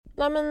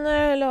Nei, men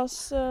la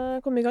oss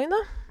komme i gang, da.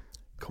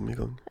 Kom i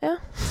gang. Ja.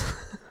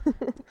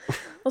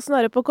 Hvordan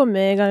er det på å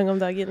komme i gang om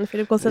dagen,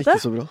 Philip Kolsæter?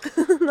 Ikke så bra.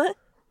 Nei.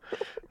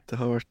 Det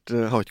har vært,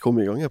 jeg har ikke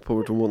kommet i gang på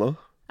over 2 måneder.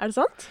 Er det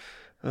sant?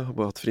 Jeg har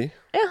bare hatt fri.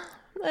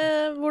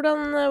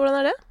 Hvordan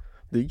er det?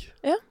 Digg.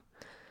 Det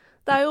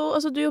er jo,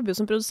 altså du jobber jo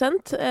som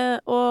produsent,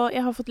 og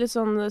jeg har fått litt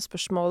sånn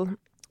spørsmål,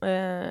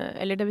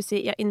 eller det vil si,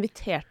 jeg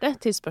inviterte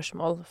til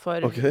spørsmål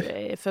før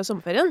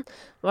sommerferien.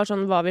 Det var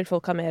sånn, hva vil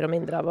folk ha mer og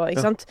mindre av, og,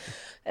 ikke sant?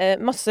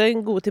 Masse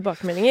gode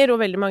tilbakemeldinger,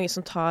 og veldig mange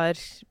som tar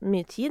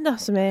mye tid, da,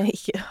 som jeg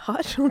ikke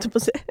har, holdt jeg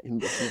på å si.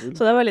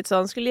 Så det var litt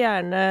sånn, skulle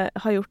gjerne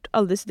ha gjort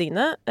alle disse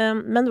tingene,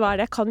 men hva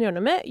er det jeg kan gjøre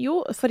noe med?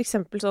 Jo, for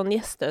eksempel sånn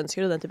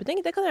gjesteønsker og den type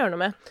ting, det kan jeg gjøre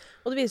noe med.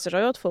 Og det viser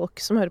seg jo at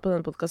folk som hører på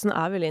denne podcasten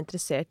er veldig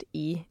interessert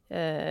i,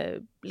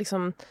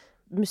 liksom,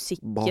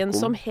 musikken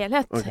som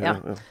helhet. Ja.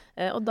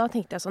 Og da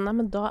tenkte jeg sånn, nei,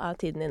 men da er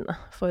tiden inne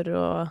for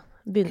å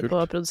begynne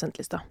på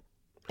produsentlista.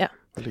 Ja.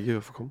 Veldig gøy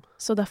å få komme.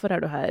 Så derfor er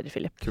du her,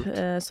 Philip.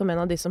 Som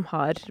en av de som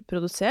har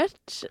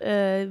produsert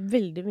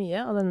veldig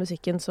mye av den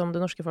musikken som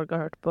det norske folk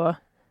har hørt på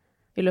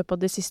i løpet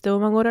av de siste, hvor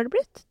mange år har det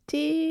blitt?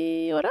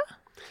 10 åra?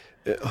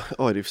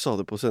 Arif sa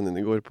det på scenen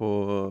i går på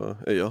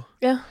Øya.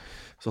 Ja.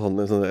 Så han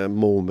en sånn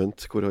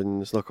moment hvor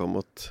han snakket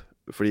om at,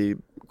 fordi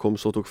Kom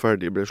så tok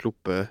ferdig ble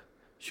sluppet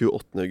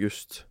 28.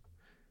 august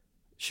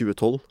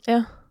 2012. Ja.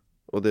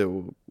 Og det er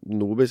jo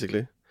nå,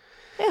 basically.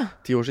 Ja.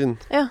 10 år siden.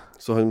 Ja.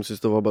 Så han synes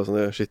det var bare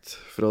sånn, shit,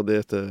 fra det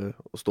til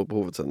å stå på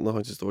hovedscenen,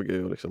 han synes det var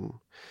gøy å liksom...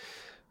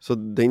 Så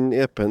den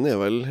EP-en er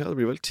vel, ja, det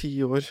blir vel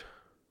 10 år.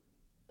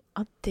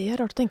 Ja, det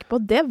er rart å tenke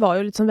på. Det var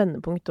jo litt sånn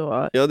vendepunkt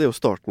også. Ja, det er jo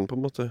starten på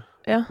en måte.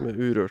 Ja. Med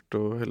Urørt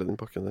og hele den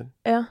pakken der.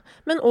 Ja,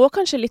 men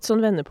også kanskje litt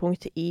sånn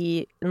vendepunkt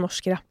i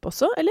norsk rap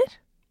også, eller?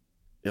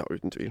 Ja,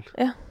 uten tvil.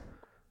 Ja.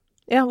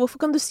 Ja,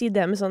 hvorfor kan du si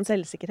det med sånn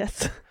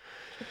selvsikkerhet?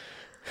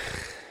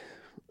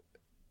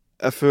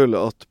 Jeg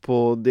føler at på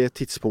det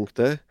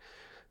tidspunktet,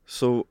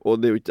 så,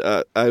 og det er jo ikke,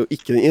 jeg er jo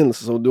ikke den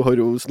eneste som, du har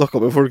jo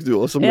snakket med folk du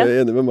også, som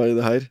er enig med meg i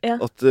det her,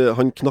 at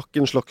han knakk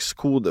en slags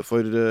kode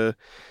for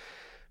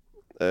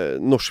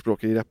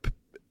norskspråklig rap,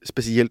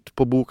 spesielt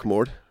på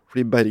bokmål,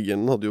 fordi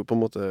Bergen hadde jo på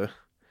en måte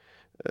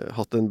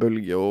hatt en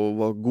bølge og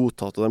var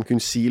godtatt, og de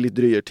kunne si litt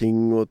drøyere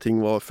ting, og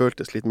ting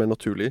føltes litt mer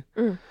naturlig.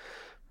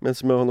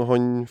 Mens når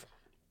han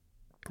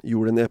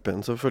gjorde den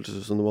EP-en, så føltes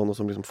det som det var noe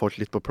som liksom falt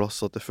litt på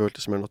plass, at det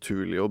føltes mer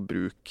naturlig å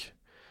bruke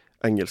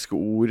engelske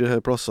ord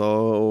plasser,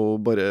 og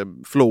bare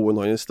flowen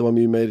hans, det var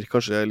mye mer,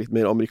 kanskje litt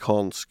mer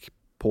amerikansk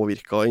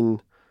påvirket enn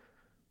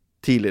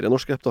tidligere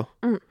norsk rap da.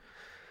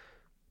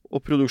 Og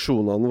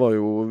produksjonene var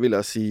jo, vil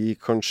jeg si,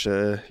 kanskje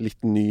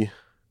litt ny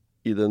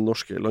i det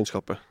norske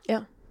landskapet.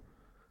 Ja.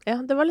 Ja,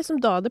 det var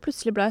liksom da det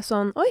plutselig ble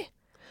sånn, oi,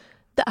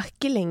 det er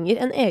ikke lenger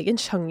en egen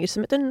sjanger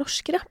som heter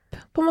norsk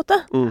rap, på en måte.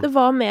 Det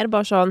var mer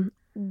bare sånn,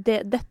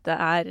 dette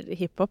er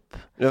hiphop,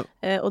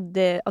 og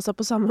det, altså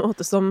på samme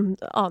måte som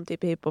annen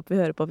type hiphop vi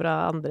hører på fra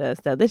andre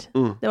steder.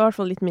 Det var i hvert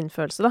fall litt min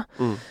følelse da.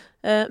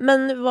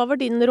 Men hva var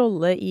din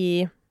rolle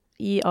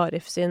i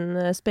Arif sin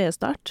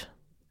spedstart?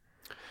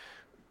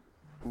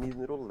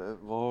 Min rolle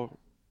var,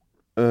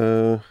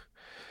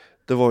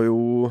 det var jo,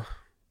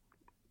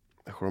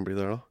 hvordan blir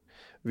det da?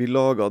 Vi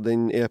laget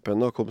den EP-en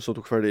da, Kom så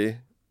tok ferdig,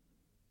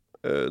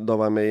 da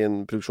var jeg med i en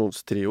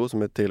produksjonstrio som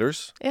het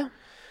Taylors. Ja.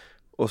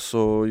 Og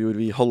så gjorde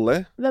vi Halle.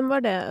 Hvem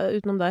var det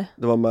utenom deg?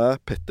 Det var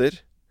meg, Petter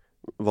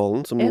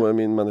Valen, som nå er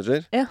min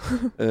manager. Ja.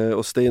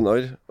 Og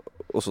Steinar,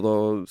 også da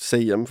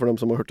Seiem, for dem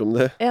som har hørt om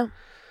det. Ja.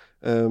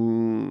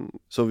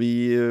 Så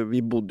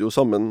vi bodde jo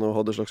sammen og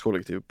hadde et slags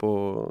kollektiv på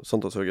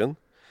Sankthanshaugen.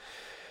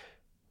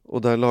 Og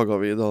der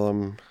laget vi da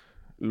de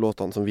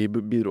låtene som vi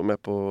bidro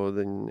med på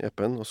den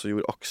EP-en, og så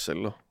gjorde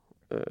Aksel da,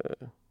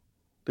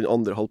 den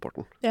andre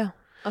halvparten. Ja,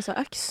 altså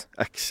X?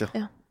 X,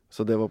 ja.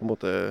 Så det var på en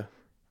måte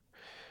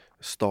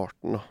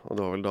starten da, og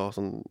det var vel da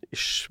sånn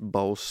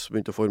Baus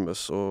begynte å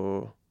formes,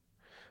 og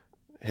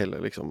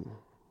hele liksom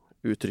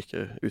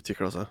uttrykket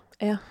utviklet seg.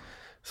 Ja.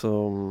 Så,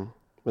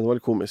 men det var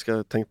litt komisk,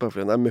 jeg tenkte bare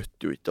for det, jeg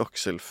møtte jo ikke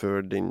Aksel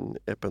før den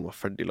EP-en var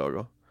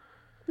ferdiglaget.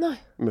 Nei.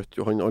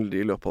 Møtte jo han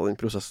aldri i løpet av den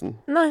prosessen.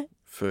 Nei.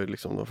 Før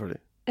liksom det var ferdig.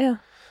 Ja.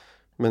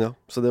 Men ja,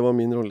 så det var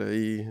min rolle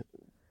i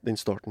den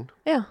starten.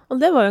 Ja, og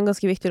det var jo en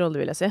ganske viktig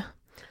rolle, vil jeg si.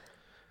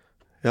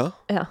 Ja.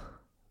 Ja.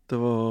 Det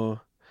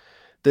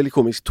er litt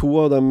komisk. 2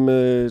 av de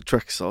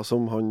tracksa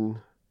som han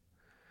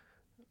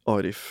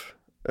Arif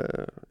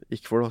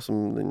gikk for da,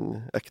 som den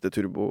ekte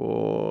turbo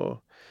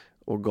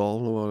og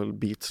gal, var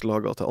beats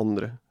laget til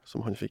andre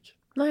som han fikk.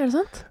 Nei, er det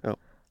sant? Ja.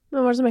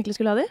 Hvem var det som egentlig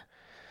skulle ha de?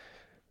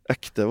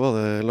 Ekte var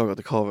det laget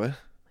til Kave.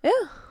 Ja.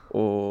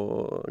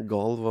 Og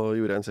gal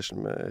gjorde en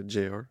session med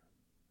JR.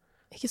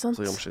 Ikke sant?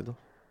 Så Jamshid da.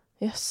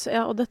 Yes,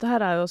 ja, og dette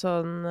her er jo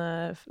sånn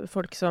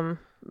folk som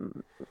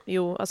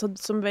jo, altså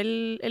som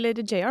vel, eller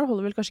JR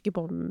holder vel kanskje ikke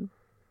på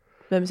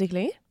med musikk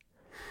lenger?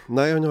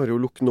 Nei, han har jo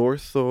Look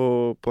North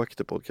og på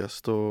ekte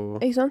podcast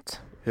og ikke sant?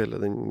 Hele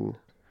den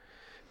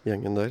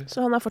gjengen der.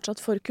 Så han er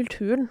fortsatt for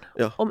kulturen,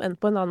 om enn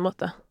på en annen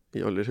måte?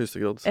 I aller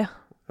høyeste grad.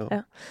 Ja.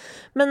 Ja.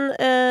 Men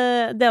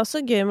det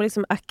også gøy med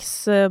liksom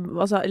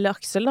eller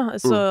Aksel da,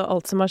 så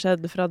alt som har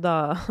skjedd fra da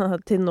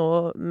til nå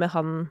med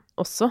han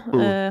også.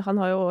 Han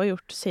har jo også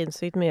gjort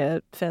sinnssykt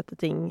mye fete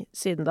ting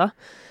siden da.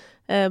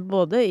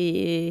 Både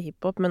i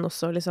hiphop, men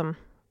også liksom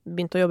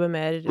begynt å jobbe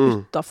mer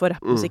utenfor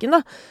rappmusikken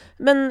da.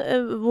 Men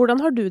hvordan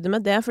har du det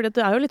med det? Fordi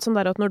det jo litt sånn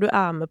der at når du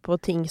med på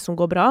ting som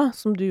går bra,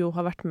 som du jo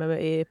har vært med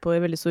på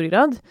i veldig stor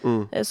grad,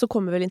 så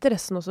kommer vel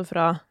interessen også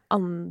fra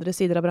andre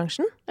sider av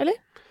bransjen, eller?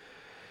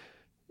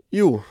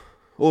 Jo,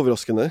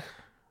 overraskende.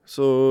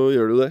 Så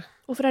gjør du det.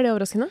 Hvorfor det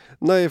overraskende?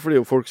 Nei, for det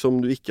jo folk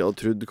som du ikke hadde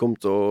trodd kom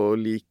til å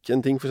like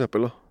en ting, for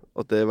eksempel. Da.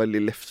 At det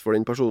veldig left for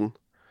den personen.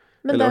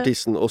 Eller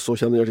artisten. Og så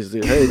kommer den artisten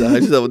og sier, hei, det her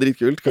synes jeg var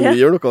dritkult. Kan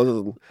vi gjøre noe?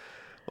 Sånn,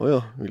 åja,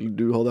 vil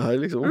du ha det her,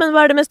 liksom? Men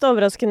hva det mest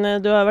overraskende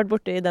du har vært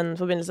borte i den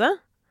forbindelse?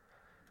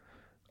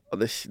 Ja,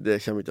 det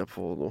kommer ikke jeg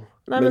på nå.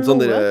 Nei, men sånn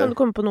kan du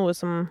komme på noe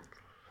som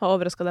har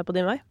overrasket deg på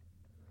din vei?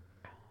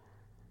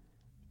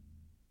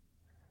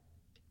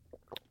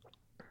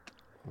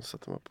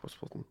 Setter meg på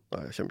spotten.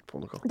 Nei, jeg kommer ikke på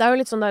noe. Det jo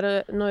litt sånn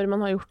der, når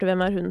man har gjort Hvem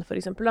hun, for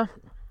eksempel, da.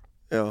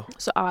 Ja.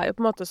 Så jo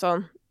på en måte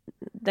sånn,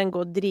 den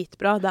går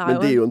dritbra.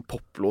 Men det jo en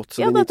poplåt,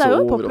 så den ikke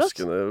så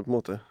overraskende, på en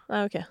måte.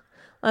 Nei, ok.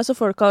 Nei, så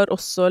folk har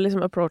også liksom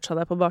approachet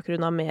deg på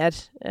bakgrunn av mer,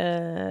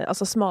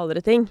 altså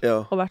smalere ting.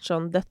 Ja. Og vært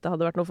sånn, dette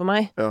hadde vært noe for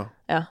meg. Ja.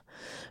 Ja.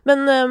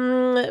 Men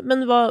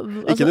hva...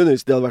 Altså, ikke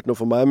nødvendigvis det hadde vært noe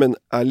for meg, men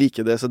jeg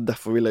liker det, så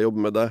derfor vil jeg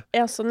jobbe med deg.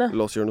 Ja, sånn, ja.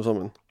 La oss gjøre noe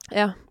sammen.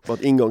 Ja. For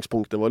at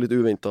inngangspunktet var litt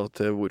uventet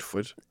til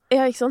hvorfor.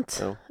 Ja, ikke sant?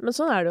 Ja. Men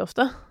sånn det jo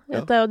ofte.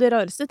 Ja. Det jo de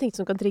rareste ting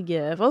som kan trigge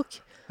folk.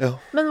 Ja.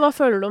 Men hva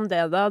føler du om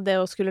det da? Det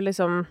å skulle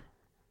liksom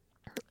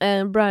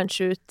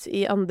branche ut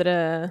i andre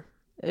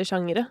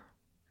sjangere?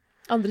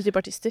 Andre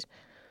typer artister?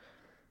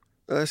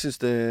 Jeg synes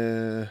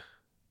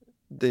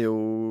det jo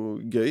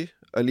gøy.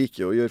 Jeg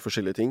liker å gjøre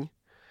forskjellige ting.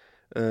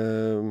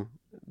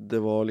 Det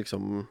var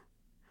liksom...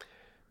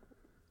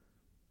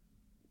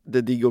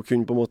 Det digg å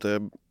kunne på en måte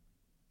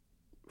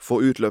få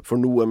utløp for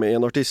noe med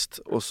en artist,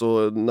 og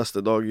så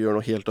neste dag gjøre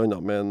noe helt annet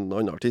med en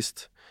annen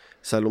artist.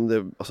 Selv om det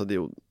er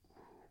jo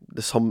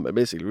det samme,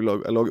 basically.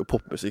 Jeg lager jo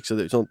popmusikk, så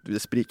det jo ikke sånn at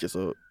det spriker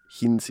så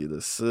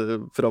hinsides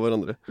fra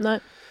hverandre.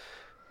 Nei.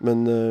 Men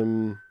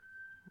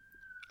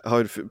jeg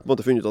har på en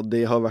måte funnet ut at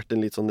det har vært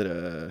en litt sånn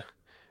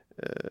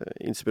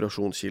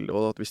inspirasjonskilde,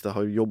 og at hvis jeg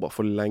har jobbet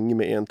for lenge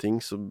med en ting,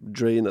 så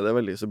drainer det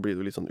veldig, så blir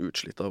du litt sånn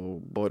utslitt av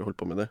å bare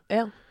holde på med det.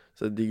 Ja.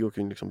 Så det digg å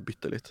kunne liksom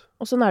bytte litt.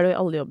 Og sånn det jo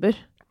i alle jobber.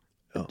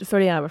 Ja.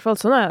 Føler jeg i hvert fall.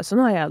 Sånn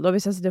har jeg det.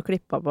 Hvis jeg sitter og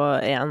klipper på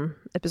en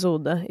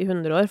episode i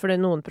 100 år, for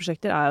noen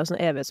prosjekter jo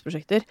sånne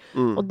evighetsprosjekter,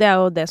 og det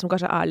jo det som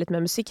kanskje litt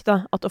med musikk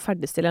da, at å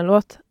ferdigstille en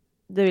låt,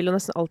 det vil jo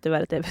nesten alltid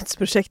være et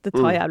evighetsprosjekt. Det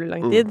tar jævlig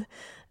lang tid.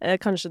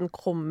 Kanskje den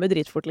kommer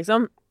dritfort,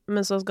 liksom.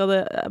 Men så skal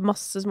det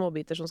masse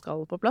småbiter som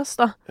skal på plass,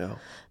 da. Ja.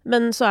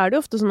 Men så det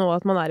jo ofte sånn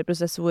at man i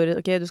prosess hvor,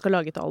 ok, du skal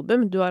lage et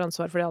album, du har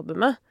ansvar for det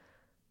albumet.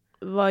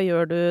 Hva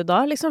gjør du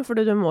da, liksom? For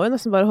du må jo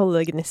nesten bare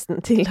holde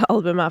gnisten til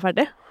albumet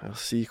ferdig. Ja,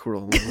 si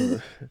hvordan...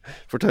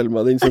 Fortell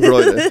meg den som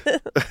klarer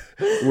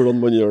hvordan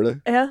man gjør det.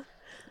 Ja.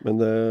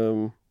 Men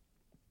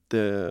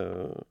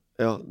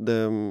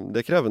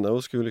det krevende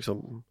å skulle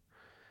liksom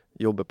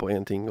jobbe på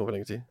en ting over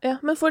lenge tid. Ja,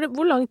 men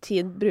hvor lang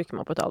tid bruker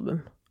man på et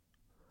album?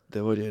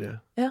 Det varierer.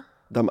 Ja.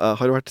 De jeg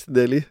har vært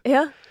del i,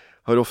 ja.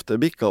 Har ofte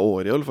bikket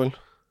år i alle fall.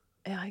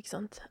 Ja, ikke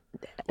sant?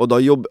 Og da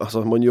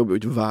man jobber jo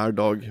ikke hver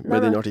dag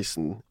med den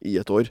artisten i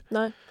et år.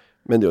 Nei.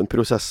 Men det jo en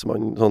prosess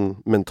man sånn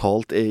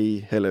mentalt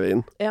i hele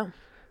veien. Ja.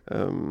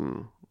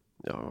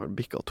 Jeg har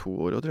bikket 2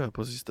 år, tror jeg,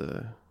 på siste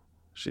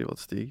skiva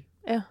til Stig.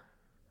 Ja.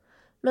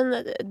 Men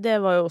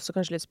det var jo også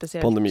kanskje litt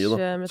spesielt. Pandemi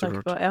da, med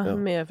tanke på, ja,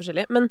 mye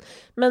forskjellig. Men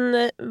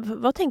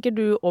hva tenker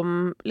du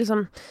om,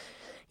 liksom...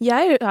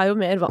 Jeg jo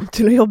mer vant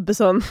til å jobbe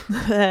sånn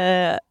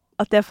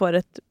at jeg får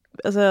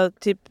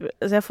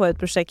jeg får et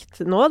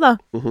prosjekt nå, da.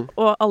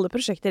 Og alle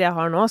prosjekter jeg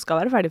har nå skal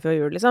være ferdig før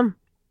jul, liksom.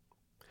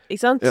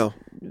 Ikke sant? Ja.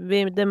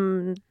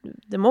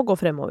 Det må gå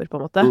fremover, på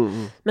en måte.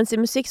 Mens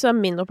i musikk så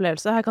min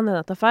opplevelse, her kan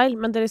det ta feil,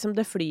 men det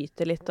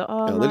flyter litt,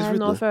 og nei,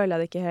 nå føler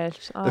jeg det ikke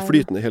helt. Det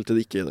flytende helt til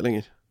det ikke det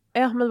lenger.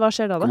 Ja, men hva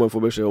skjer da? Man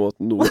får beskjed om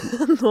at nå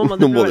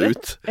må det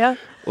ut. Ja.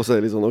 Og så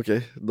det litt sånn,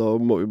 ok, da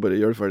må vi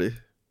bare gjøre det ferdig.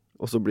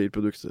 Og så blir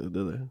produktet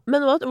det.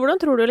 Men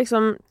hvordan tror du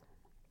liksom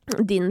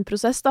din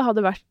prosess da hadde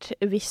vært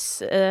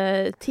hvis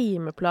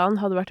timeplan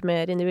hadde vært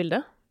mer inne i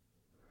bildet?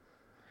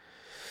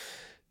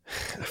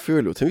 Jeg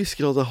føler jo til en viss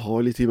grad at jeg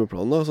har litt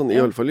timeplan da, sånn, i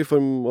alle fall i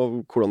form av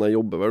hvordan jeg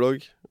jobber hver dag.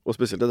 Og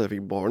spesielt etter jeg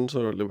fikk barn, så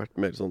har det vært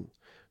mer sånn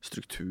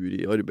struktur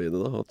i arbeidet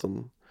da, at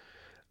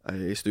jeg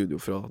i studio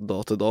fra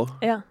da til da,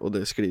 og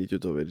det sklir ikke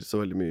utover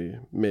så veldig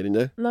mye mer enn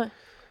det. Nei.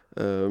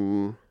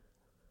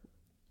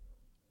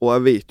 Og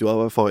jeg vet jo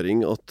av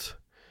erfaring at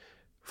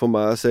for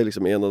meg så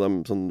liksom en av de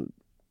sånn,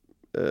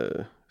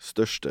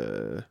 største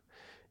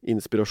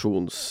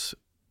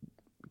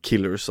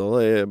inspirasjonskillersa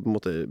på en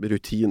måte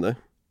rutine.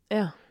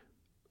 Ja.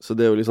 Så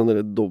det jo litt sånn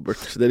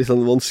dobbelt. Det litt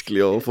sånn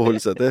vanskelig å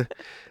forholde seg til.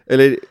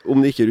 Eller om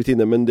det ikke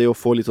rutine, men det å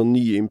få litt sånn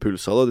nye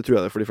impulser, da, det tror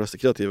jeg det for de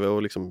fleste kreative,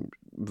 å liksom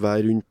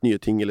være rundt nye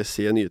ting, eller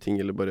se nye ting,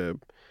 eller bare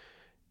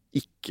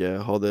ikke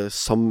ha det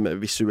samme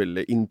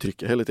visuelle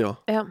inntrykket hele tiden.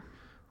 Ja.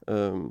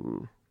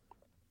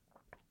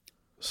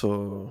 Så...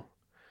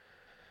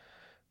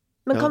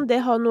 Men kan det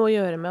ha noe å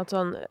gjøre med at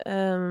sånn,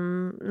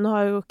 nå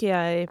har jo ikke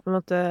jeg på en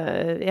måte,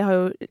 jeg har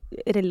jo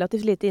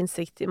relativt lite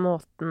innsikt i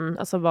måten,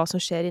 altså hva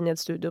som skjer inne i et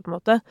studio på en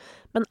måte,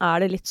 men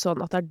det litt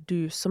sånn at det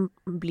du som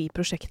blir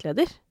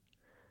prosjektleder?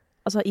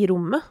 Altså i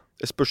rommet?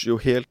 Det spørs jo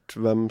helt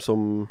hvem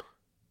som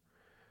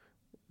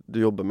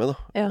du jobber med da,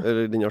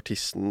 eller den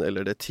artisten,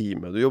 eller det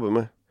teamet du jobber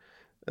med.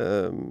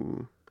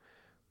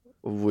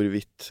 Og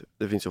hvorvidt,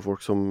 det finnes jo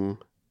folk som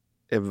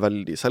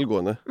veldig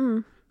selvgående,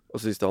 og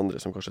så finnes det andre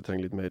som kanskje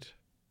trenger litt mer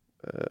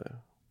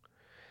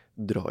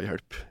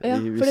drahjelp i visse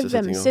settinger. For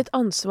hvem sitt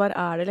ansvar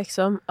det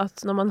liksom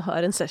at når man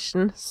har en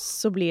session,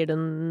 så blir det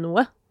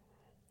noe?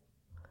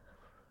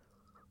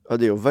 Ja,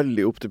 det jo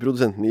veldig opp til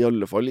produsenten, i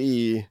alle fall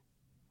i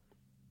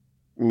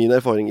min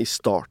erfaring i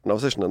starten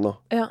av sessionen da.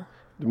 Ja.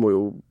 Du må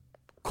jo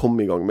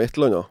komme i gang med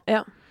et eller annet.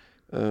 Ja.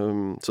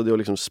 Så det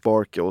å liksom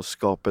sparke og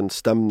skape en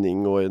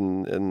stemning og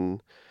en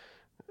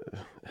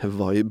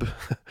vibe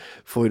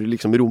for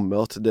liksom rommet,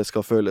 at det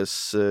skal føles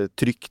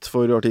trygt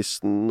for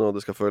artisten, og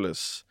det skal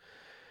føles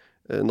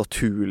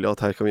naturlig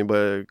at her kan vi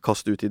bare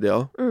kaste ut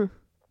ideer.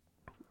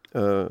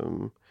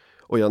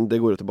 Og igjen,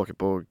 det går jo tilbake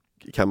på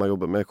hvem jeg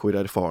jobber med, hvor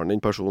erfaren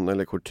den personen,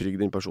 eller hvor trygg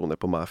den personen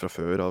på meg fra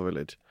før av,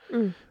 eller...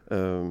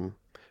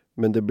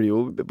 men det blir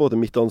jo både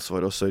mitt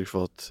ansvar å sørge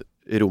for at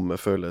rommet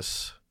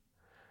føles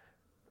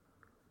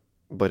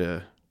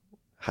bare,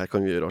 her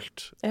kan vi gjøre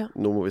alt.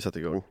 Nå må vi sette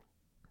i gang.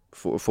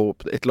 Få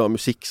opp et eller annet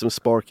musikk som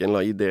sparker en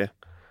eller annen idé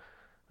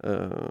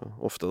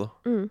ofte da.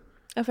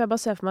 Ja, for jeg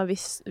bare ser for meg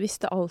hvis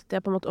det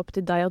alltid på en måte opp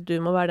til deg at du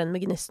må være den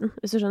med gnisten,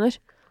 hvis du skjønner,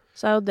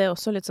 så jo det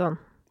også litt sånn.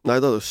 Nei,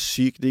 da det jo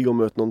sykt digg å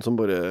møte noen som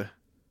bare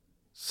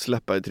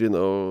slipper i trynet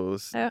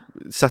og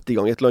setter i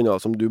gang et eller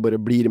annet som du bare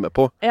blir med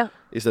på,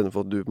 i stedet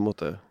for at du på en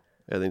måte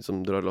den som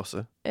drar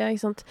lasset. Ja,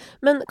 ikke sant.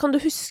 Men kan du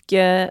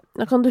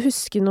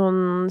huske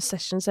noen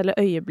sessions eller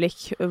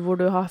øyeblikk hvor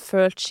du har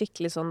følt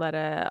skikkelig sånn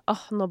der,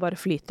 nå bare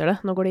flyter det,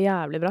 nå går det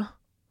jævlig bra?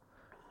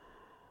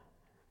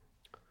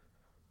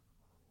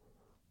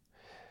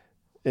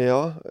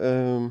 Ja,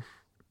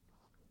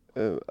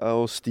 jeg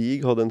og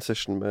Stig hadde en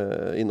session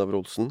med Ina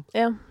Wroldsen.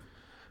 Ja.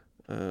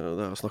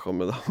 Det har jeg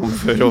snakket med deg om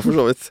før, og for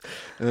så vidt.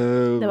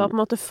 Det var på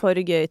en måte for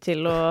gøy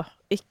til å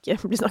ikke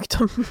bli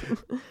snakket om.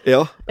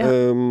 Ja,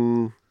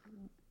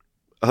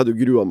 jeg hadde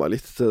jo gruet meg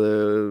litt til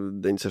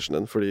den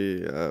sessionen,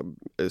 fordi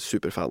jeg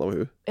superfan av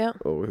hun,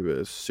 og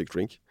hun sykt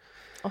flink.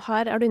 Og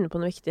her du inne på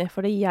noe viktig,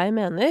 fordi jeg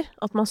mener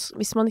at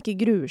hvis man ikke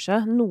gruer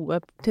seg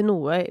til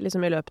noe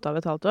liksom i løpet av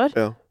et halvt år,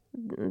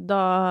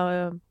 da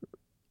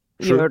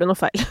gjør du noe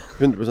feil.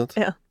 100%.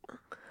 Ja.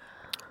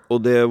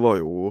 Og det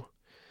var jo...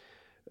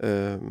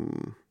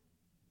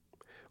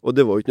 og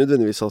det var jo ikke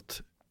nødvendigvis at...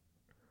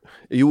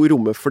 Jo,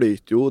 rommet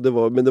fløyt jo,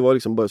 men det var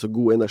liksom bare så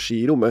god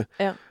energi i rommet.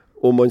 Ja.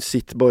 Og man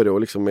sitter bare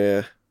og liksom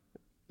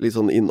litt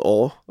sånn in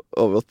awe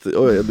av at,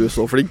 du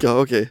så flink,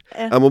 ok.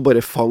 Jeg må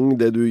bare fange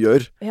det du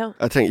gjør.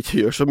 Jeg trenger ikke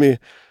gjøre så mye.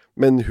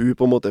 Men hun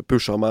på en måte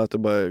pushet meg til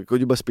kan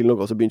du bare spille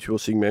noe, og så begynte hun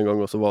å synge med en gang,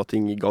 og så var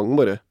ting i gang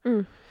bare.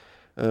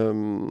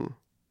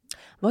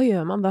 Hva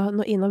gjør man da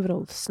når Ina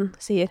Wroldsen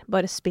sier,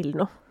 bare spill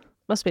noe?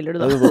 Hva spiller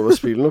du da? Det var bare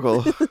spille noe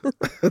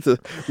da.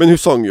 Men hun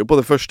sang jo på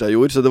det første jeg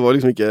gjorde, så det var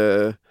liksom ikke,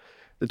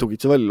 det tok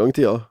ikke så veldig lang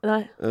tid.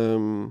 Nei.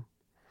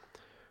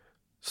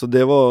 Så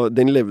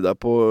den levde jeg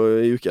på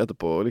i uke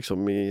etterpå,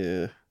 liksom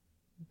i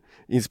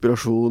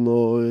inspirasjon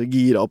og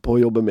gira på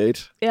å jobbe mer.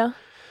 Ja.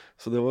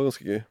 Så det var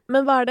ganske gøy.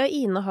 Men hva det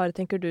Ina har,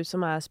 tenker du,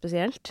 som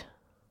spesielt?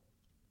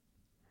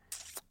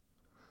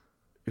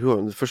 Hun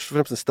har jo først og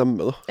fremst en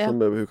stemme da,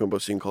 hun kan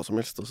bare synge hva som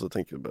helst, og så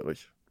tenker du bare,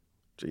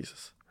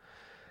 Jesus.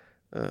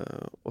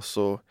 Og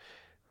så,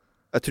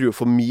 jeg tror jo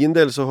for min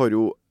del så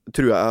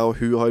tror jeg og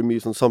hun har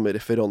mye sånn samme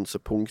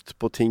referansepunkt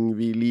på ting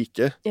vi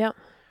liker. Ja.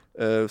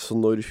 Så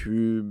når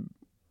hun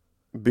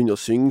begynner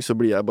å synge, så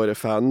blir jeg bare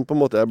fan på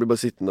en måte. Jeg blir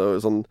bare sittende og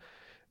sånn,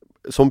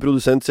 som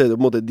produsent så det på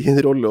en måte din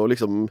rolle å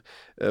liksom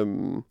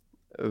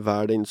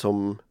være den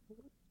som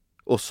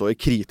også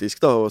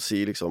kritisk da, og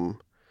si liksom,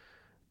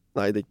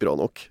 nei, det ikke bra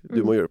nok.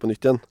 Du må gjøre det på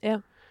nytt igjen. Ja.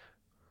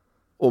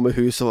 Og med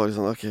hun så var det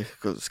sånn, ok,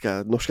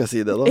 når skal jeg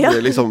si det da?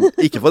 Det liksom,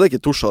 ikke for at jeg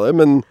ikke torset det,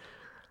 men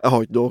jeg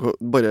har ikke noe,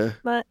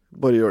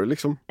 bare gjør det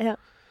liksom. Ja.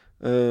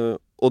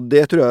 Og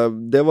det tror jeg,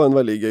 det var en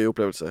veldig gøy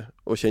opplevelse,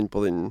 å kjenne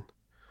på den,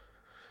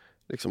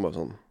 liksom bare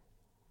sånn,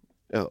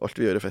 alt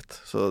vi gjør fett,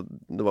 så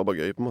det var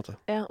bare gøy på en måte.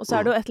 Ja, og så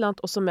det jo et eller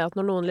annet også med at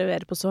når noen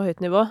leverer på så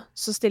høyt nivå,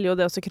 så stiller jo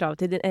det også krav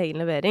til din egen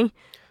levering.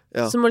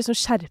 Så må liksom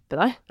skjerpe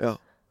deg. Ja.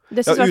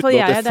 Det synes i hvert fall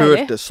jeg uten at det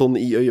føltes sånn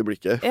i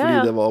øyeblikket,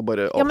 fordi det var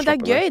bare avslappende. Ja, men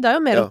det gøy, det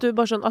jo mer at du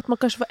bare sånn, at man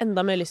kanskje får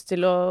enda mer lyst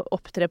til å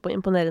opptre på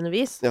imponerende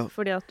vis,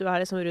 fordi at du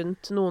liksom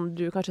rundt noen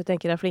du kanskje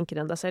tenker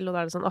flinkere enn deg selv, og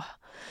da det sånn,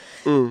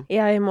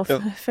 jeg må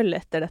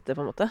følge etter dette på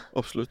en måte.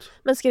 Absolutt.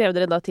 Men skrev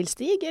dere da til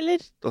Stig,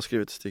 eller? Da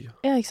skrev vi til Stig, ja.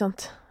 Ja, ikke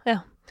sant.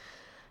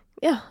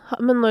 Ja,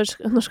 men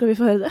når skal vi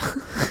få høre det?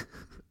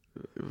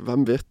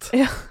 hvem vet?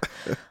 Ja.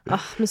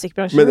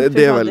 Musikkbransjen. Men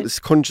det er vel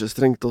kanskje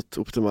strengt tatt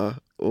opp til meg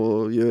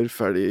å gjøre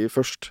ferdig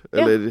først,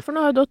 eller? Ja, for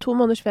nå har du 2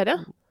 måneders ferie.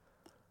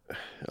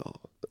 Ja.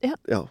 Det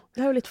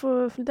er jo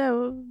det er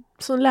jo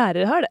sånn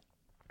lærere har det.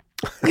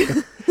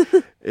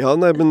 Ja,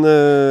 nei, men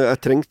jeg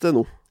trengte det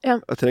nå. Ja.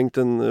 Jeg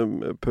trengte en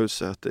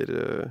pause etter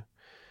jeg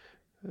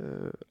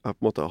på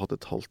en måte har hatt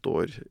et halvt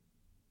år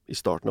i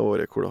starten av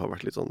året hvor det har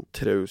vært litt sånn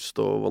traust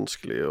og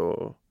vanskelig å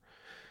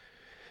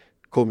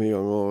komme i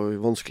gang, og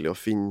vanskelig å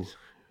finne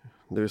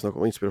det vi snakker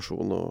om,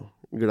 inspirasjon og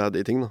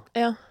glede i ting, da.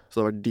 Ja. Så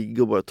det har vært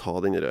digg å bare ta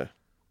den der,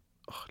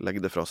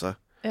 legge det fra seg.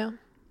 Ja.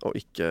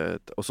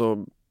 Og så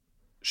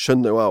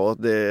skjønner jo jeg også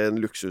at det er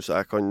en luksus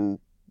jeg kan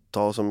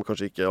ta som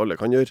kanskje ikke alle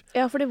kan gjøre.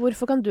 Ja, fordi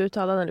hvorfor kan du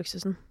ta deg den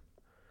luksusen?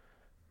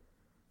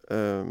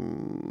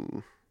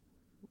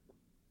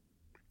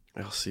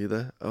 Ja, si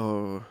det.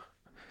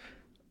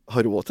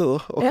 Har råd til det,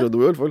 da. Akkurat nå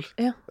i hvert fall.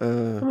 Ja. Det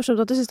er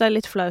morsomt at du synes det er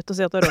litt flaut å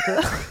si at du har råd til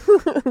det.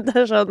 Det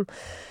er sånn...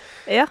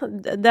 Ja,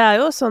 det er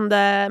jo sånn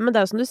det... Men det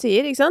er jo som du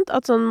sier, ikke sant?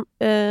 At sånn...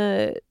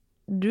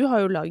 du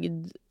har jo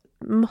laget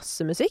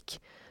masse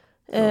musikk.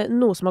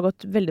 Noe som har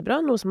gått veldig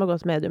bra, noe som har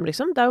gått medium,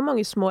 liksom. Det er jo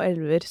mange små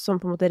elver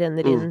som på en måte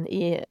renner inn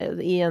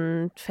i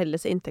en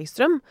felles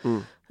inntektsstrøm.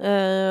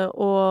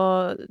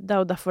 Og det er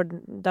jo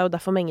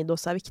derfor mengde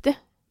også er viktig.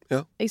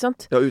 Ja. Ikke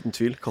sant? Ja, uten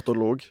tvil.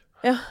 Katalog.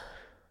 Ja.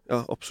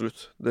 Ja,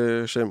 absolutt.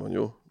 Det ser man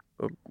jo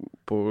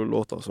på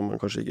låter som man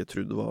kanskje ikke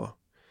trodde var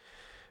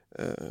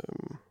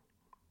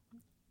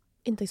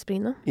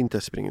inntektsbringende.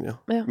 Inntektsbringende,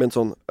 ja. Men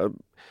sånn,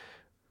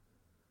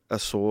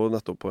 jeg så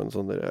nettopp på en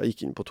sånn der, jeg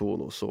gikk inn på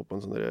Tono og så på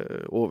en sånn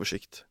der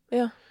oversikt.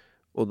 Ja.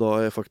 Og da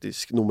er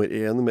faktisk nummer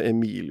 1 med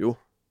Emilio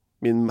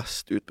min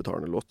mest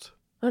utbetalende låt.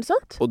 Er det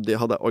sant? Og det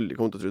hadde jeg aldri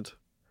kommet til å trodde.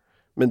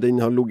 Men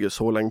den har ligget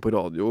så lenge på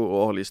radio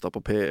og har lista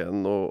på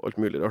P1 og alt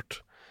mulig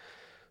rart.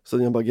 Så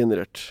den har bare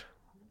generert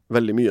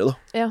veldig mye, da.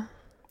 Ja.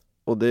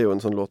 Og det er jo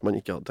en sånn låt man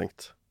ikke hadde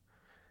tenkt.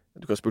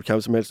 Du kan spørre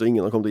hvem som helst, og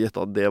ingen har kommet til å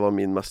gjette at det var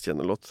min mest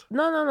kjennende låt.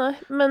 Nei.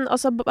 Men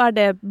altså, er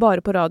det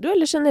bare på radio,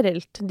 eller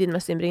generelt din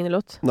mest innbringende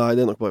låt? Nei,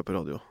 det er nok bare på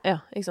radio. Ja,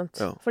 ikke sant?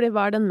 Ja. Fordi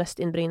hva er den mest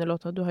innbringende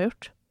låta du har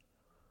gjort?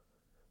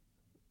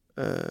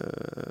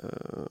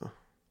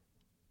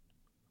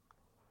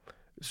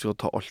 Hvis du skal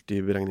ta alt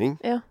i beregning?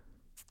 Ja.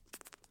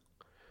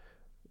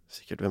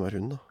 Sikkert Hvem er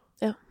hun, da?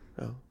 Ja.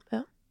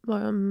 Var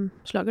jo en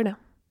slager, det.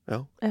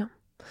 Ja.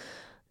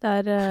 Det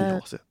er... Ja,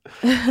 se.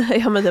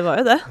 Ja, men det var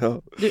jo det. Ja.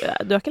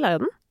 Du er ikke lei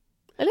av den?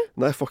 Eller?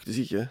 Nei, faktisk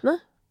ikke. Nei?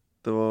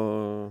 Det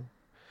var...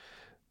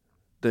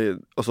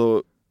 Altså,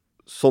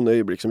 sånne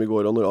øyeblikk som i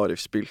går, når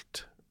Arif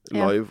spilte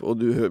live, og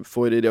du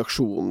får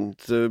reaksjonen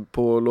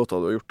på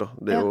låta du har gjort, da.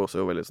 Det er jo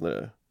også veldig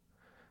sånn...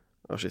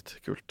 shit,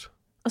 kult.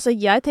 Altså,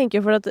 jeg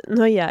tenker for at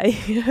når jeg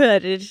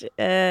hører,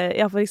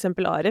 for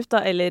eksempel Arif,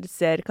 da, eller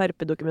ser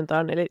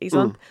Karpe-dokumentaren, eller, ikke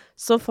sant,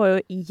 så får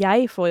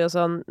jo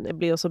sånn, jeg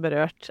blir jo så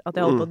berørt at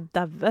jeg holder på å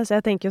daue, så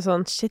jeg tenker jo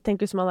sånn, shit,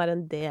 tenk hvis man er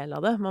en del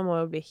av det. Man må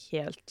jo bli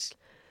helt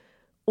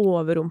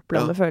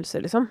overrumplet med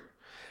følelser, liksom.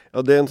 Ja,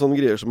 det er en sånn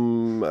greie som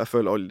jeg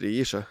føler aldri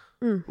gir seg,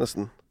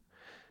 nesten.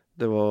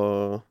 Det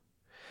var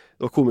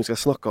komisk,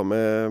 jeg snakket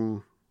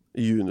med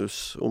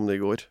Junus om det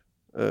i går,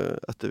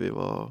 etter vi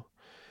var...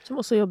 Som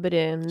også jobber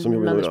i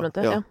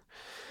managementet, ja.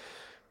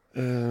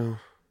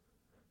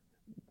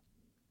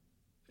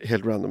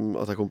 Helt random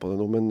at jeg kom på det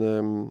nå, men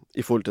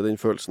i forhold til den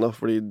følelsen da,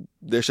 fordi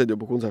det skjedde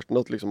jo på konserten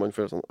at liksom man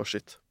føler sånn,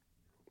 shit.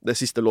 Det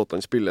siste låta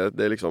han spiller,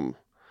 det er liksom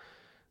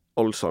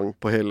allsang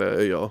på hele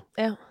øya.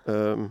 Ja.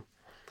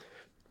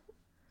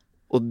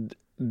 Og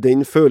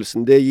den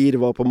følelsen det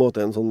gir var på en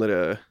måte en sånn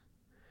der,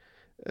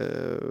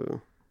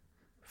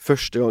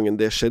 første gangen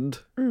det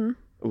skjedde,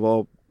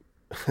 var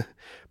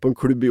på en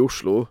klubb i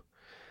Oslo,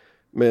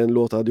 med en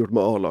låt jeg hadde gjort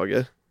med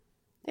A-laget,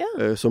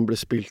 som ble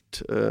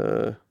spilt,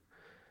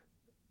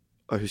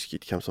 jeg husker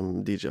ikke hvem som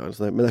DJ eller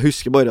sånt, men jeg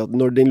husker bare at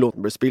når den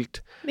låten ble spilt...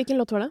 Hvilken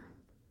låt var det?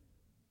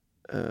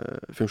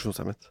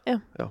 Funksjonshemmet. Ja.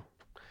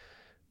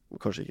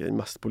 Kanskje ikke den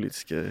mest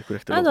politiske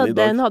korrekte låten i dag.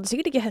 Den hadde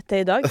sikkert ikke hett det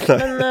i dag,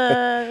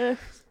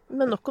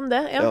 men nok om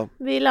det. Ja.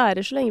 Vi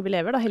lærer så lenge vi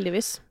lever da,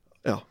 heldigvis.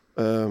 Ja,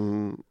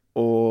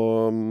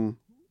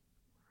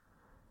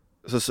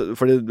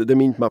 for det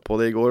minte meg på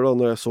det i går da,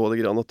 når jeg så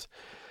det grann at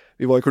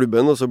vi var i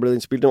klubben, og så ble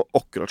den spilt, den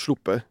var akkurat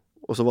sluppet,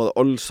 og så var det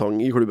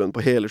allsang i klubben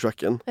på hele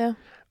tracken. Ja.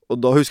 Og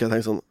da husker jeg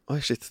tenkte sånn, oi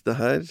shit, det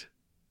her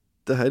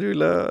vil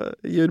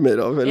jeg gjøre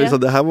mer av, eller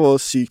så det her var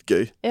sykt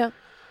gøy. Ja.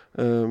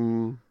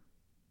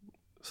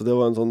 Så det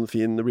var en sånn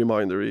fin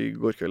reminder i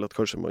går kveld at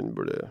kanskje man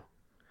burde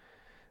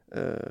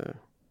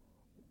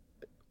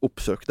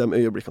oppsøke de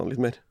øyeblikkene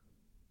litt mer.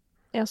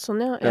 Ja, sånn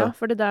ja,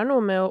 for det er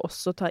noe med å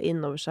også ta inn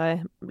over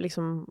seg,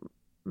 liksom,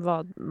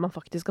 hva man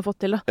faktisk har fått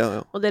til, da.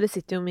 Ja. Og dere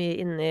sitter jo mye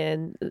inne i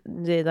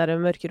de der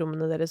mørke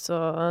rommene deres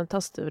og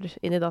taster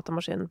inn i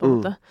datamaskinen, på en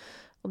måte.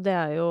 Og det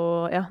er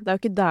jo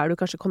ikke der du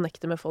kanskje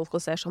connecter med folk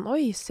og ser sånn,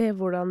 oi, se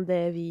hvordan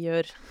det vi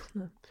gjør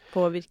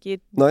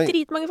påvirker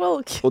dritmange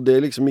folk. Og det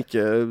er liksom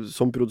ikke,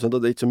 som produsent,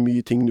 det er ikke så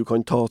mye ting du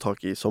kan ta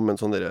tak i som en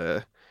sånn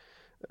der,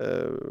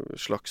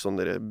 slags sånn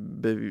der,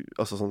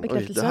 altså sånn,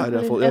 bekreftelse, oi, det her har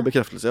jeg fått,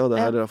 bekreftelse,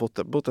 det her har jeg fått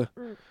til, på en måte.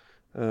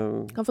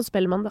 Kan få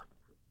Spellemann, da.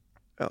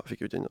 Ja,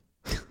 fikk jo ikke ennå.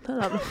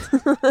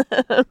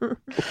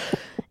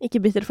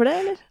 Ikke bitter for det,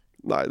 eller?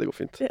 Nei, det går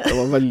fint. Det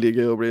var veldig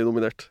gøy å bli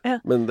nominert. Ja.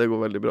 Men det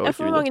går veldig bra. Ja,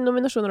 for hvor mange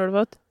nominasjoner har du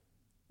fått?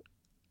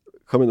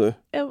 Hva mener du?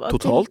 Ja,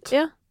 Totalt?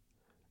 Ja.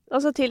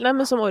 Altså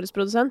men som årets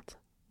produsent.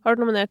 Har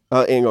du nominert?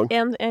 Ja, en gang.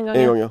 En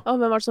gang, ja.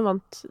 Hvem var det som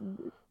vant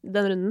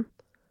den runden?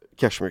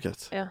 Cashmere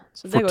Cat. Ja,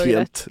 så det går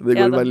Fortjent. Greit. Det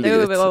går veldig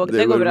greit.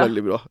 Det går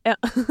veldig bra. Ja.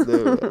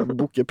 Det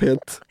bukker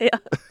pent. Ja.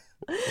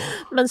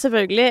 Men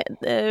selvfølgelig,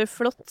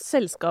 flott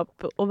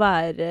selskap å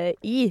være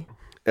i.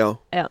 Ja.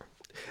 Ja.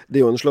 Det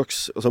er jo en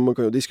slags, altså man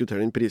kan jo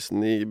diskutere den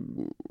prisen i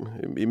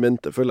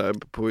mente, føler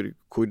jeg, på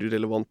hvor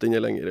relevant den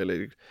er lenger,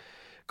 eller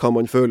hva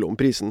man føler om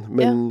prisen.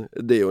 Men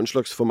det er jo en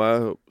slags, for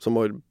meg, som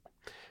har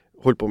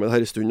holdt på med det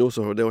her i stund nå,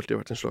 så har det alltid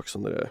vært en slags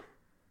sånn der,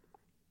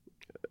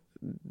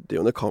 det er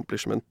jo en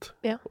accomplishment,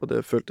 og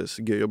det føltes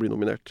gøy å bli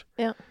nominert.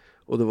 Ja.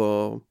 Og det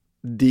var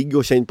digg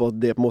å kjenne på at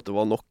det på en måte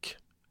var nok.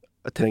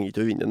 Jeg trenger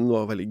ikke å vinne den, det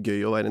var veldig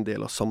gøy å være en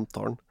del av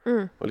samtalen,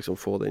 og liksom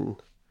få den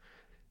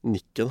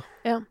nikket, da.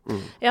 Ja.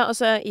 Ja,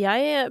 altså,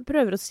 jeg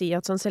prøver å si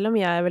at sånn, selv om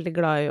jeg er veldig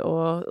glad i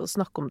å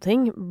snakke om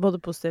ting, både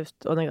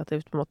positivt og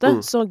negativt på en måte,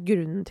 så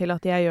grunnen til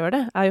at jeg gjør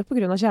det, er jo på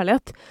grunn av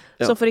kjærlighet.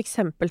 Ja. Så for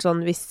eksempel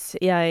sånn, hvis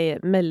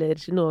jeg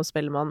melder noe om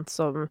Spellemann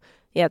som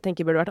jeg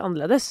tenker burde vært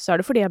annerledes, så er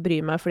det fordi jeg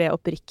bryr meg, fordi jeg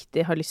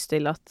oppriktig har lyst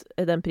til at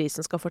den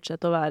prisen skal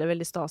fortsette å være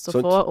veldig stas å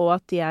få, og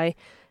at jeg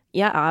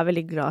er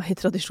veldig glad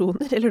i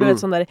tradisjoner, eller du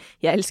vet sånn der,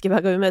 jeg elsker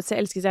hver gang vi møtes, jeg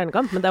elsker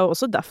Stjernekamp, men det er jo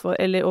også derfor,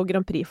 og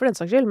Grand Prix for den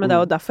saks skyld, men det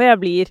er jo derfor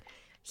jeg blir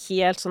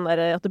helt sånn der,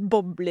 at det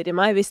bobler i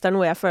meg, hvis det er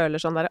noe jeg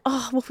føler sånn der,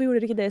 hvorfor gjorde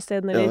dere ikke det i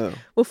stedet, eller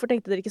hvorfor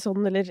tenkte dere ikke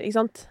sånn, eller, ikke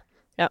sant?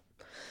 Ja.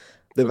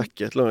 Det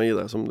vekker et eller annet i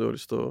deg som du har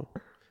lyst til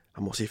å,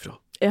 jeg må si fra.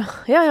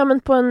 Ja, men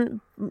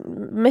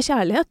med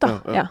kjærlighet da.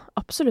 Ja,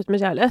 absolutt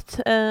med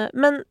kjærlighet.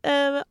 Men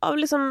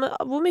liksom,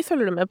 hvor mye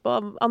følger du med på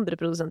andre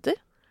produsenter?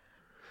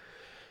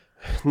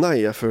 Nei,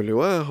 jeg føler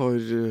jo jeg har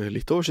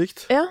litt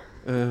oversikt. Ja.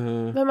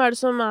 Hvem er det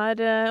som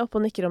er oppe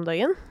og nikker om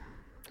dagen?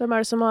 Hvem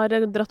er det som har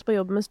dratt på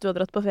jobb mens du har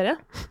dratt på ferie?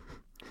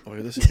 Oi,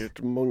 det er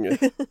sikkert mange.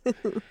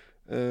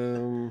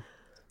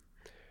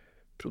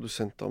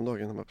 Produsenter om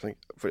dagen,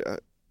 for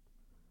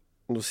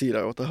nå sier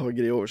jeg jo at jeg har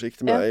grei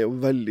oversikt, men jeg er jo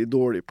veldig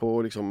dårlig på,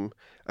 liksom,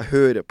 jeg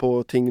hører på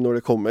ting når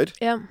det kommer,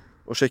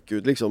 og sjekker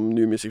ut liksom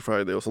New Music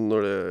Friday og sånn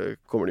når det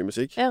kommer ny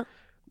musikk.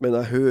 Men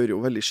jeg hører jo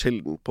veldig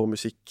sjelden på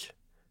musikk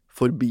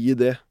forbi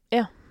det.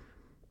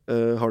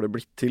 Har det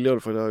blitt til i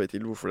alle fall, jeg vet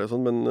ikke hvorfor det er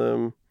sånn, men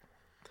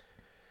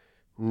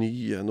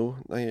nye nå,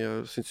 nei,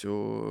 jeg synes jo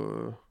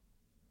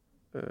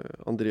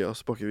Andreas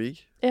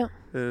Bakkevig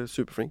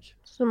superflink.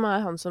 Som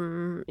er han som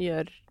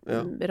gjør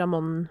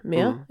Ramon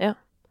mye,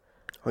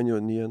 Han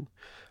gjør en ny en.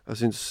 Jeg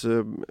synes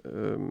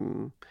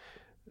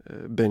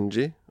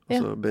Benji,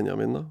 altså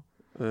Benjamin da,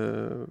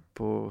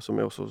 som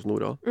er også hos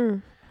Nora,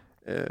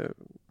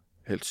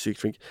 helt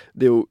sykt flink.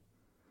 Det er jo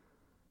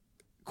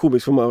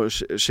komisk for meg å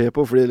se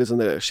på, for det er litt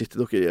sånn der, shit,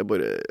 dere er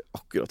bare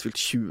akkurat fylt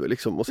 20,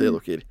 liksom, og så er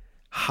dere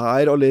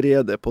her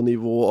allerede på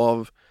nivå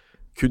av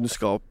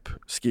kunnskap,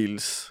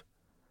 skills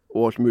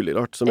og alt mulig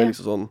rart, som er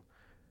liksom sånn,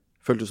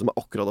 føltes som jeg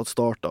akkurat hadde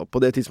startet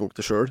på det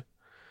tidspunktet selv.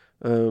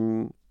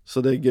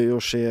 Så det er gøy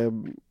å se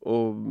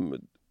og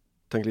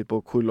tenke litt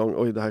på hvor langt,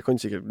 det her kan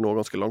sikkert nå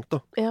ganske langt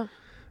da. Ja,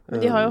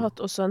 men de har jo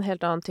hatt også en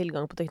helt annen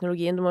tilgang på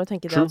teknologien. Du må jo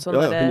tenke det at sånn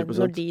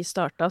når de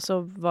startet,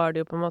 så var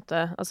det jo på en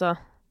måte, altså,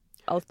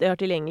 alt det har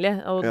tilgjengelig,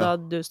 og da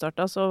du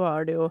startet, så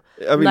var det jo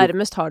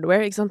nærmest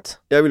hardware, ikke sant?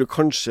 Jeg vil jo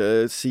kanskje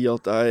si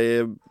at jeg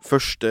er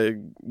første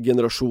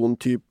generasjon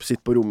typ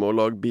sitter på rommet og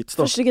lager beats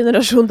da. Første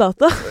generasjon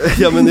data?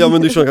 ja, men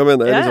du skjønner hva jeg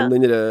mener. Liksom,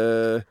 den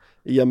der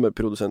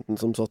hjemmeprodusenten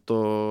som satt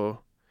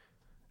og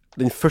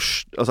den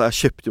første, altså jeg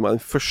kjøpte jo meg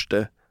den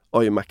første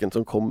iMac'en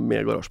som kom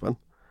med GarageBand.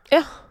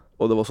 Ja.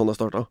 Og det var sånn jeg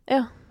startet.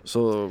 Ja.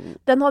 Så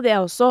den hadde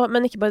jeg også,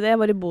 men ikke bare det,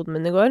 jeg var i boden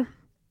min i går,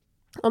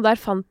 og der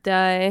fant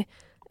jeg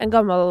en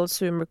gammel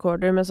Zoom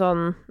recorder med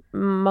sånn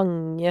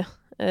mange,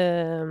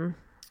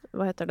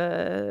 hva heter det,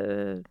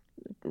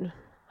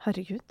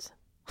 herregud,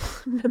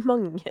 med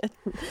mange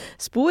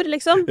spor,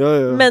 liksom,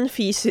 men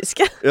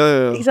fysiske,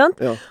 ikke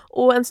sant? Ja.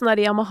 Og en sånn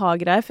der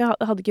Yamaha-greie, for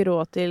jeg hadde ikke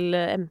råd til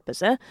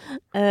MPC,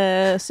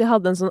 så jeg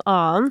hadde en sånn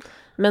annen,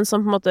 men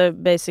som på en måte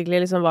basically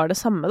liksom var det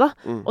samme da.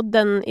 Og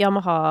den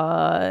Yamaha,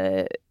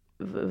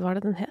 hva er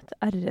det den het?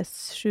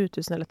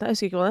 RS7000 eller noe, jeg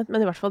husker ikke hva den het,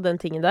 men i hvert fall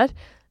den tingen der,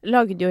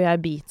 lagde jo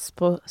jeg beats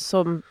på,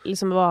 som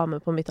liksom var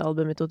med på mitt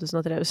album i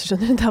 2003, hvis du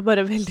skjønner. Det er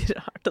bare veldig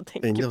rart å tenke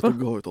på. Endelig at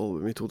du ga ut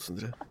album i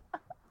 2003.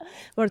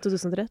 Var det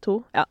 2003? 2?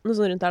 Ja, noe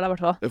sånt rundt der da, i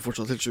hvert fall. Det er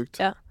fortsatt helt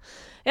sykt. Ja,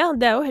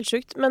 det er jo helt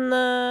sykt, men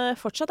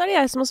fortsatt er det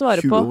jeg som må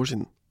svare på. 20 år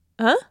siden.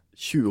 Hæ?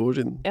 20 år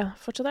siden. Ja,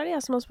 fortsatt er det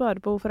jeg som må svare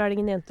på hvorfor er det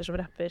ingen jenter som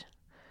rapper.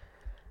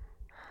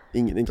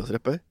 Ingen jenter som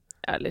rapper?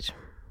 Ja, eller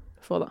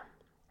få da.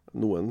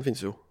 Noen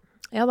finnes jo.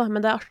 Ja da,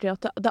 men det er artig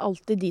at det er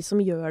alltid de som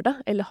gjør det,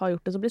 eller har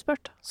gjort det, som blir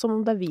spurt. Som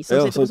om det er vi som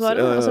sitter på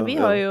svaret. Altså, vi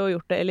har jo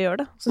gjort det, eller gjør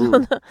det. Så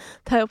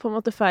det er jo på en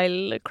måte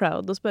feil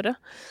crowd å spørre.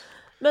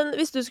 Men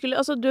hvis du skulle,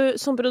 altså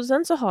som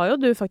produsent så har jo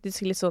du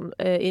faktisk litt sånn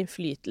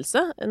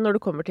innflytelse når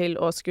du kommer til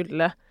å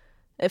skulle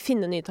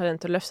finne nye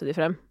talenter og løfte de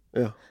frem.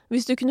 Ja.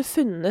 Hvis du kunne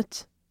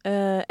funnet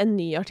en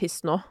ny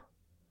artist nå,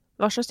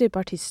 hva slags type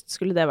artist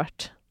skulle det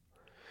vært?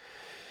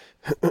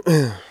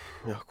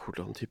 Ja,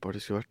 hvordan type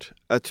artist skulle vært?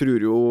 Jeg tror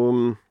jo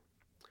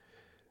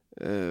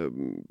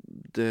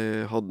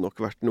det hadde nok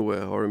vært noe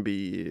R&B-artist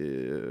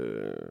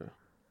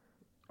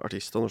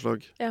av noe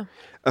slag. Ja.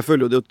 Jeg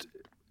føler jo det at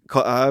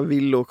hva jeg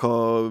vil og hva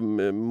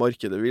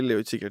markedet vil, er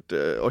jo ikke sikkert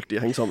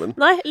alltid henger sammen.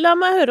 Nei, la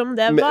meg høre om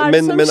det. Hva er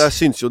det som... Men jeg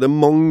synes jo det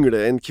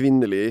mangler en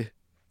kvinnelig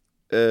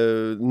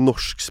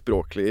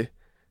norskspråklig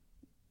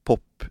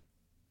pop,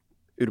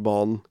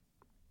 urban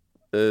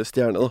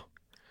stjerne, da.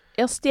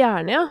 Ja,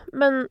 stjerne, ja.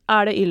 Men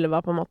er det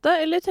Ylva, på en måte?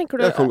 Eller tenker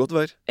du... Det kan godt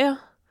være. Ja.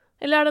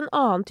 Eller er det en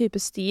annen type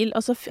stil?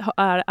 Altså,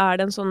 er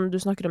det en sånn du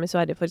snakker om i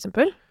Sverige, for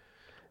eksempel?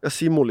 Jeg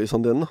sier Molly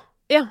Sandén, da.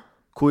 Ja.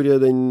 Hvor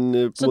er den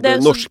på en måte,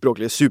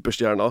 norskspråklige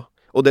superstjerna?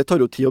 Og det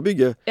tar jo tid å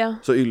bygge. Ja.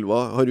 Så Ylva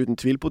har uten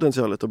tvil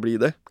potensialet til å bli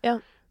det. Ja.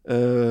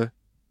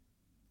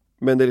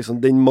 Men det er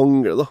liksom, den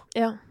mangler, da.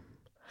 Ja.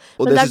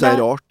 Og det synes jeg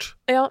er rart.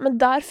 Ja, men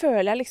der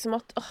føler jeg liksom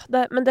at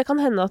men det kan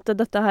hende at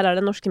dette her er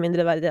den norske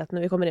mindreverdigheten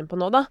vi kommer inn på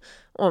nå, da.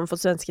 Overfor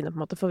svenskene, på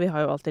en måte, for vi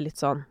har jo alltid litt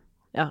sånn,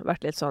 ja,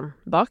 vært litt sånn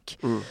bak.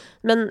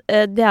 Men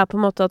det er på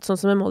en måte at sånn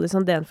som med Molly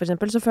Sandén, for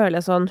eksempel, så føler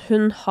jeg sånn,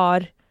 hun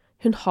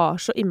har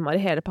så innmari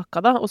hele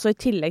pakka, da. Og så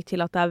i tillegg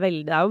til at det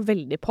er jo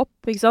veldig pop,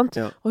 ikke sant?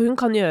 Ja. Og hun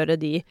kan gjøre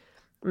de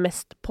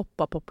mest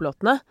poppa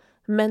poplåtene.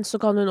 Men så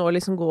kan hun også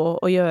liksom gå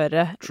og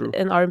gjøre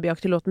en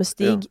R&B-aktig låt med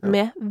Stig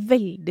med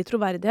veldig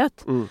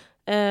troverdighet.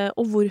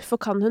 Og hvorfor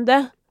kan hun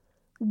det?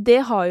 Det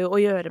har jo å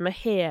gjøre med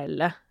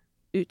hele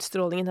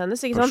utstrålingen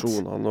hennes, ikke sant?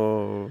 Personene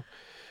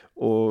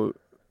og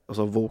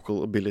altså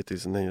vocal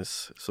abilitiesen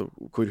hennes, så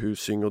hvor hun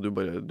synger, og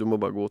du må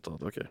bare godta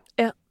det, ok?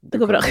 Ja, det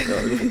går bra. Ja,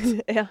 det går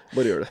fint. Ja.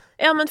 Bare gjør det.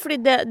 Ja, men fordi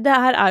det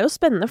her er jo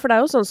spennende, for det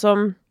er jo sånn som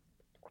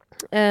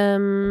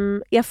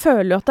jeg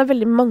føler jo at det er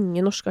veldig mange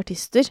norske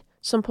artister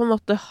som på en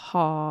måte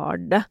har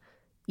det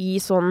i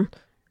sånn,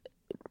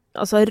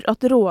 altså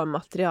at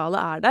råmaterialet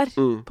er der,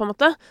 på en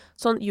måte.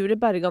 Sånn, Julie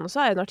Bergan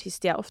også er en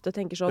artist jeg ofte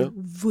tenker sånn,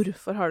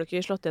 hvorfor har du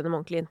ikke slått gjennom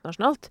ordentlig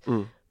internasjonalt?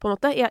 På en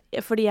måte,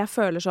 fordi jeg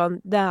føler sånn,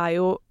 det er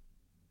jo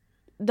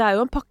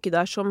en pakke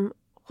der som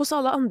hos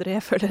alle andre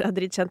jeg føler er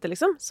dritkjente,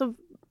 liksom. Så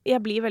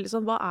jeg blir veldig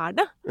sånn, hva er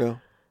det? Ja.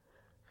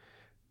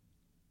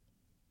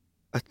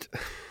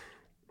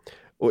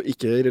 Og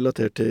ikke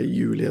relatert til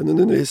Julie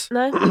nødvendigvis.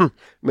 Nei.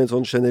 Men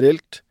sånn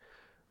generelt,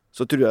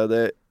 så tror jeg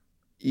det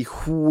i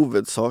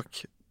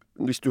hovedsak,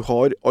 hvis du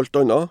har alt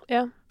annet,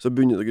 så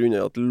begynner det å grunne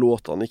i at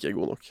låtene ikke er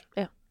gode nok.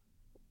 Ja.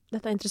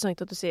 Dette er interessant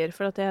at du sier,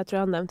 for at jeg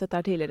tror jeg har nevnt dette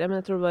her tidligere, men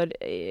jeg tror det var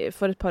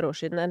for et par år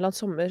siden, en eller annen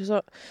sommer,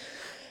 så...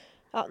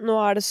 Ja, nå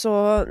er det så...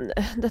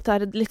 Dette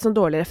er litt sånn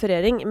dårlig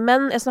referering,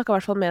 men jeg snakket i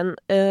hvert fall med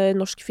en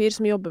norsk fyr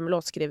som jobber med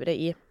låtskrivere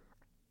i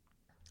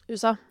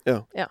USA.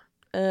 Ja. Ja.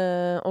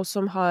 Og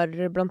som har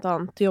blant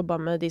annet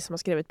jobbet med de som har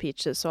skrevet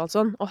Peaches og alt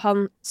sånn. Og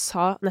han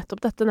sa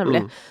nettopp dette,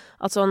 nemlig.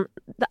 At sånn,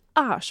 det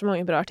er så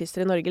mange bra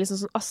artister i Norge, liksom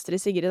sånn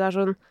Astrid Sigrid, det er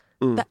sånn...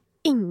 Det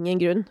er ingen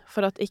grunn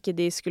for at ikke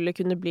de skulle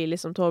kunne bli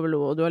liksom Tove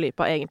Lo og Dua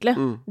Lipa, egentlig.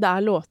 Det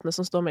er låtene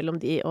som står mellom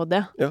de og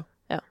det. Ja.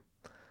 Jeg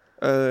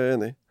er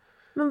enig.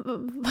 Men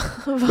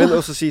Men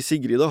også si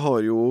Sigrid da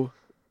har jo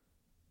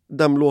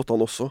de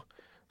låtene også,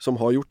 som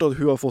har gjort at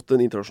hun har fått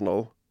en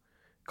internasjonal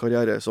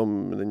karriere som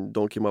den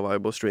Don't Keep My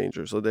Vibe og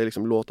Stranger, så det er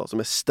liksom låter som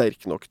er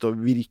sterk nok til å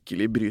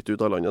virkelig bryte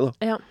ut av landet da.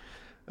 Ja.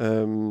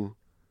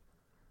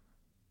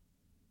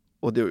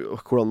 Og det,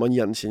 hvordan man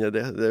gjenkjenner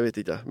det vet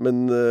ikke jeg,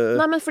 men...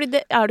 Nei, men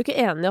fordi er du ikke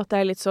enig i at det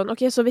er litt sånn,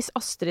 ok, så hvis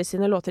Astrid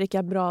sine låter ikke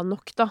er bra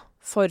nok da,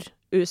 for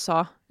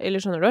USA,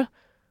 eller skjønner du?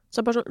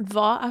 Så bare sånn,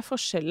 hva er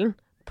forskjellen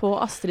på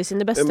Astrid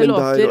sine beste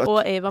låter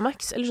og Ava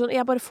Max? Eller sånn,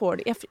 jeg bare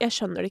får det, jeg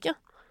skjønner det ikke.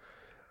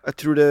 Jeg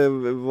tror det er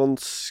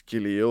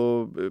vanskelig å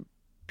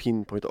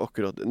pinpointe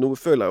akkurat. Nå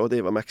føler jeg jo at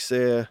Ava Max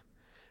er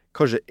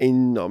kanskje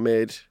enda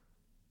mer...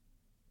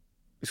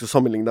 Vi skal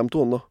sammenligne dem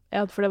to, da.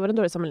 Ja, for det var en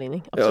dårlig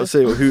sammenligning. Absolutt. Ja, så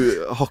er jo hun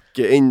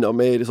hakker enda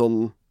mer sånn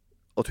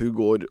at hun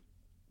går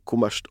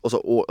kommersielt. Altså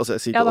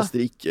jeg sier ikke at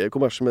Astrid ikke er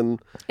kommers, men...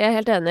 Jeg er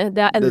helt enig.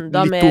 Det er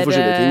enda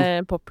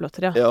mer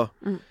poplåter, ja. Ja.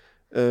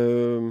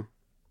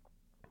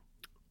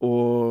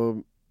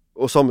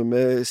 Og sammen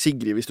med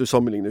Sigrid, hvis du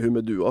sammenligner hun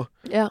med Dua,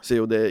 så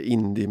er jo det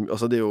indie,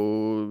 altså det er jo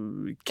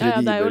kredibel...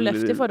 Ja, det er jo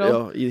left i forhold.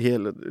 Ja,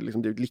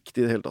 liksom, det er jo likt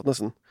i det hele tatt,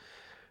 nesten.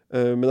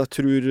 Men jeg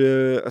tror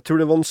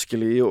det er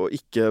vanskelig å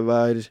ikke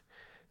være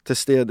til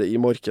stede i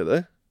markedet.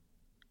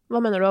 Hva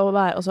mener du å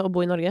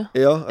bo i Norge?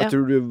 Ja,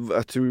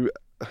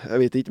 jeg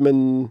vet ikke, men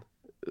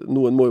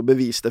noen må jo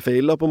bevise det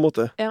feil da, på en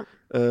måte. Ja.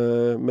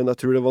 Men jeg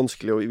tror det er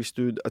vanskelig,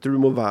 jeg tror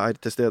du må være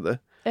til stede,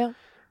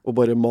 og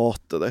bare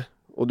mate det.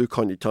 Og du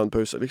kan ikke ta en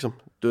pause, liksom.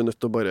 Du er nødt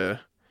til å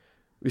bare...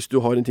 Hvis du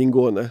har en ting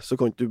gående, så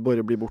kan du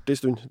bare bli borte i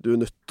stund. Du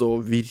er nødt til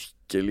å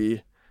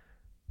virkelig...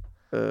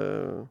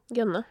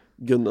 Gønne,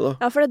 da.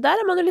 Ja, for det der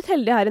er man jo litt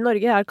heldig her i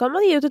Norge. Her kan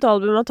man gi ut et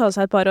album og ta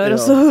seg et par år,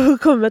 og så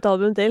komme et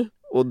album til.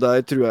 Og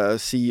der tror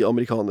jeg, sier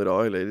amerikanere,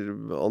 eller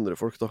andre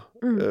folk da,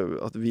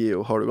 at vi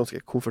har det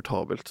ganske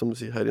komfortabelt, som du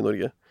sier, her i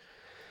Norge.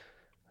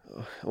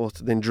 Og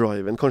at den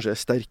driven kanskje er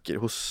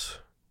sterkere hos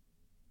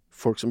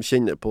folk som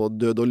kjenner på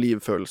død og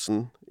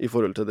liv-følelsen i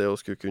forhold til det å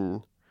skulle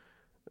kunne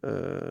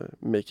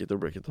make it or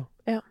break it, da.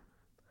 Ja.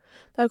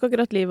 Det er jo ikke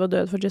akkurat liv og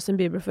død for Justin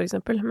Bieber, for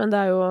eksempel, men det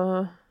er jo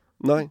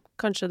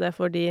kanskje det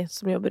for de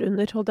som jobber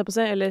under, holdt jeg på å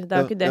si. Eller det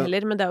er jo ikke det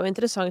heller, men det er jo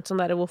interessant sånn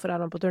der, hvorfor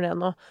er han på turné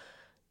nå?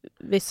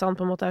 Hvis han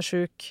på en måte er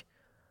syk.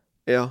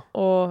 Ja.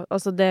 Og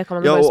altså, det kan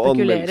man jo bare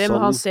spekulere,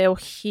 men han ser jo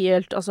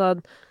helt, altså,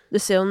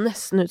 det ser jo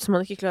nesten ut som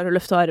han ikke klarer å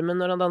løfte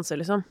armen når han danser,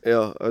 liksom.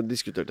 Ja, jeg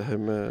diskuterte det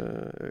her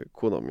med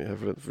kona mi her,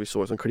 for vi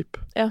så et sånt klipp.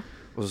 Ja.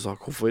 Og så sa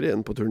jeg, hvorfor er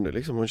han på turné,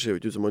 liksom? Han ser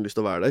jo ikke ut som han har lyst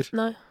til å være der.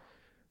 Nei.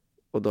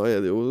 Og da er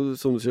det jo,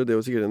 som du sier, det er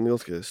jo sikkert en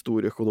ganske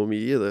stor økonomi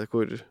i det,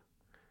 hvor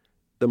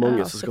det er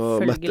mange som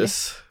skal mettes.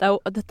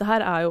 Dette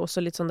her er jo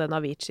også litt sånn den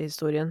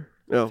Avicii-historien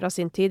fra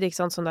sin tid, ikke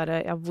sant? Sånn der,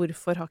 ja,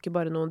 hvorfor har ikke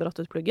bare noen dratt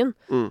ut pluggen?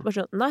 Bare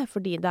sånn, nei,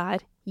 fordi det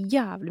er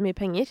jævlig mye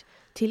penger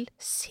til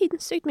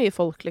sinnssykt mye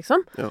folk,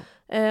 liksom. Ja.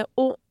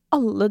 Og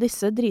alle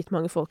disse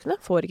dritmange folkene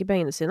får ikke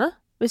pengene sine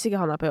hvis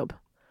ikke han er på jobb.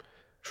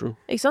 True.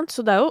 Ikke sant?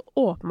 Så det er jo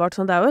åpenbart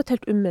sånn, det er jo et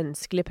helt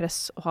umenneskelig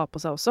press å ha på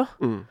seg også.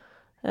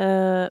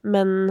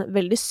 Men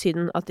veldig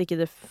synd at ikke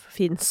det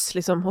finnes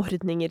liksom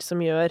ordninger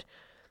som gjør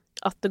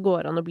at det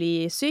går an å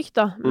bli syk,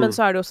 da. Men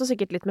så er det også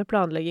sikkert litt med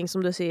planlegging,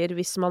 som du sier.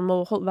 Hvis man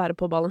må være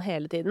på ballen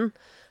hele tiden,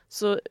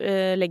 så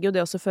legger jo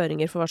det også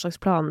føringer for hva slags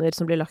planer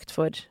som blir lagt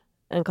for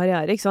en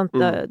karriere, ikke sant?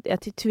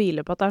 Jeg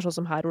tviler på at det er sånn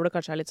som her, hvor det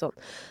kanskje er litt sånn,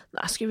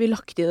 nei, skulle vi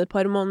lagt inn et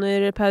par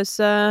måneder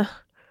pause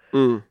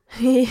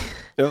i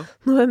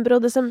november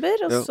og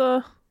desember, og så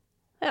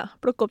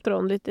plukke opp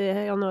tråden litt i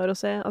januar og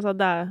se. Altså,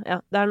 det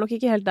er nok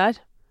ikke helt der.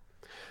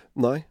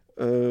 Nei.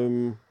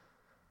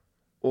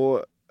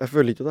 Og jeg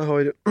føler ikke at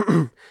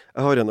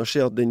jeg har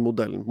energi at den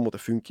modellen på en måte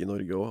funker i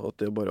Norge også,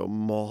 at det er bare å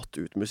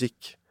mate ut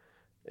musikk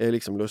er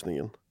liksom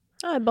løsningen.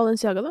 Ja,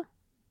 Balenciaga da.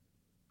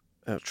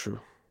 Ja,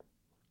 true.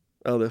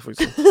 Ja, det er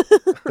faktisk sant.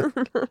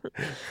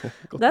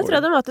 Der tror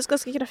jeg det mates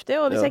ganske kraftig,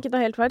 og hvis jeg ikke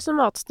tar helt feil, så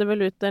mates det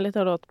vel ut en litt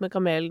låt med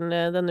Kamelen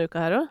denne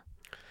uka her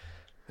også.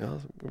 Ja,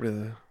 så blir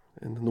det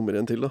en nummer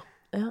 1 til da.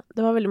 Ja,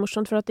 det var veldig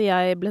morsomt, for at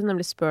jeg ble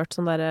nemlig spurt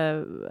sånn der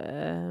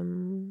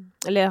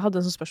eller jeg hadde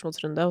en sånn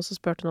spørsmålsrunde, og så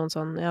spurte noen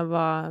sånn, ja,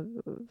 hva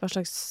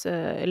slags,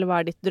 eller hva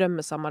er ditt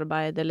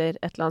drømmesamarbeid, eller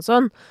et eller annet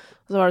sånn.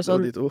 Og så var det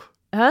sånn... Det var de to.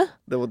 Hæ?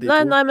 Det var de to.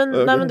 Nei,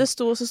 men det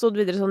så stod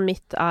det videre sånn,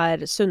 mitt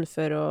er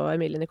Sundfør og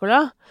Emilie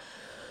Nicolas.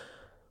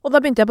 Og da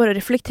begynte jeg bare å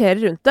reflektere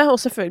rundt det,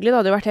 og selvfølgelig, det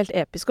hadde jo vært helt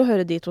episk å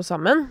høre de to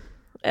sammen.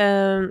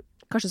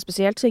 Kanskje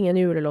spesielt synge en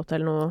julelåt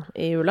eller noe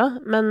i jula,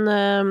 men,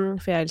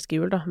 for jeg elsker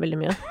jul da, veldig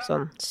mye,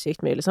 sånn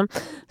sykt mye liksom,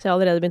 så jeg har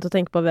allerede begynt å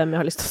tenke på hvem jeg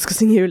har lyst til å skal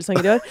synge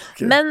julesanger i år.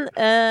 Okay. Men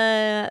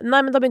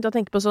da begynte jeg å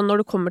tenke på sånn,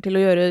 når du kommer til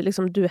å gjøre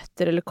liksom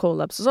duetter eller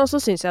collabs og sånn,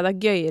 så synes jeg det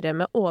er gøyere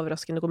med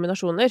overraskende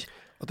kombinasjoner.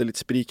 At det er litt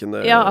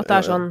sprikende. Ja, at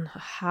det er sånn,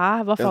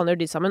 hva faen gjør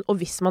de sammen?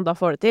 Og hvis man da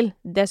får det til,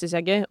 det synes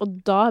jeg er gøy. Og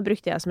da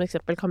brukte jeg som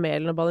eksempel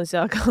Kamelen og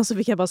Balenciaga, og så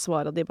fikk jeg bare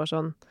svar av de bare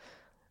sånn,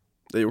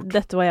 det er gjort.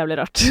 Dette var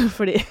jævlig rart,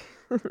 fordi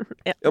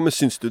ja, men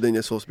syns du den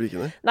er så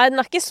sprikende? Nei,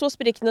 den er ikke så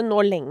sprikende nå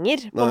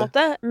lenger, på en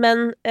måte.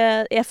 Men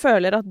jeg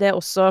føler at det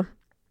også...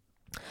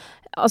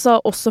 Altså,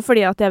 også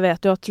fordi at jeg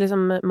vet jo at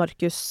liksom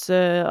Markus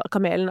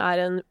Kamelen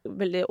er en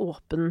veldig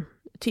åpen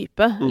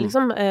type,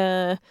 liksom.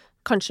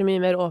 Kanskje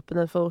mye mer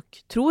åpen enn folk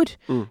tror.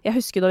 Jeg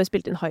husker da vi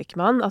spilte inn Haik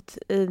med han, at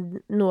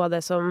noe av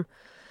det som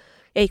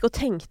jeg gikk og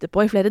tenkte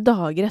på i flere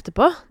dager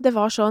etterpå, det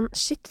var sånn,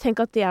 shit, tenk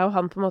at jeg og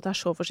han på en måte er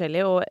så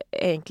forskjellige og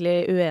egentlig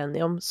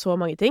uenige om så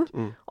mange ting.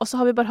 Og så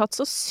har vi bare hatt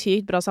så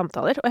sykt bra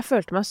samtaler, og jeg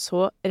følte meg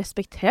så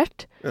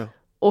respektert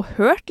og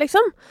hørt,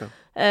 liksom.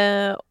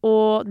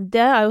 Og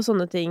det er jo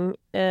sånne ting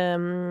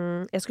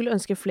jeg skulle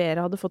ønske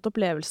flere hadde fått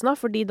opplevelsen av,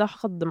 fordi da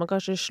hadde man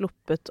kanskje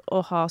sluppet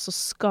å ha så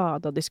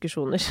skada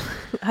diskusjoner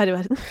her i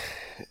verden.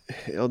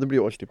 Ja, det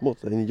blir jo alltid på en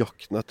måte den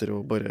jakten etter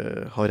å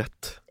bare ha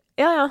rett.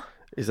 Ja.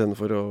 I stedet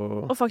for å...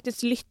 Og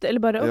faktisk lytte,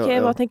 eller bare, ok,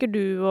 hva tenker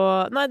du?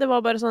 Og, nei, det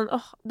var bare sånn,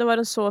 det var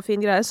en så fin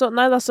greie. Så,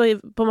 nei, da, så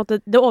på en måte,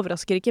 det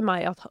overrasker ikke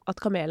meg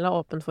at Kamelen er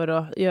åpen for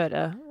å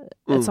gjøre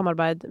et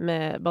samarbeid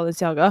med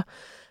Balenciaga.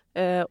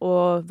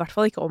 Og i hvert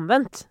fall ikke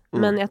omvendt.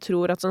 Men jeg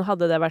tror at sånn,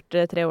 hadde det vært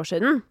 3 år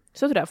siden,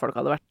 så tror jeg folk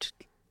hadde vært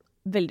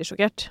veldig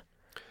sjokkert.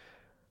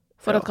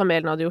 For at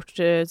Kamelen hadde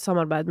gjort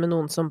samarbeid med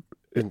noen som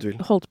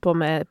holdt på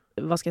med,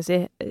 hva skal jeg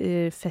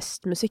si,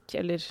 festmusikk,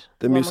 eller...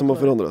 Det er mye som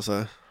har forandret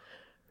seg.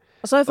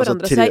 Altså, har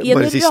forandret seg i en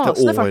rasende fart.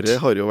 Bare siste året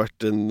har jo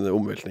vært en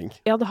omveltning.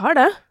 Ja, det har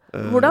det.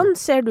 Hvordan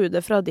ser du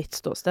det fra ditt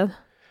ståsted?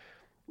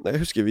 Nei,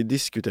 jeg husker vi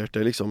diskuterte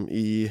liksom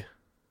i,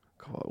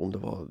 om det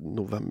var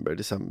november,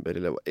 desember,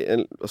 eller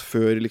altså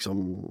før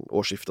liksom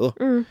årsskiftet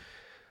da.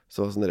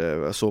 Så sånn der,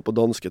 jeg så på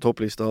danske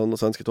topplistene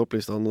og svenske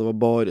topplistene, og det var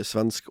bare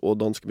svensk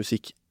og dansk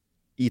musikk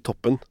i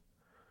toppen.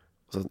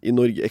 Altså, i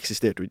Norge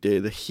eksisterte jo ikke det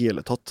i det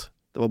hele tatt.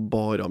 Det var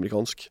bare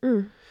amerikansk.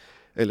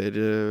 Eller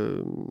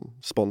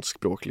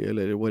spanskspråklig,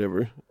 eller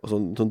whatever. Og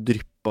sånn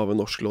drypp av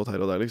en norsk låt her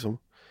og der, liksom.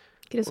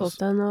 Chris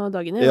Holstein og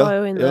Dagny var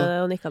jo inne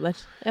og nikket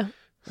der. Ja.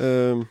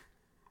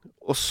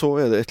 Og så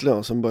er det et eller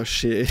annet som bare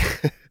skjer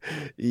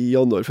i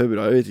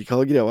januar-februar. Jeg vet ikke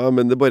hva greia er,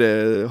 men det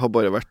har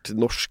bare vært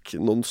norsk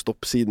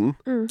non-stop siden.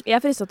 Jeg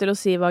er fristet til å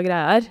si hva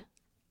greia er.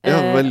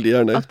 Ja, veldig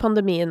gjerne. At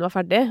pandemien var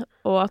ferdig,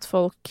 og at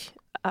folk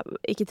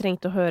ikke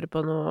trengte å høre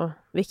på noe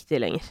viktig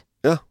lenger.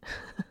 Ja.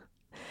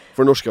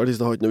 For norske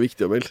artister har ikke noe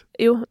viktig å melde.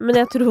 Jo, men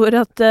jeg tror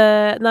at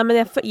nei, men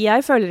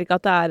jeg føler ikke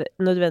at det er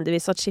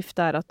nødvendigvis at skiftet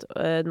er at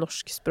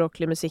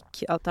norskspråklig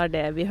musikk, at det er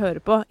det vi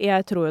hører på.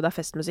 Jeg tror jo det er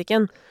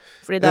festmusikken.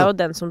 Fordi det er jo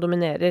den som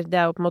dominerer. Det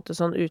er jo på en måte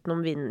sånn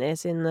utenom Vinni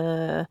sin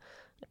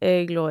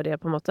glorie,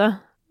 på en måte.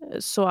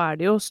 Så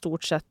er det jo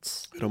stort sett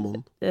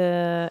Ramón.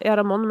 Ja,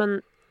 Ramón, men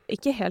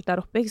ikke helt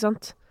der oppe, ikke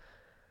sant?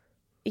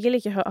 Ikke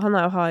like han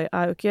er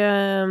jo ikke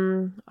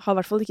har i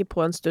hvert fall ikke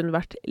på en stund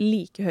vært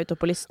like høyt opp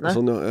på listene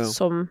sånn, ja.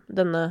 som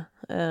denne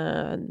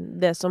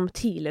det som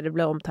tidligere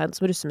ble omtegnet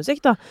som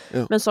russemusikk, da.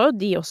 Ja. Men så har jo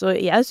de også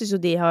jeg synes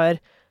jo det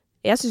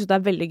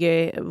er veldig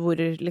gøy hvor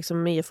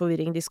liksom mye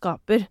forvirring de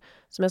skaper,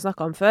 som jeg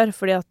snakket om før,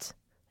 fordi at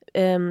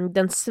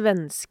den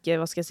svenske,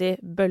 hva skal jeg si,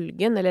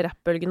 bølgen, eller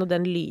rappbølgen og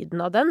den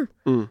lyden av den,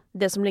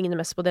 det som ligner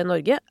mest på det i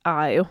Norge,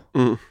 er jo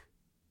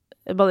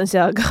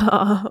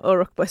Balenciaga og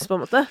Rock Boys, på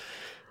en måte.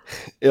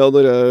 Ja,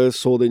 når jeg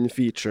så den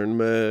featuren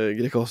med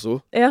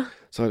Greekazo, Ja.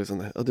 så er det sånn,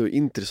 det er jo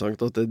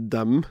interessant at det er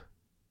dem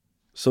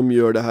som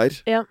gjør det her,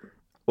 Ja.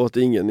 og at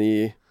det er ingen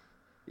i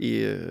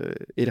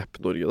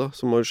Rapp-Norge da,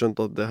 som har skjønt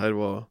at det her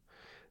var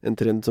en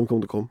trend som kom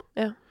til å komme,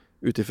 Ja.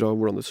 utifra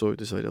hvordan det så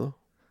ut i Sverige da.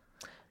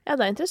 Ja,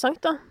 det er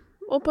interessant, da.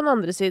 Og på den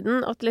andre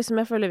siden, at liksom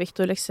jeg føler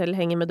Victor Leksell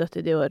henger med dødt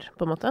i de år,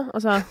 på en måte.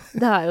 Altså,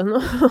 det er jo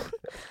noe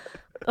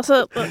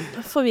Altså,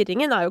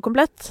 forvirringen er jo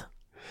komplett.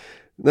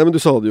 Nei, men du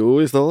sa det jo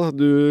i sted da.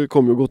 Du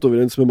kom jo godt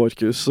overens med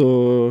Markus,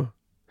 og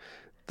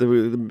det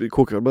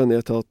koker vel bare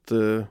ned til at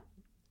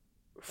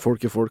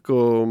folk er folk,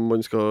 og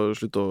man skal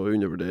slutte å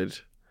undervurdere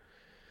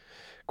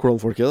hvordan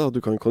folk er da.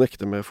 Du kan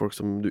connecte med folk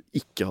som du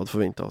ikke hadde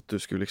forventet at du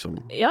skulle liksom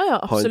Ja, ha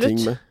en absolutt.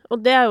 ting med.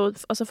 Og det er jo,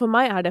 altså for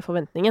meg er det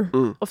forventningen,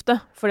 Mm. ofte.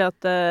 Fordi at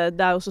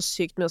det er jo så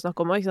sykt mye å snakke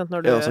om også, ikke sant?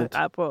 Når du Ja, sant.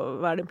 er på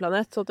hver din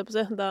planet, holdt jeg på å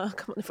si. Da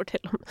kan man jo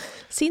fortelle om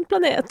sin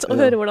planet, og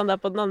Ja. høre hvordan det er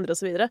på den andre, og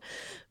så videre.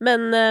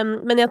 Men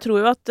jeg tror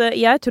jo at,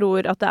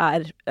 det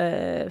er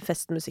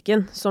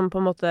festmusikken, som på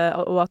en måte,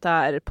 og at det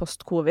er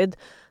post-covid.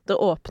 Det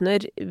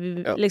åpner,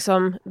 Ja.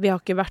 liksom, vi har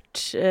ikke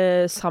vært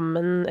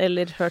sammen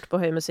eller hørt på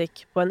høy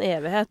musikk på en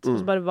evighet. Og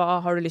så bare,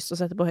 hva har du lyst til å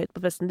sette på høyt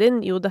på festen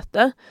din? Jo,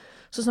 dette.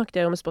 Så snakket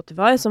jeg jo med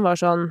Spotify, som var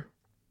sånn,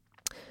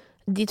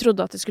 de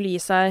trodde at det skulle gi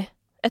seg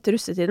etter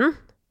russetiden.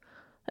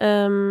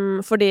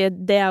 Fordi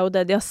det er jo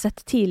det de har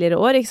sett tidligere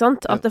år, ikke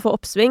sant? At det får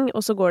oppsving,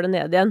 og så går det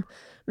ned igjen.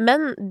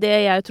 Men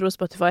det jeg tror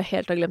Spotify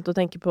helt har glemt å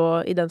tenke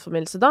på i den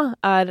forbindelse da,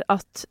 er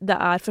at det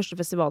er første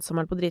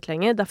festivalsommeren på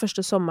dritlenge. Det er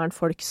første sommeren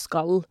folk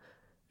skal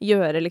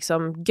gjøre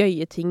liksom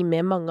gøye ting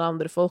med mange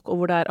andre folk, og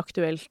hvor det er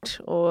aktuelt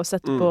å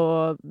sette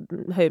på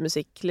høy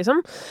musikk,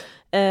 liksom.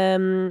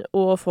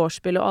 Og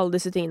vorspiel og alle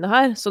disse tingene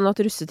her. Sånn at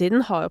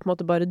russetiden har jo på en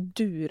måte bare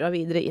dura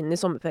videre inn i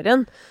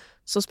sommerferien.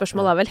 Så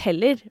spørsmålet er vel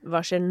heller,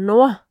 hva skjer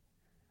nå?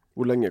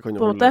 Hvor lenge kan det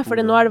På en måte,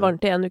 fordi nå er det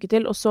varmt i en uke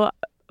til, og så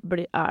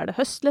er det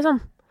høst, liksom.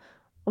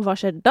 Og hva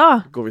skjer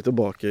da? Går vi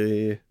tilbake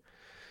i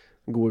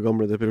gode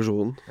gamle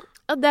depresjonen?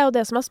 Ja, det er jo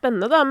det som er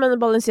spennende, da. Men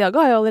Balenciaga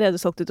har jo allerede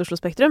solgt ut Oslo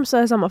Spektrum, så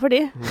det er samme for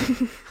de. Ja,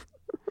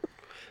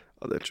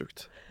 det er helt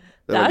sjukt.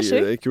 Det er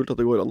sjukt. Det er kult at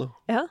det går an, da.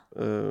 Ja.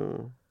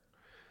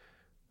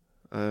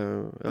 Ja.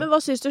 Men hva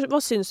syns du?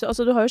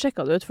 Altså, du har jo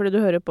sjekka det ut, fordi du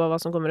hører på hva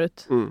som kommer ut.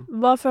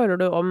 Hva føler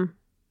du om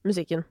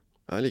musikken?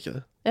 Jeg liker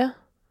det. Ja.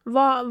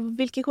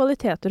 Hvilke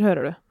kvaliteter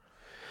hører du?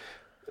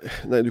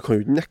 Nei, du kan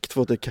jo ikke nekte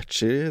for at det er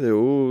catchy. Det er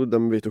jo, de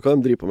vet jo hva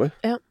de driver på med.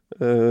 Ja.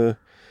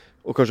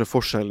 Og kanskje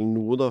forskjellen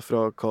nå da, fra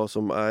hva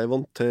som er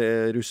vant til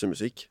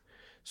russemusikk,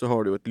 så har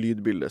du jo et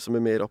lydbilde som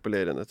er mer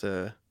appellerende til,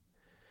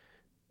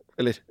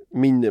 eller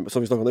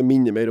som vi snakket om, det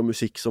minner mer om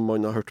musikk som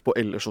man har hørt på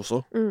ellers også.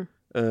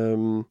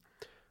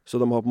 Så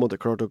de har på en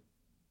måte klart å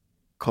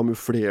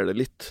kamuflere det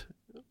litt.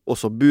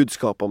 Også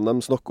budskapene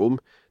de snakker om,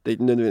 det er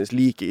ikke nødvendigvis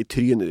like i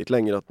trynet ditt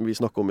lenger at vi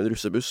snakker om en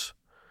russebuss.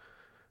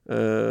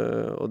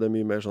 Og det er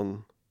mye mer sånn,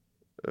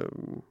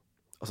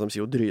 altså de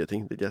sier jo drøye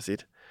ting, det er ikke jeg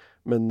sier,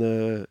 men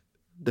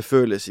du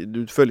føles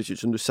ikke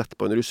som du setter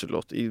på en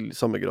russelåt i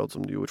samme grad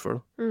som du gjorde før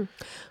da.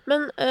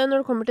 Men når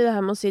det kommer til det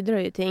her med å si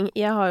drøye ting,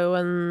 jeg har jo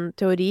en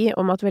teori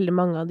om at veldig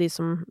mange av de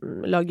som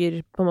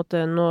lager på en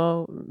måte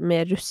noe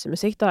mer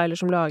russemusikk da, eller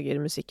som lager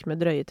musikk med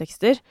drøye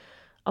tekster,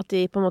 at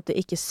de på en måte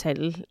ikke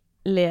selv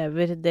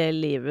lever det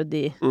livet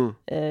de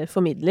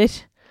formidler.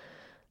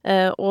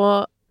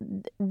 Og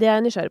det er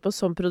jeg nysgjerrig på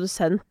som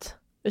produsent,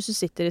 hvis du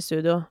sitter i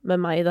studio med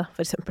meg da,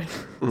 for eksempel,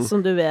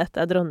 som du vet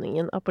er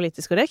dronningen av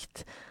Politisk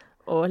Korrekt,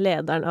 og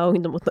lederen av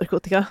Ungdom mot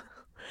narkotika.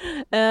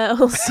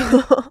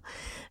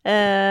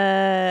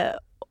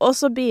 Og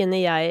så begynner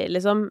jeg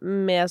liksom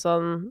med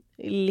sånn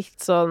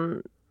litt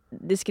sånn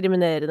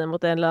diskriminerende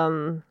mot en eller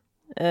annen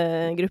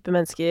gruppe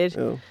mennesker.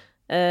 Ja.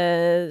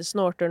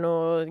 Snorter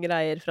noe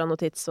greier fra noe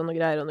tids og noe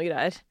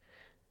greier.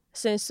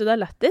 Syns du det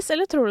er lættis,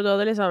 eller tror du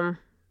hadde liksom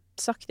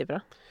sagt ifra?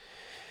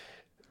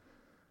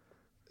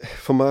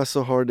 For meg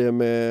så har det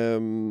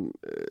med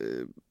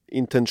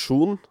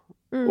intensjon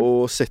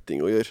og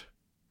setting å gjøre.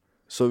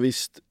 Så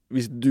hvis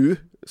du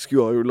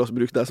skulle ha, la oss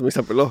bruke deg som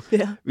eksempel da,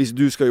 hvis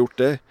du skal ha gjort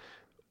det,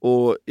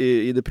 og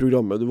i det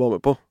programmet du var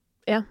med på.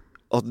 Ja.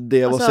 At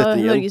det var Altså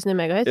settingen. Norges nye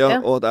megahit. Ja, Ja.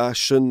 og at jeg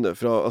skjønner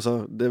fra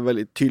Altså, det er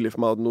veldig tydelig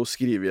for meg at nå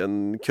skriver vi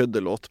en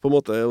køddelåt, på en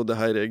måte, og det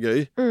her er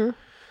gøy.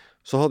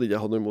 Så hadde ikke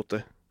jeg hatt noe imot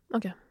det.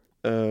 Ok.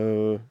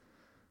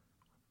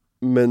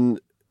 Men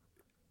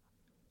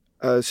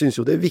jeg synes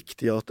jo det er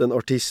viktig at en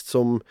artist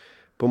som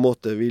på en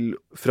måte vil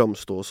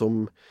framstå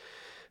som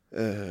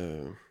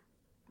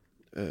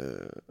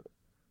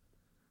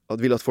at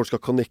vil at folk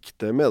skal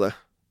connecte med det,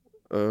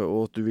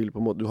 og at du vil på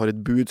en måte, du har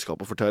et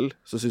budskap å fortelle,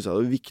 så synes jeg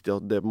det er viktig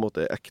at det på en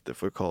måte er ekte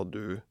for hva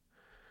du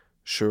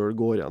selv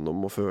går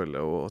gjennom og føler,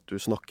 og at du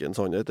snakker en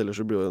sannhet, ellers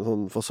så blir det en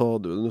sånn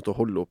fasade du er nødt til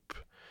å holde opp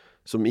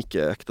som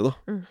ikke er ekte, da.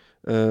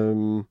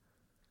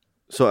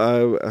 Så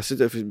jeg synes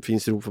det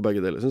finnes rom for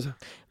begge deler, synes jeg.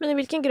 Men i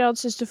hvilken grad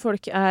synes du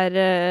folk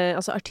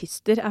altså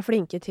artister er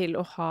flinke til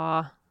å ha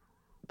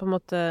på en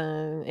måte,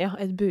 ja,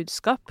 et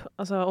budskap,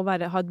 altså å ha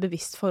et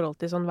bevisst forhold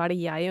til sånn, hva er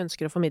det jeg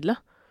ønsker å formidle?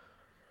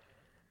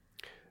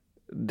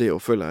 Det å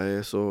føle jeg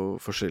er så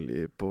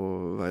forskjellig på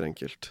hver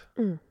enkelt.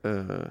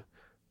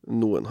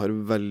 Noen har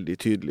veldig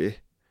tydelig,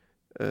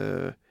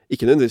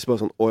 ikke nødvendigvis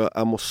bare sånn, å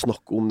jeg må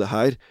snakke om det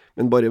her,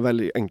 men bare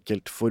veldig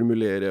enkelt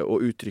formulere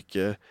og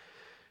uttrykke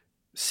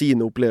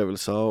sine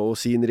opplevelser og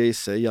sin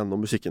reise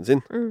gjennom musikken sin.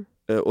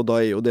 Og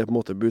da er jo det på en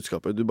måte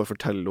budskapet. Du bare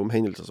forteller om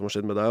hendelser som har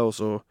skjedd med deg, og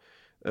så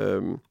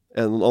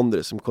er det noen andre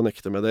som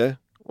connecter med det,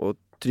 og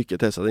trykker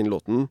til seg den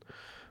låten.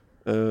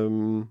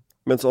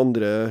 Mens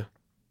andre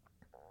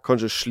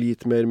kanskje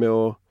sliter mer med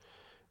å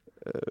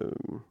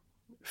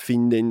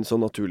finne den så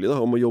naturlig,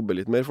 da, og må jobbe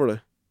litt mer for det.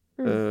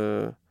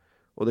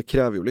 Og det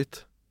krever jo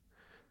litt.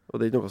 Og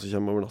det er ikke noe som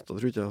kommer over natta,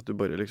 tror ikke jeg, at du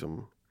bare liksom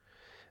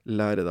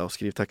lærer deg å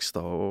skrive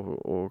tekster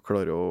og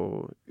klarer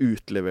å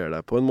utlevere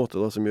deg på en måte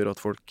da, som gjør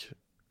at folk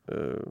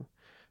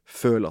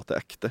føler at det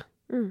er ekte.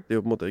 Det er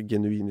jo på en måte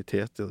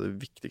genuinitet, det er det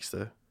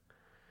viktigste.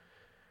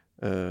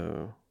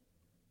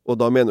 Og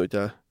da mener jo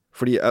ikke jeg,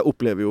 fordi jeg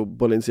opplever jo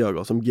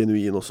Balenciaga som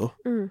genuin også.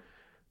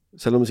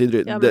 Selv om de sier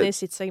ja, men i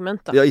sitt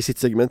segment da. Ja, i sitt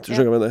segment, du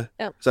skjønner hva jeg mener.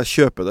 Ja. Så jeg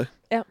kjøper det.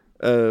 Ja.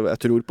 Jeg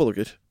tror på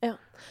dere. Ja.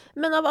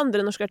 Men av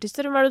andre norske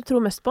artister, hvem er det du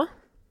tror mest på?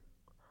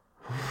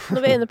 Når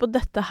vi er inne på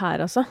dette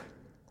her, altså.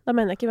 Da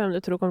mener jeg ikke hvem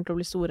du tror kommer til å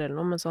bli store eller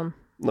noe, men sånn.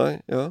 Nei,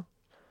 ja.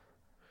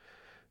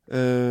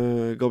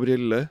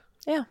 Gabrielle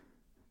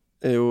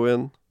er jo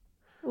en.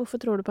 Hvorfor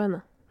tror du på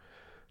henne?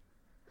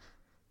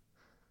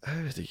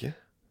 Jeg vet ikke.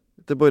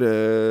 Det er bare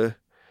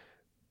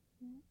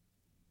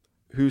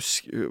for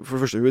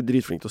det første, hun er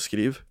dritflink til å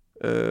skrive.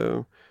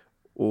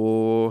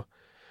 Og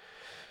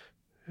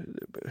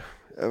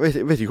jeg vet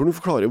ikke hvordan du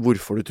forklarer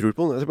hvorfor du tror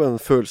på den. Det er bare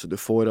en følelse du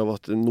får av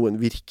at noen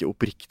virker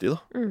oppriktig, da.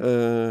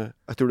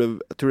 Jeg tror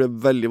det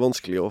er veldig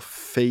vanskelig å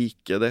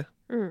fake det.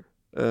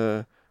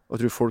 Og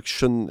jeg tror folk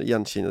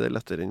gjenkjenner det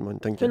lettere enn man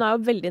tenker. Hun er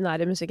jo veldig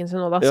nær i musikken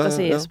sin nå, da, skal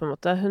sies på en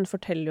måte. Hun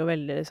forteller jo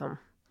veldig, liksom.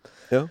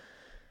 Ja.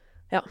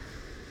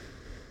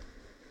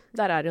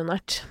 Der er det jo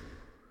nært.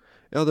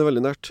 Ja, det er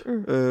veldig nært.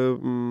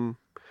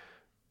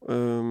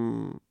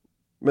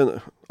 Men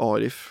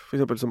Arif, for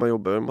eksempel, som jeg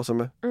jobber masse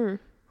med,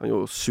 han er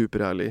jo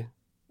superærlig.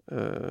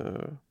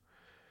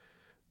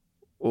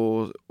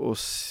 Og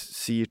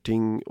sier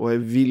ting, og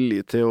er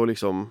villig til å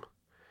liksom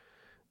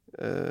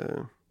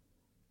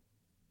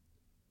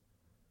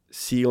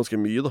si ganske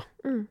mye, da.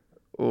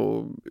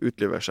 Og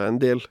utlevere seg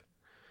en del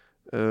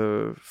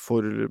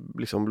for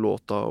liksom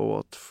låta,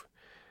 og at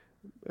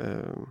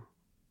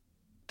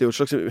det er jo et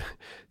slags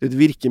et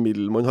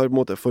virkemiddel man har på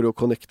en måte for å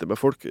connecte med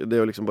folk. Det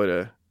er jo liksom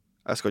bare,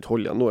 jeg skal ikke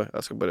holde igjen noe,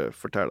 jeg skal bare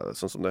fortelle deg det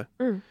sånn som det.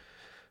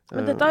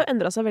 Men dette har jo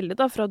endret seg veldig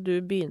da, fra du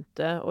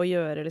begynte å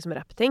gjøre liksom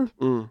rap-ting,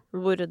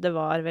 hvor det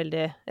var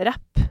veldig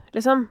rap,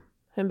 liksom,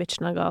 hun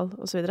bitchen er gal,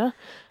 og så videre,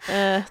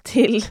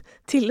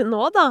 til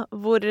nå da,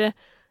 hvor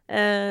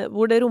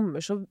det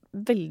rommer så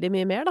veldig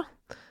mye mer da.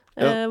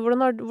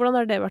 Hvordan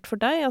har det vært for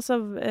deg? Altså,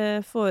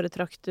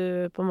 foretrakk du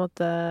på en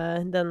måte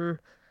den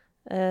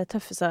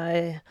tøffe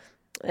seg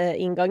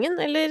inngangen,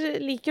 eller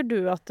liker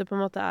du at det på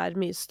en måte er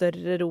mye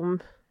større rom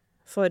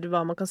for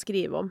hva man kan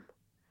skrive om?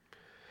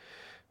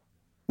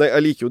 Nei,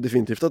 jeg liker jo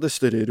definitivt at det er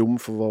større rom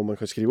for hva man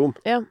kan skrive om.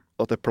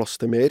 At det er plass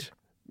til mer,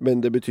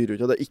 men det betyr jo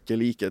ikke at jeg ikke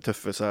liker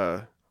tøffe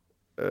seg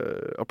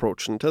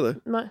approachen til det.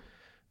 Nei.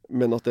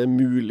 Men at det er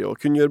mulig å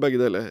kunne gjøre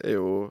begge deler er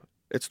jo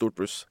et stort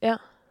pluss. Ja,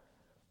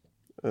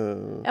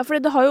 for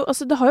det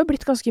har jo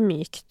blitt ganske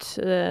mykt,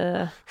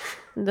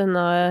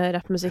 denne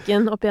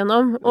rappmusikken opp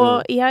igjennom.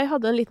 Og jeg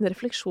hadde en liten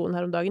refleksjon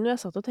her om dagen, og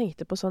jeg satt og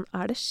tenkte på sånn,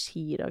 er det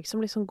Chirag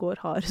som liksom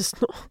går hardest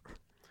nå?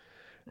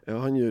 Ja,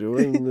 han gjør jo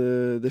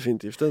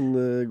definitivt en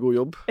god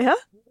jobb. Ja?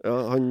 Ja,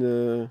 han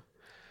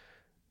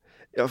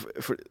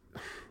for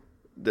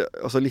det,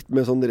 altså litt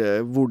med sånn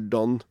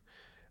hvordan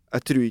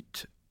jeg tror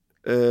ikke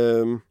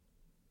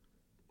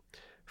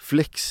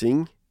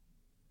fleksing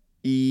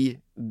i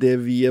det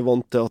vi er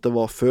vant til at det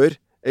var før,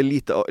 er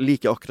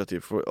like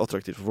attraktivt for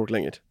folk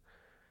lenger.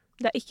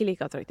 Det er ikke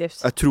like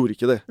attraktivt. Jeg tror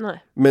ikke det. Nei.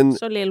 Men,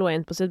 så Lil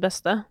Wayne på sitt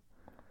beste.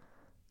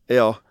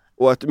 Ja,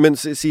 men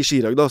sier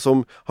Chirag da,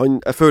 som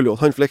jeg føler jo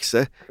at han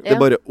flekser. Det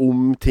er bare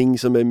om ting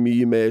som er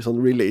mye mer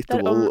sånn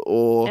relatable,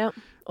 og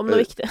om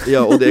noe viktig.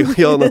 Ja,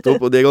 ja,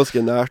 nettopp, og det er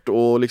ganske nært,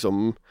 og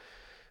liksom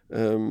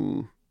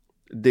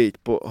det er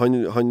ikke på,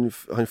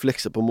 han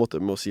flekser på en måte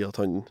med å si at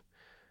han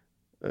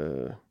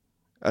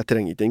jeg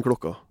trenger ikke den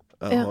klokka.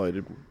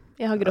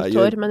 Jeg har grått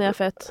hår, men jeg er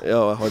fet.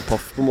 Ja, jeg har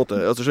paff på en måte.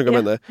 Altså, skjønner hva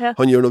jeg mener. Ja.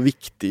 Han gjør noe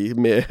viktig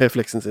med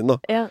fleksen sin da.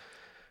 Ja.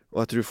 Og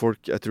jeg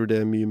tror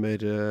det er mye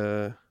mer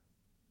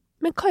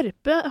Men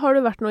Karpe, har du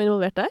vært noe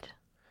involvert der?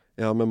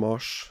 Ja, med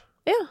Mars.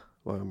 Ja.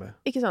 Var jeg med.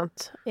 Ikke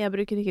sant? Jeg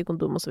bruker ikke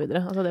kondom og så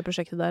videre. Altså det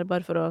prosjektet der,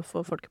 bare for å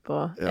få folk på...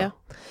 Ja.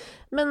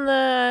 Men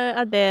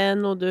er det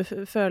noe du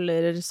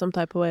føler som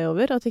type way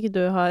over? At ikke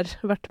du har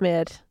vært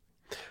mer...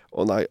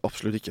 Nei,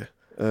 absolutt ikke.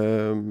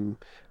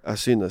 Jeg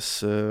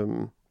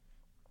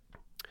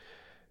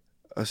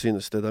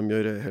synes det de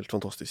gjør er helt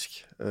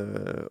fantastisk.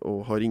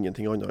 Og har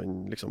ingenting annet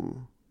enn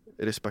liksom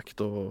respekt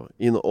og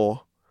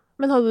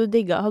Men hadde du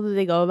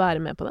digget å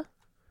være med på det?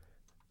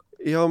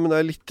 Ja, men jeg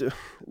er litt...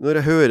 Når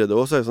jeg hører det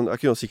også, så er det sånn, jeg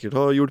kunne sikkert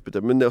ha hjulpet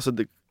det, men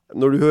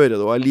når du hører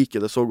det, og jeg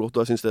liker det så godt,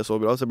 og jeg synes det er så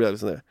bra, så blir jeg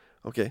litt sånn,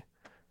 ok,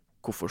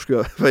 hvorfor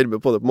skulle jeg være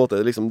med på det på en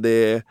måte? Liksom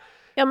det...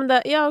 Ja, men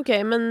ok,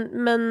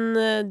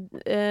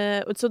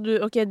 så du,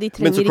 ok, de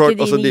trenger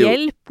ikke din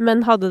hjelp,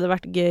 men hadde det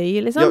vært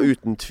gøy, liksom? Ja,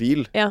 uten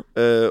tvil. Ja.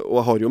 Og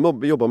jeg har jo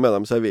jobbet med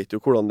dem, så jeg vet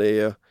jo hvordan det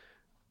er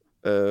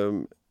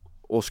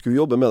å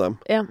skulle jobbe med dem.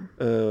 Ja.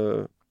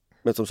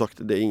 Men som sagt,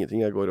 det er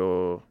ingenting jeg går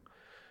og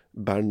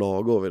bærer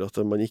nag over at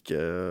man ikke,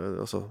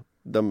 altså,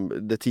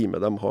 det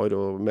teamet de har,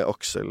 og med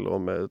Aksel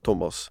og med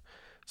Thomas,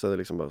 så er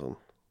det liksom bare sånn,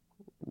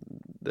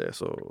 det er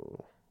så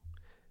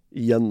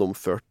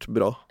gjennomført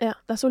bra. Ja,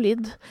 det er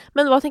solid.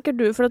 Men hva tenker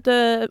du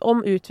om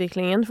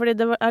utviklingen? Fordi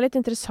det er litt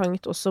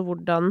interessant også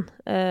hvordan,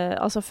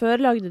 altså før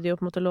lagde de jo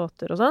på en måte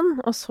låter og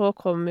sånn, og så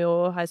kom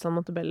jo Heisland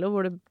Montebello,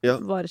 hvor det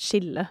var et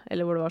skille,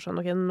 eller hvor det var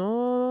sånn, ok, nå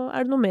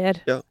er det noe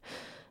mer. Ja.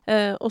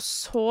 Og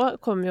så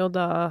kom jo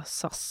da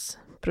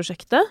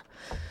SAS-prosjektet,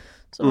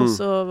 som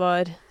også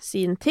var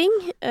sin ting,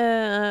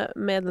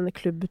 med denne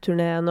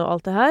klubbturneen og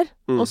alt det her.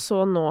 Og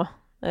så nå,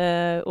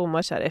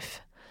 Omar Sharif.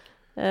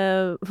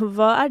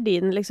 Hva er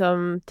din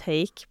liksom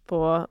take på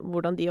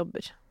hvordan de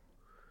jobber?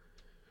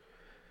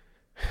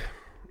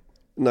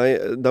 Nei,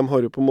 de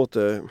har jo på en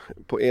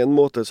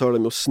måte så har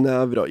de jo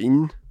snevra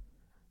inn,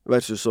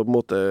 versus å på en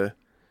måte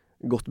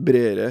gått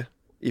bredere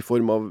i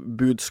form av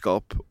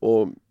budskap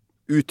og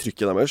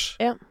uttrykket deres.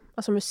 Ja.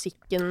 Altså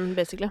musikken,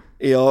 basically.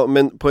 Ja,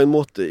 men på en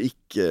måte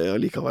ikke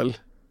likevel.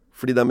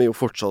 Fordi de er jo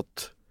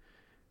fortsatt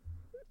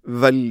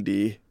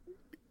veldig,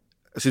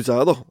 synes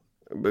jeg da,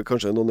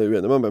 kanskje noen er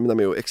uenige med meg, men de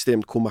er jo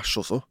ekstremt kommers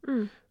også.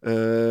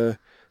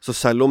 Så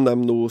selv om de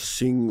nå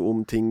synger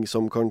om ting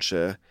som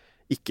kanskje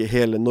ikke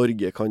hele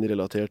Norge kan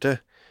relatere til,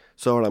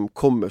 så har de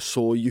kommet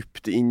så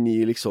djupt inn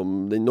i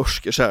liksom den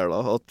norske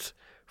sjela at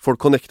folk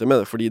connecter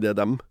med det fordi det er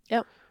dem.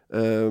 Ja.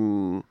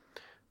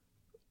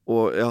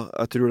 Og ja,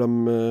 jeg tror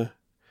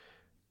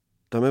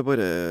de er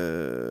bare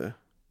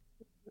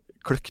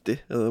kløktig,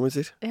 er det man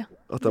sier? Ja,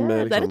 at de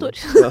det er et ord.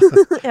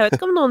 Jeg vet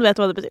ikke om noen vet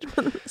hva det betyr,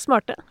 men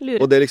smarte,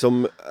 lure. Og det er liksom,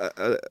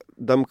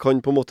 de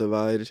kan på en måte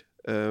være,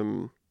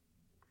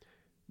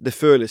 det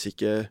føles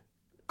ikke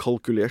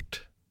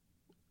kalkulert.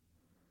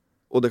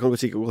 Og det kan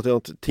sikkert gå til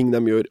at ting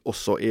de gjør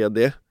også er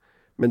det,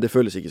 men det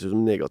føles ikke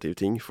som negativ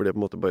ting, for det er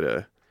på en måte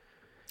bare...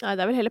 Nei,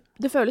 det er vel heller,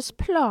 det føles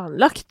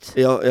planlagt,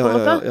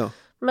 ja.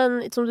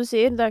 Men som du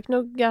sier, det er ikke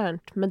noe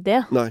gærent med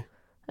det. Nei.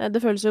 Det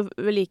føles jo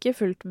like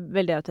fullt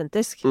veldig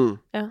autentisk.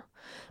 Ja.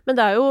 Men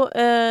det er jo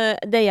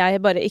det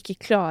jeg bare ikke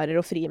klarer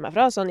å fri meg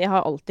fra. Sånn, jeg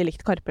har alltid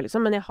likt Karpe,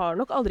 liksom, men jeg har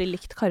nok aldri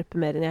likt Karpe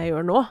mer enn jeg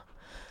gjør nå.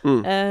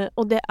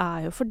 Og det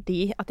er jo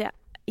fordi at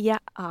jeg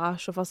er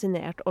så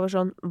fascinert over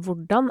sånn,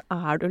 hvordan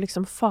er du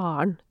liksom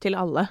faren til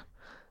alle,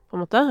 på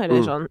en måte?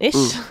 Eller sånn,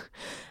 ish.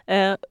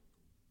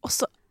 Og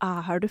så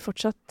er du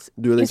fortsatt...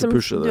 Du er den som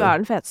pusher det. Du er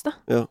den feteste.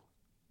 Ja.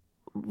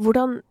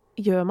 Hvordan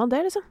gjør man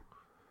det, liksom?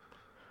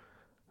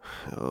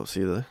 Ja,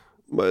 si det.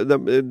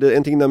 Det er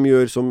en ting de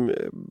gjør som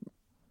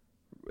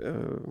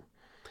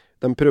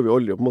de prøver jo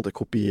aldri å på en måte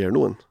kopiere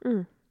noen.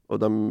 Og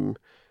de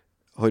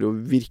har jo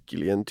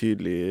virkelig en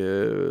tydelig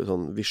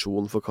sånn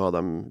visjon for hva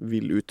de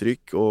vil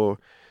uttrykke, og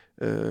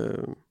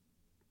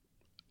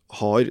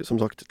har,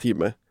 som sagt,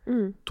 teamet.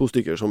 2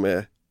 stykker som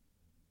er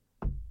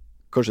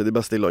kanskje de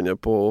beste i landet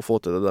på å få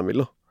til det de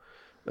vil, da.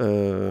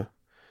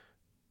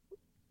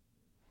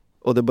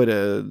 Og det bare...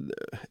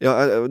 Ja,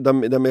 de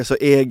er så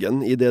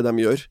egen i det de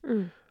gjør,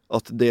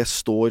 at det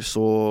står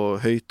så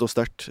høyt og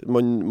sterkt.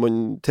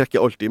 Man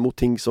trekker alltid imot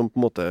ting som på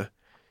en måte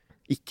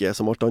ikke er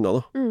som alt annet,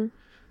 da.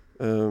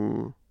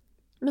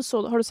 Men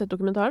har du sett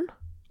dokumentaren?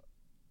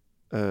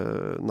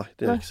 Nei,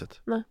 det har jeg ikke sett.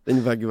 Nei.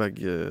 Den vegg,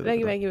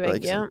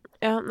 ja.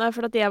 Ja, nei,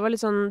 for at jeg var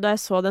litt sånn, da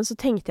jeg så den, så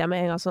tenkte jeg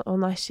med en gang sånn,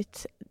 nei,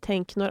 shit,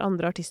 tenk når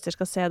andre artister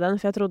skal se den,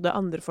 for jeg trodde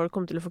andre folk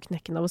kom til å få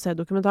knekken av å se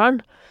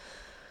dokumentaren.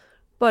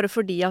 Bare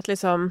fordi at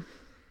liksom,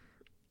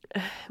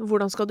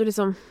 hvordan skal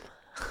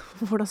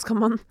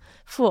man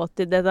få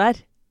til det der,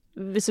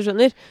 hvis du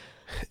skjønner?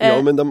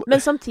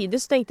 Men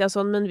samtidig så tenkte jeg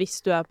sånn, men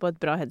hvis du er på et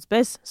bra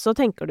headspace, så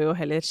tenker du jo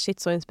heller, shit,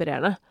 så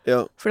inspirerende.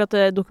 Ja. Fordi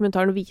at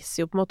dokumentaren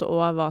viser jo på en måte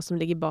også hva som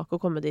ligger bak å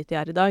komme dit de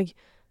er i dag.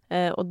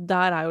 Og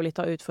der er jo litt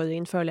av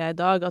utfordringen, føler jeg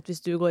i dag, at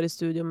hvis du går i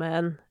studio med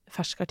en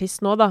fersk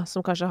artist nå da,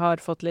 som kanskje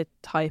har fått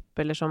litt hype,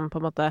 eller som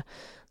på en måte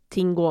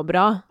ting går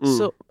bra,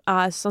 så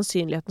er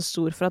sannsynligheten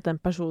stor for at den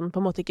personen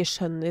på en måte ikke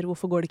skjønner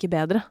hvorfor går det ikke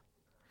bedre.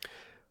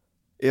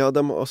 Ja,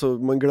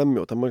 man glemmer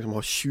jo at de liksom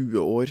har 20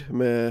 år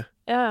med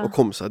å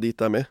komme seg dit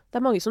de er med.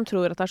 Det er mange som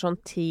tror at det er sånn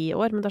 10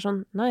 år, men det er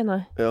sånn, nei.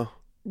 Ja.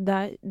 Det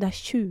er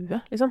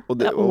 20, liksom. Og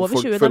det er over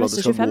 20, det er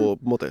nesten 25. folk føler at det skal gå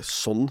på en måte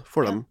sånn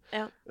for dem.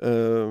 Ja.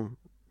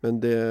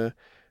 Men de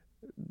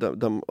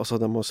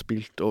har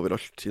spilt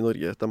overalt i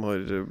Norge. De har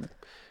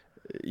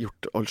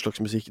gjort all slags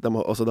musikk. Det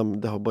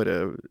har bare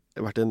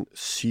vært en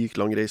sykt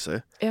lang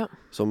reise,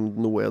 som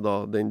nå er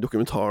da den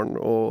dokumentaren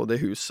og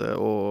det huset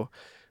og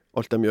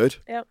alt de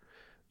gjør. Ja.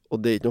 Og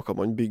det er ikke noe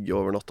man bygger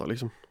over natta,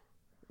 liksom.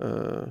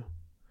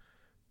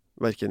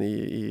 Hverken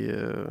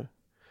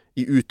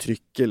i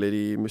uttrykk, eller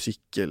i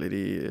musikk, eller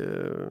i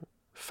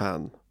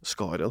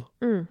fanskare.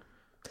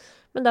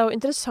 Men det er jo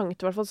interessant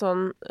i hvert fall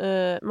sånn,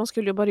 man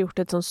skulle jo bare gjort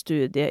et sånn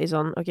studie i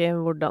sånn, ok,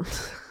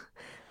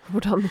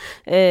 hvordan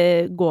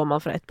går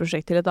man fra et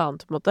prosjekt til et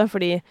annet, på en måte,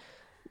 fordi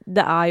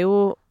det er jo,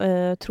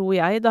 tror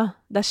jeg da,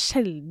 det er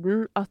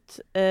sjelden at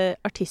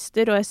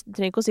artister, og jeg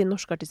trenger ikke å si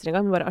norske artister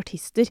engang, men bare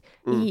artister,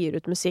 gir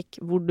ut musikk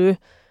hvor du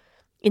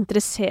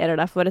interesserer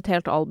deg for et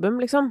helt album,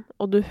 liksom,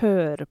 og du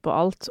hører på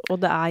alt,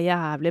 og det er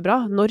jævlig bra.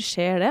 Når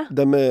skjer det?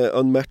 De er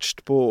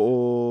unmatched på å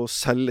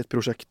selge et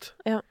prosjekt.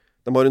 Ja.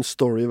 De har en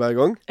story hver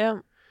gang,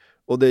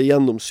 og det er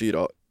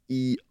gjennomsyret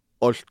i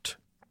alt.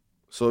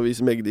 Så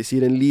hvis Magdi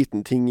sier en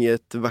liten ting i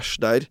et vers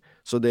der,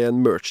 så det er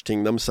en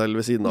merch-ting de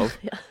selger ved siden av.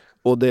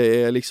 Og det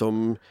er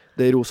liksom,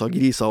 det er rosa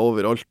griser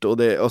overalt, og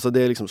det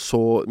er liksom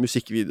så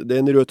musikkvideo. Det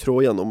er en rød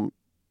tråd gjennom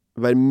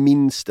hver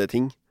minste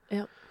ting.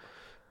 Ja.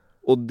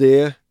 Og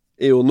det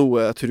er jo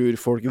noe jeg tror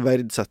folk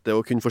verdsetter,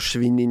 å kunne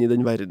forsvinne inn i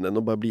den verdenen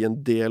og bare bli en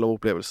del av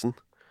opplevelsen.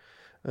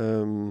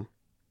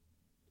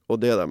 Og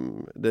det er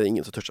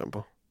ingen som toucher dem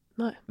på.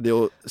 Nei. Det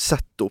å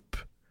sette opp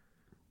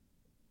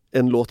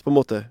en låt på en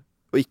måte,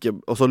 og ikke,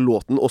 altså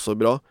låten også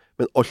bra,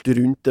 men alt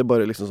rundt er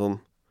bare liksom sånn.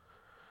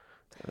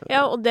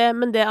 Ja,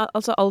 men det,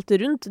 altså alt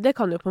rundt, det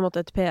kan jo på en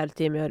måte et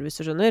PR-team gjøre, hvis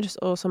du skjønner,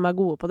 og som er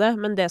gode på det,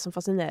 men det som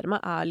fascinerer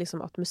meg er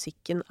liksom at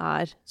musikken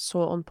er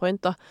så on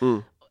point da,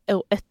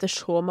 og etter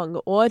så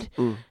mange år,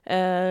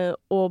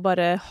 og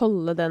bare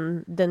holde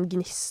den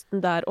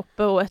gnisten der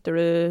oppe, og etter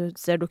du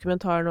ser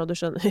dokumentaren og du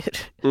skjønner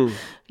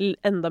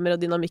enda mer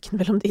av dynamikken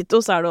mellom de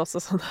to, så er det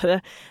også sånn der,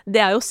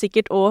 det er jo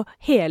sikkert også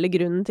hele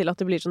grunnen til at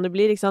det blir som det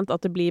blir, ikke sant?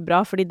 At det blir bra,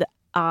 fordi det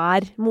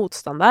er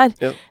motstand der,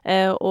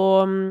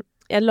 og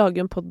jeg lager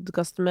jo en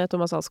podcast med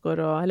Thomas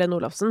Alsgaard og Helene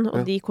Olafsen,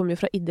 og de kommer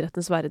jo fra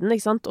idrettens verden,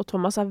 ikke sant? Og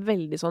Thomas er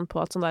veldig sånn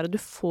på at sånn der, du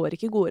får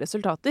ikke gode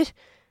resultater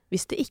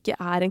hvis det ikke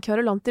er en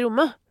kverulant i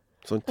rommet.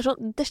 Sånt. Det er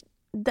sånn,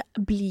 det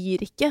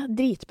blir ikke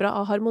dritbra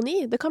av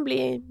harmoni. Det kan bli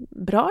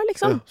bra,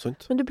 liksom. Ja,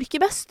 men du blir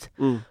ikke best.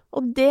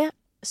 Og det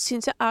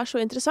synes jeg er så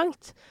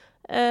interessant.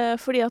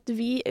 Fordi at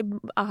vi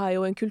er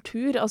jo en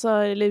kultur, altså,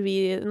 eller vi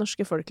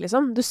norske folk,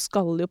 liksom. Du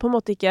skal jo på en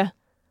måte ikke,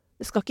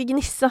 det skal ikke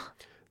gnisse.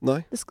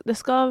 Nei. Det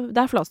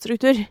er flat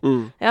struktur.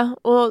 Ja,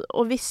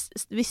 og hvis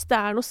det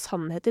er noe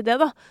sannhet i det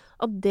da,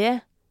 at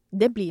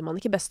det blir man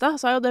ikke best av,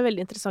 så er jo det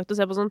veldig interessant å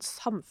se på sånn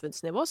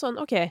samfunnsnivå, sånn,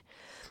 ok,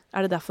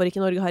 er det derfor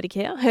ikke Norge har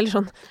IKEA? Eller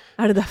sånn,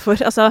 er det derfor,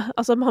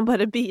 altså man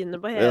bare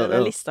begynner på hele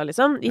den lista,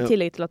 liksom, i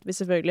tillegg til at vi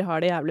selvfølgelig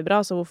har det jævlig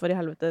bra, så hvorfor i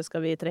helvete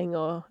skal vi trenge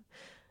å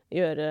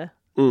gjøre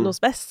noe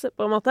spes,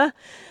 på en måte.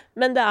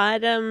 Men det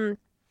er,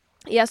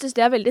 jeg synes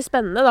det er veldig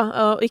spennende da,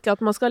 og ikke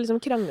at man skal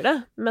liksom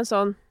krangle, men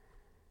sånn,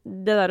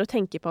 det der å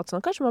tenke på at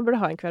sånn, kanskje man burde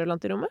ha en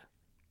kverulant i rommet?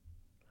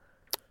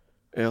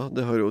 Ja,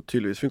 det har jo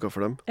tydeligvis funket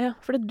for dem. Ja,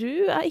 for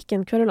du er ikke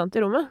en kverulant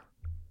i rommet.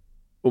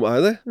 Om jeg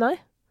er det? Nei.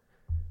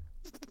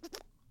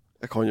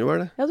 Jeg kan jo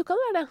være det. Ja, du kan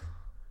være det.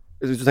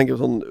 Hvis du tenker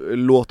på sånn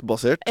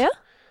låtbasert, ja.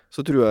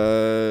 Så tror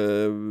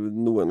jeg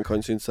noen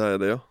kan synes jeg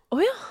er det, ja.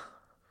 Åja,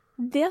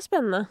 det er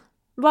spennende.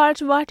 Hva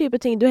er type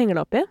ting du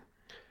henger deg opp i?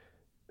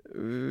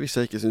 Hvis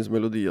jeg ikke synes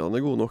melodiene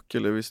er gode nok,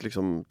 eller hvis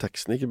liksom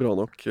teksten ikke er bra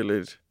nok,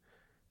 eller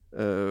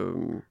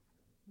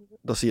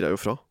da sier jeg jo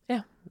fra.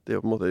 Ja. Det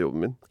er jo på en måte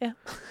jobben min. Ja.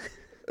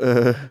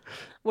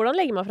 Hvordan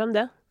legger man frem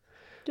det?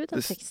 Du vet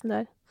den teksten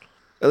der.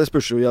 Ja, det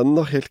spørs jo igjen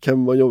da, helt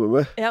hvem man jobber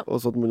med. Ja.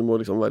 Og så at man må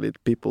liksom være litt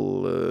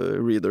people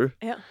reader.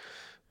 Ja.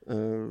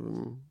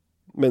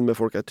 Men med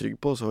folk jeg er trygg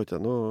på, så har ikke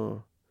jeg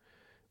noe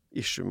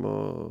issue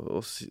med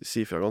å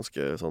si fra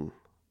ganske sånn,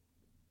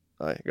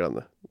 nei, glem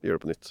det, gjør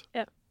det på nytt.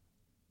 Ja.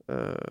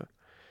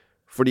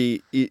 Fordi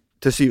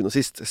til syvende og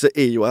sist, så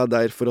er jo jeg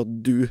der for at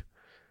du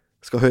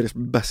skal høres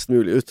best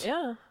mulig ut.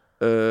 Ja.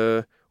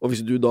 Og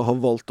hvis du da har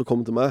valgt å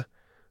komme til meg,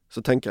 så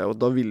tenker jeg at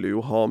da vil du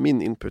jo ha min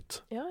input.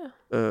 Ja.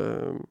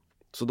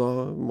 Så da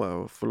må jeg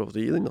jo få lov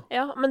til å gi den da.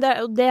 Ja, men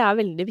det er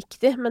veldig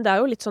viktig, men det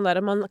er jo litt sånn der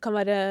man kan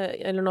være,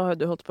 eller nå har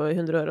du holdt på i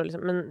 100 år,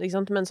 liksom, men, ikke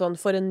sant? Men sånn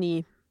for en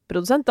ny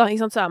produsent da,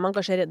 ikke sant? Så er man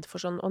kanskje redd for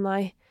sånn, å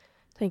nei,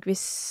 tenk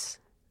hvis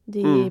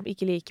de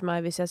ikke liker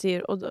meg hvis jeg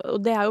sier,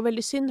 og det jo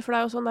veldig synd, for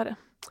det jo sånn der,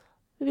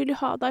 jeg vil jo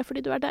ha deg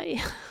fordi du deg.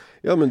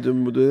 Ja, men det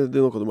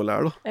er noe du må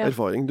lære da, Ja.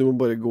 erfaring. Du må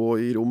bare gå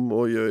i rom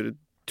og gjøre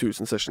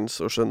 1000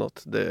 sessions og skjønne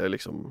at det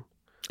liksom,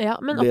 Ja,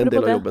 men det en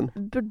del av apropos jobben.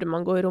 det, burde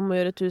man gå i rom og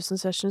gjøre 1000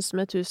 sessions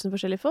med 1000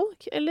 forskjellige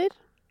folk, eller?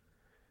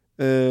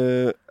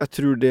 Jeg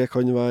tror det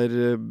kan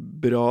være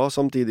bra,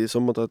 samtidig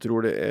som at jeg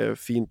tror det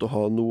fint å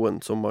ha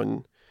noen som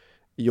man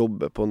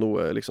jobber på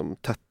noe liksom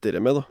tettere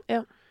med da.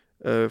 Ja.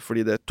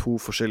 Fordi det to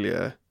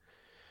forskjellige,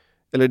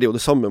 eller det jo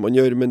det samme man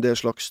gjør, men det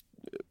slags,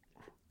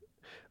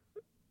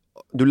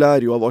 du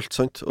lærer jo av alt,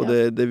 sant? Og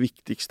det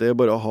viktigste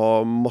bare å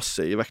ha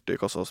masse i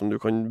verktøykassa som du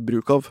kan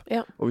bruke av.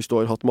 Ja. Og hvis du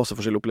har hatt masse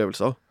forskjellige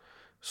opplevelser,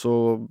 så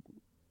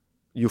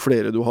jo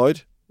flere du har,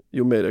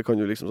 jo mer kan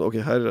du liksom, ok,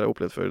 her har jeg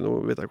opplevd før, nå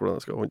vet jeg hvordan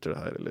jeg skal håndtere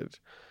det her, eller...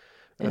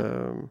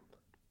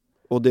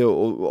 og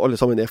alle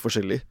sammen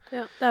forskjellige.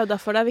 Ja, det jo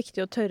derfor det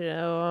viktig å tørre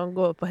å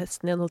gå på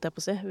hesten igjen, holdt jeg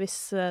på å si, hvis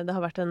det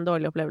har vært en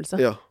dårlig opplevelse.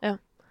 Ja, Ja.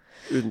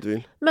 uten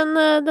tvil. Men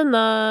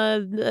denne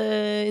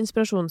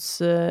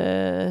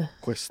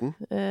Questen,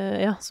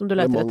 ja, som du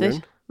leter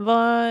etter,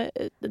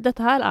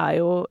 dette her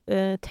jo,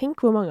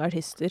 tenk hvor mange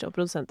artister og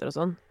produsenter og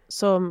sånn,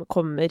 som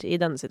kommer i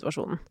denne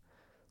situasjonen.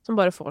 Som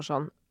bare får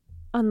sånn,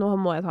 nå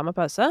må jeg ta meg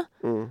pause,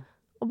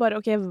 og bare,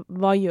 ok,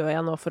 hva gjør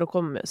jeg nå for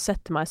å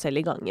sette meg selv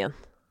i gang igjen?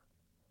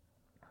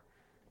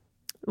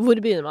 Hvor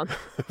begynner man?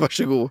 Vær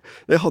så god.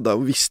 Det hadde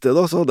jeg jo visst det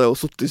da, så hadde jeg jo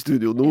suttet i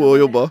studio nå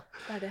og jobbet.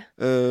 Det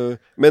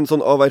men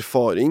sånn av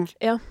erfaring,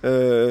 Ja.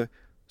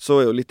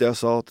 Så jo litt det jeg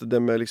sa, at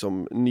det med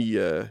liksom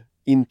nye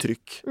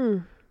inntrykk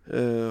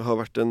har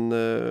vært en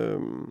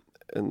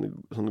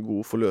sånn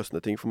god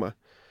forløsende ting for meg.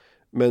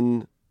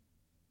 Men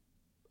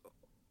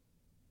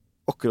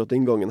akkurat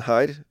den gangen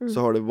her,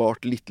 så har det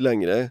vart litt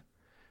lengre,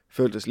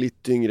 føltes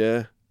litt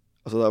tyngre,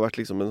 altså det har vært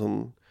liksom en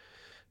sånn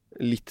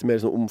litt mer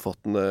sånn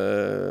omfattende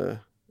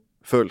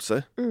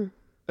følelse.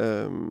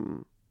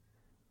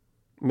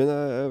 Men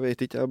jeg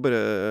vet ikke,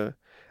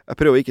 jeg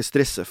prøver å ikke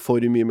stresse for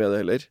mye med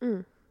det heller.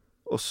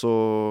 Og så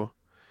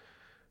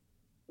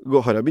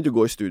har jeg begynt å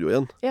gå i studio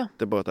igjen. Ja.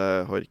 Det bare at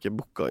jeg har ikke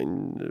booket inn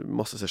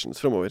masse sessions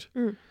fremover.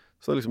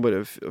 Så liksom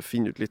bare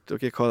finne ut litt,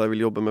 ok, hva jeg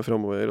vil jobbe med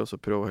fremover, og så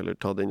prøve å heller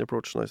ta den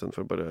approachen, i stedet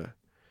for bare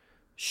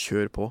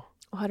kjøre på.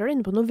 Og her du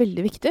inne på noe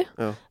veldig viktig.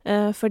 Ja.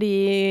 Fordi,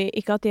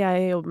 ikke at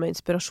jeg jobber med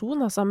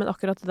inspirasjon, altså, men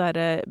akkurat det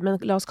der, men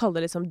la oss kalle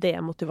det liksom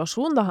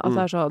demotivasjon, da. At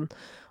det sånn,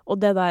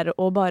 og det der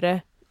å bare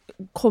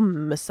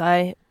komme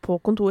seg på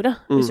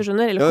kontoret, hvis du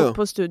skjønner, eller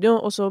på studio,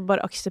 og så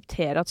bare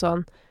akseptere at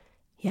sånn,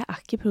 jeg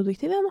ikke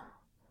produktiv jeg nå,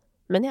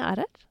 men jeg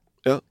her.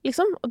 Ja.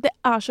 Liksom, og det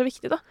så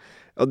viktig da.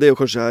 Ja, det jo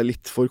kanskje jeg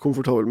litt for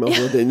komfortabel med,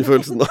 altså, den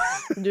følelsen da.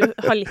 Du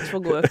har litt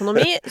for god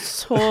økonomi,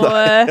 så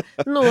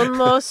noen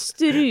må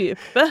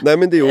strupe. Nei,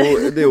 men det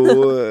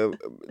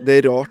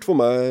er rart for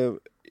meg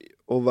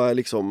å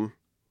være liksom,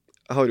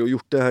 jeg har jo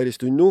gjort det her i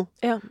stund nå,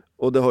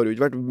 og det har jo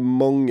ikke vært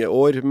mange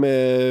år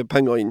med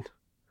penger inn.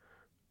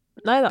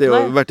 Neida, det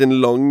har vært en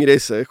lang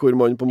reise hvor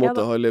man på en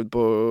måte har levd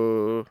på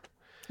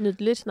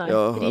nudler, ris. Nå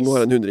har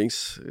jeg en 100-rings.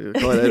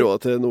 Hva har jeg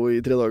råd til nå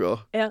i 3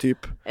 dager,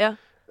 typ. Ja.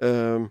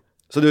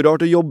 Så det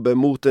rart å jobbe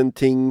mot en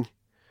ting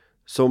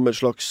som et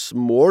slags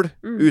mål,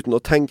 uten å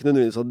tenke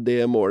nødvendigvis at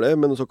det målet,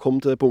 men så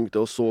komme til det punktet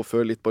og så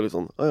føle litt på litt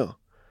sånn,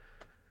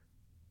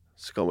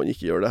 skal man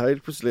ikke gjøre det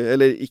her plutselig?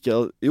 Eller ikke,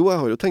 jo,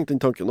 jeg har jo tenkt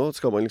den tanken nå,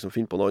 skal man liksom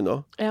finne på noe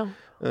annet? Ja.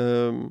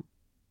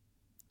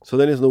 Så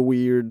det litt sånn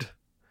weird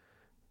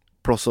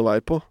plass å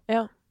være på.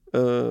 Ja.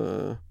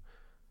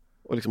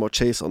 Og liksom har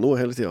chaset noe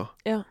hele tiden.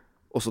 Ja.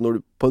 Også når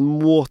du på en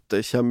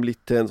måte kommer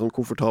litt til en sånn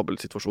komfortabel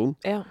situasjon,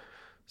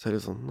 så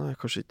det sånn, nei,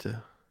 kanskje ikke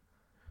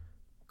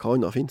hva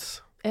annet finnes.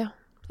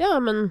 Ja,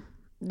 men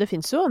det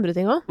finnes jo andre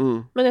ting også.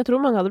 Men jeg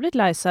tror mange hadde blitt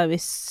lei seg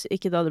hvis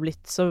ikke det hadde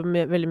blitt så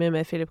veldig mye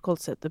mer Philip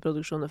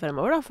Kolsæter-produksjoner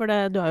fremover, da. For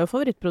du jo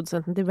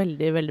favorittprodusenten til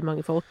veldig, veldig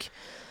mange folk.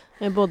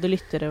 Både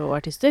lyttere og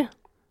artister.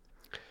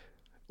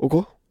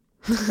 Ok.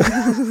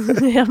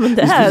 Ja, men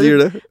det hvis du sier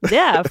det.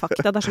 Det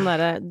fakta. Det sånn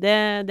der,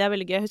 det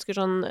veldig gøy. Jeg husker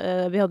sånn,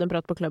 vi hadde en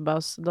prat på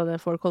Clubhouse da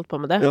folk holdt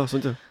på med det. Ja,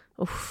 sant det.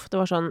 Uff, det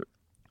var sånn,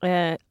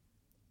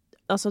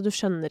 altså du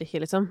skjønner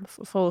ikke liksom,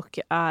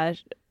 folk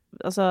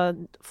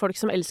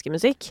som elsker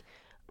musikk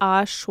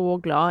så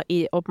glad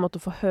i å på en måte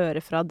få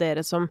høre fra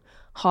dere som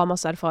har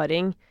masse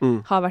erfaring,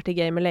 har vært i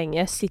gamet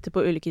lenge, sitter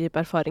på ulike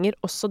typer erfaringer,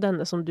 også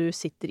denne som du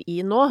sitter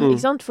i nå,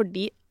 ikke sant?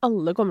 Fordi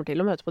alle kommer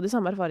til å møte på de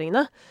samme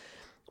erfaringene.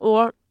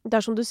 Og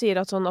det som du sier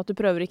at, sånn, at du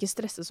prøver ikke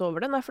stresses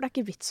over det, nei, for det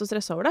ikke vits å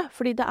stresse over det,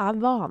 fordi det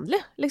vanlig,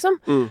 liksom.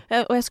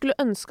 Og jeg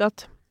skulle ønske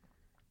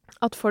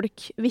at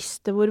folk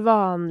visste hvor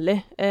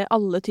vanlig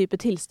alle typer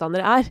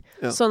tilstander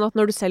sånn at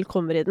når du selv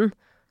kommer i den,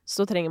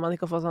 så trenger man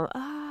ikke å få sånn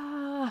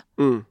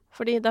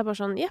fordi det bare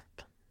sånn,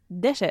 jepp,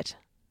 det skjer.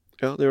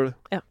 Ja, det gjør det.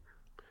 Ja.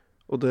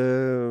 Og det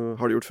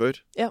har det gjort før.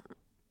 Ja.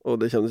 Og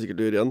det kommer det sikkert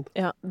til å gjøre igjen.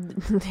 Ja,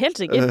 helt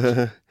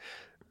sikkert.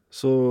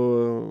 Så,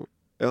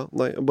 ja,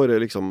 nei, bare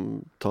liksom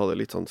ta det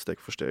litt sånn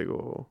steg for steg,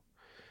 og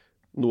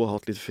nå har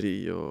hatt litt fri,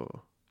 og...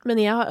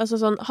 Men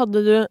altså sånn,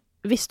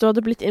 hvis du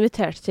hadde blitt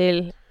invitert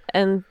til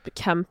en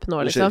camp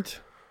nå, liksom? Skjelt.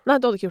 Nei,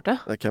 du hadde ikke gjort det?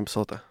 Nei, camp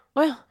sa det.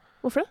 Åja.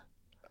 Hvorfor det?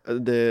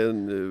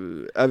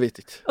 Jeg vet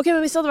ikke. Ok,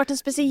 men hvis det hadde vært en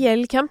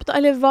spesiell camp, da,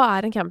 eller hva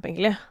er en camp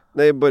egentlig?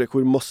 Nei, bare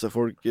hvor masse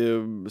folk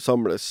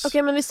samles. Ok,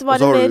 men hvis det Og var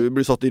så en har mer... du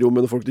blitt satt i rom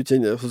med noen folk du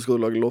kjenner, og så skal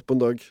du lage en låt på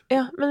en dag.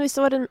 Ja, men hvis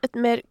det var et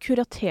mer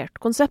kuratert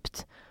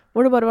konsept,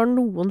 hvor det bare var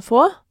noen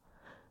få,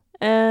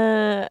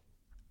 hadde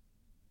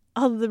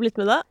det blitt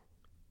med det?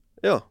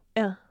 Ja.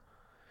 Ja.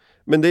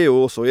 Men det er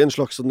jo også en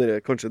slags sånn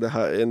der, kanskje det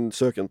her, en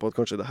søken på at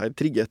kanskje det her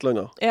trigger et eller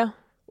annet. Ja.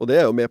 Og det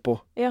er jeg jo med på.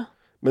 Ja.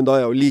 Men da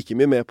er jeg jo like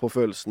mye med på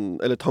følelsen,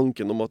 eller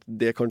tanken om at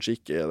det kanskje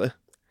ikke er det.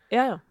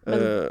 Ja, ja. Men...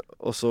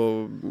 Og så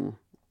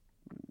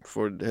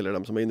får heller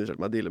dem som har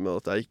invitert meg deale med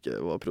at jeg ikke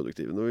var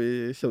produktiv når vi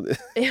kommer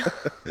dit. Ja,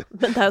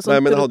 men det er jo sånn...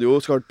 Nei, men jeg hadde jo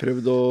skarpt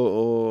prøvd å...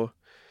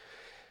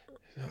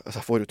 Altså,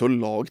 jeg får jo til å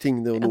lage ting,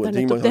 det er jo noen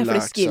ting man har lært seg.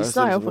 Fordi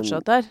skillsene er jo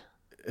fortsatt der.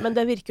 Men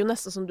det virker jo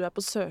nesten som du er på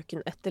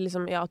søken etter,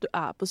 liksom, ja, at du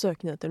er på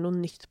søken etter noe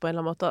nytt på en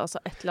eller annen måte. Altså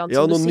et eller annet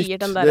ja, som du sier,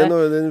 den der,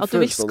 at du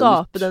vil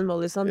skape den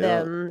Molly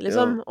Sandén,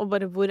 liksom. Ja. Og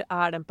bare, hvor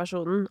er den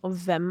personen, og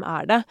hvem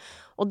er det?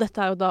 Og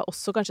dette er jo da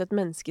også kanskje et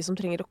menneske som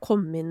trenger å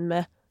komme inn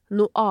med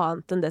noe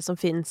annet enn det som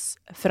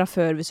finnes fra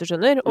før, hvis du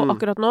skjønner. Og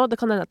akkurat nå,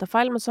 det kan hende at det er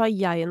feil, men så har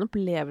jeg en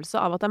opplevelse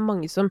av at det er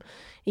mange som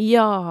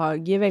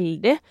jager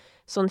veldig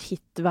sånn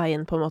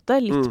hitveien, på en måte.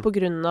 Litt på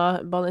grunn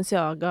av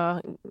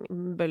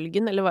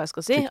Balenciaga-bølgen, eller hva jeg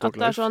skal si. At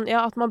det er sånn,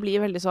 ja, at man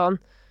blir veldig sånn,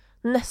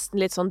 nesten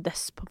litt sånn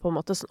desp, på en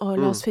måte. Sånn,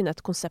 la oss finne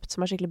et konsept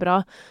som er skikkelig bra.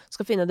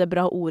 Skal finne det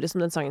bra ordet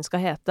som den sangen skal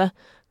hete.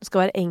 Det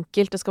skal være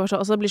enkelt, det skal være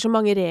sånn, altså det blir så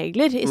mange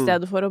regler, i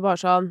stedet for å bare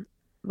sånn,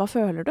 hva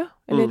føler du?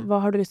 Eller hva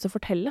har du lyst til å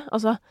fortelle?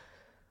 Altså,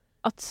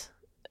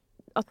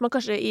 at man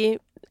kanskje i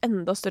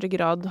enda større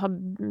grad har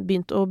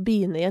begynt å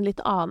begynne i en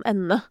litt annen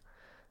ende,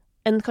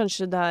 enn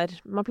kanskje der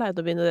man pleide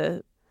å begynne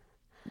det.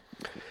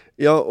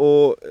 Ja,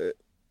 og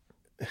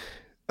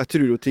jeg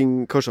tror jo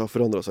ting kanskje har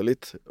forandret seg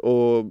litt.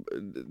 Og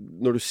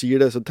når du sier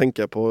det, så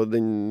tenker jeg på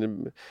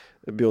den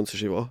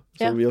Beyoncé-skiva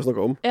som vi har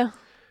snakket om. Ja.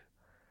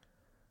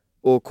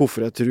 Og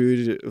hvorfor jeg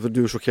tror, for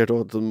du er sjokkert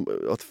over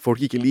at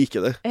folk ikke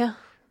liker det. Ja.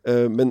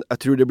 Men jeg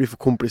tror det blir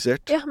for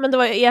komplisert. Ja, men det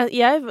var,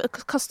 jeg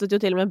kastet jo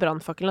til og med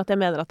brannfakkelen at jeg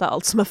mener at det er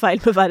alt som er feil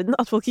med verden,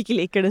 at folk ikke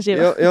liker den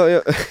skiva. Ja.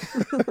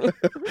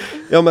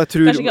 Ja, men jeg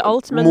tror kanskje ikke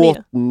alt, men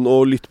måten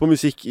å lytte på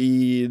musikk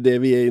i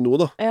det vi er i nå,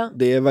 da,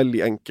 det er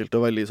veldig enkelt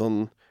og veldig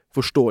sånn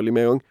forståelig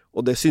med en gang.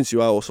 Og det synes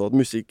jo jeg også at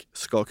musikk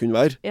skal kunne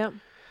være. Ja.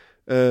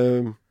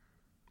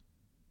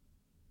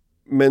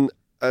 Men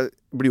jeg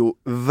blir jo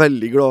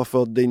veldig glad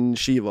for at den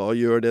skiva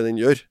gjør det den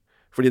gjør,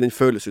 fordi den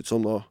føles ut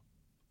som noe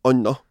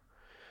annet.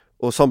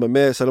 Og sammen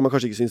med, selv om jeg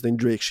kanskje ikke synes den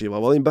Drake-skiva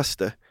var den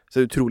beste, så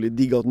er det utrolig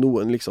digg at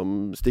noen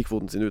liksom stikker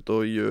foten sin ut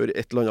og gjør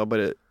et eller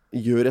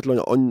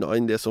annet annet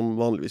enn det som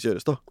vanligvis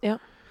gjøres, da. Ja.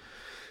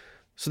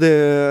 Så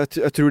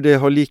jeg tror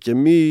det har like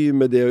mye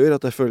med det å gjøre,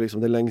 at jeg føler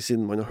liksom det er lenge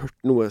siden man har hørt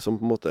noe som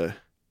på en måte,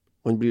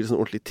 man blir sånn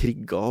ordentlig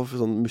trigget av,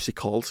 sånn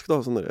musikalsk,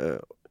 da. Sånn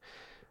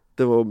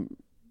det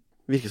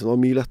virker som det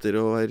var mye lettere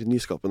å være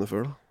nyskapende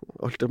før, da.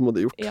 Alt er på en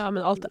måte gjort. Ja,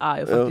 men alt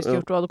er jo faktisk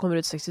gjort, og det kommer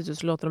ut 60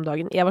 000 låter om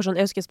dagen. Jeg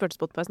husker jeg spurte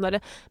Spotify sånn der,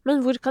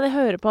 men hvor kan jeg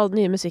høre på all den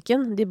nye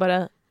musikken? De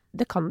bare,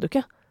 det kan du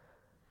ikke.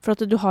 For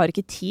at du har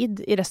ikke tid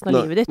i resten av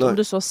livet ditt. Om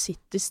du så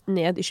sitter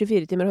ned i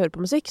 24 timer og hører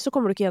på musikk, så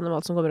kommer du ikke gjennom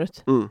alt som kommer ut.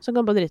 Så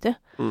kan du bare drite i.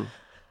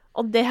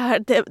 Og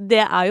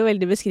det er jo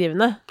veldig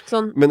beskrivende.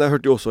 Sånn. Men jeg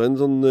hørte jo også en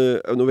sånn,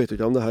 nå vet jeg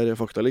ikke om det her er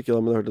fakta eller ikke, da,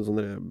 men jeg hørte en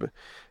sånn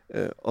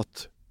at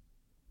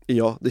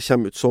ja, det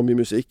kommer ut så mye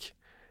musikk,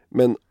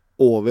 men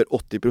over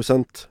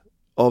 80%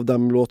 av de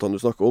låtene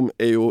du snakker om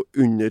er jo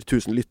under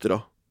 1000 lyttere.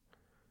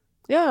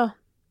 Ja.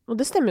 Og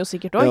det stemmer jo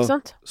sikkert også, ikke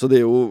sant? Så det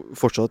er jo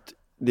fortsatt,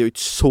 det er jo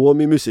ikke så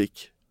mye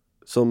musikk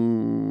som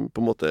på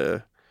en måte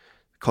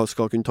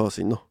skal kunne tas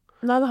inn, da.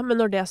 Nei da, men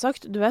når det er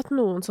sagt, du vet,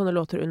 noen sånne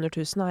låter under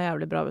 1000 er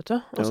jævlig bra, vet du.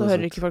 Og så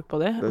hører ikke folk på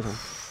det.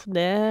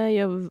 Det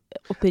gjør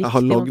oppriktig. Jeg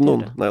har lagd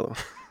noen. Nei da.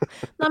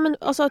 Nei, men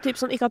altså, typ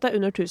sånn, ikke at det er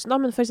under 1000 da,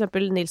 men for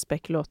eksempel Nils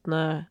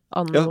Beck-låtene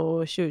anno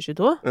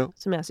 2022,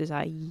 som jeg synes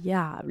er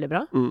jævlig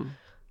bra.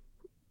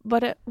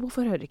 Bare,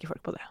 hvorfor hører ikke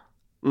folk på det?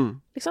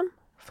 Liksom?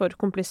 For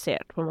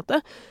komplisert, på en måte.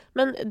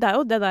 Men det er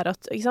jo det der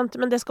at, ikke sant?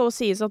 Men det skal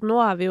også sies at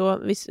nå er vi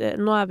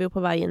jo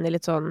på vei inn i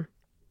litt sånn,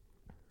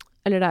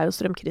 eller det er jo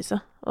strømkrise,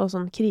 og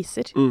sånn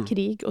kriser,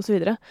 krig, og så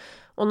videre.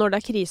 Og når det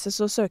er krise,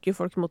 så søker jo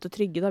folk mot det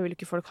trygge, da vil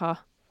ikke folk ha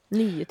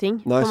nye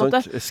ting, Nei, på en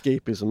måte.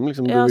 Escapism,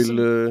 liksom, Ja, du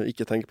vil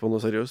ikke tenke på noe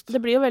seriøst. Det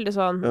blir jo veldig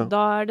sånn,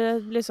 da er det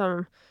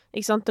liksom,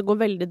 ikke sant, det går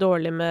veldig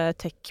dårlig med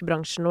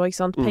tech-bransjen nå, ikke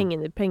sant,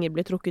 penger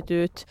blir trukket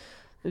ut,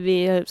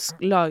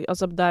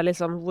 altså det er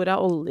liksom, hvor er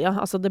olja?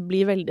 Altså det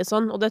blir veldig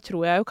sånn, og det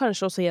tror jeg jo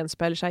kanskje også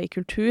gjenspeiler seg i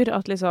kultur,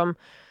 at liksom,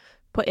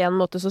 på en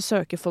måte så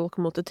søker folk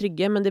mot det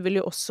trygge, men det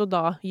vil jo også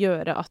da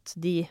gjøre at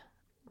de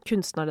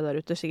kunstnere der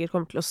ute sikkert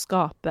kommer til å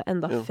skape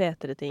enda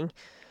fetere ting,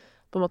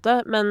 på en måte.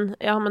 Men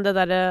ja, men det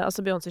der,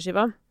 altså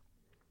Beyoncé-skiva,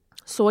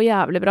 så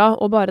jævlig bra,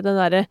 og bare den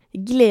der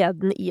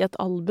gleden i et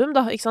album,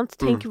 da, ikke sant?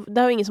 Tenk, det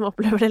er jo ingen som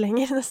opplever det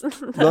lenger, nesten.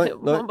 Det er jo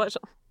man bare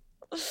sånn,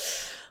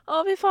 å,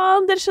 fy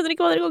faen, dere skjønner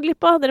ikke hva dere går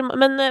glipp av.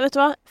 Men vet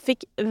du hva?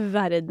 Fikk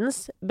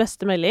verdens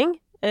beste melding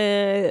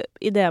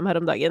i DM her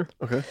om dagen.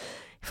 Okay.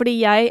 Fordi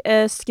jeg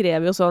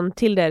skrev jo sånn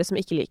til dere som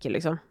ikke liker,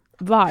 liksom.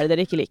 hva er det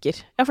dere ikke liker?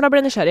 Ja, for da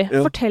ble jeg nysgjerrig.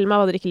 Ja. Fortell meg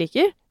hva dere ikke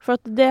liker. For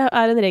at det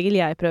er en regel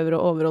jeg prøver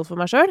å overholde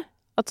for meg selv.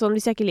 At sånn,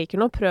 hvis jeg ikke liker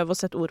noe, prøv å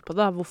sette ord på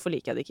det. Hvorfor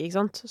liker jeg det ikke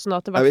sant? Sånn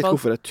at det Jeg vet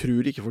hvorfor jeg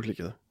tror ikke folk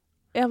liker det.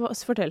 Ja,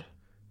 fortell.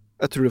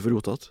 Jeg tror det er for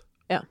rotete.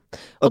 Ja.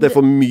 At det er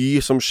for mye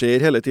som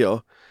skjer hele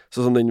tiden.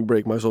 Sånn som den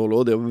Break My Soul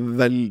også, det er jo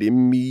veldig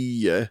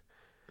mye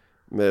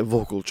med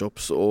vocal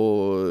chops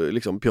og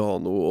liksom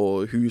piano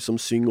og hun som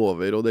synger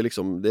over, og det er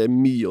liksom, det er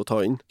mye å ta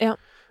inn. Ja.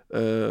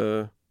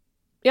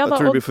 Jeg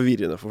tror det blir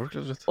forvirrende for folk,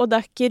 rett og slett. Og det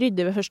er ikke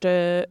ryddig ved første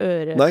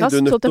ørekast. Nei, du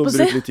er nødt til å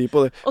bruke litt tid på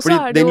det.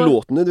 Fordi den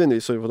låten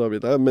nødvendigvis, sorry for å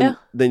avbryte deg, men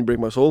den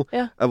Break My Soul,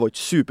 jeg var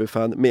ikke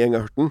superfan med en gang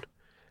jeg hørte den,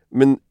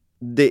 men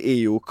det er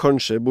jo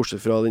kanskje,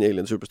 bortsett fra den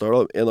Alien Superstar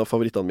da, en av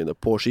favorittene mine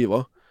på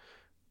skiva.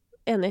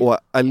 Enig. Og jeg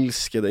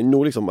elsker den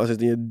nå, liksom. Jeg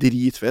synes den er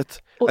dritfett.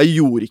 Jeg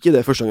gjorde ikke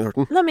det første gang jeg hørte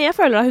den. Nei, men jeg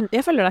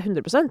følger deg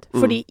 100%.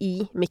 Fordi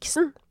i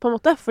mixen, på en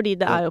måte, fordi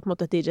det er jo på en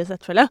måte et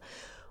DJ-sett, føler jeg.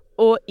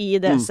 Og i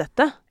det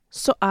settet,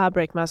 så er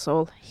Break My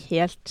Soul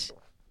helt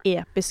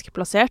episk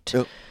plassert.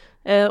 Ja.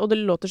 Og det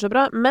låter så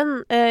bra.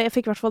 Men jeg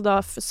fikk i hvert fall da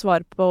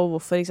svar på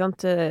hvorfor, ikke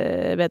sant,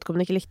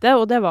 vedkommende ikke likte,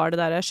 og det var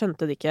det der, jeg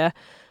skjønte det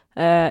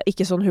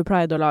ikke sånn hun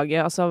pleide å lage,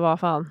 altså hva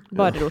faen,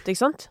 bare rot,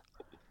 ikke sant?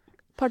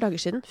 Et par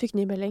dager siden fikk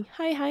ny melding.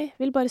 Hei,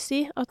 vil bare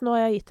si at nå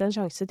har jeg gitt det en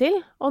sjanse til,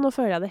 og nå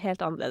føler jeg det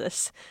helt annerledes.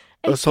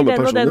 Elsker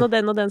den og den og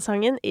den og den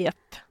sangen.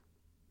 Jepp.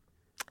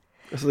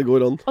 Så det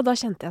går an. Og da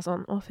kjente jeg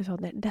sånn, fy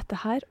faen, dette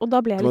her. Og da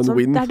ble jeg litt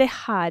sånn, det er det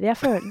her jeg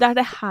føler, det er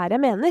det her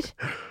jeg mener.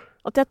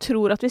 At jeg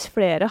tror at hvis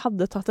flere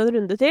hadde tatt en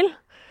runde til,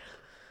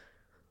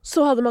 så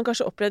hadde man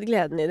kanskje opplevd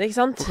gleden i det, ikke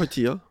sant? Folk har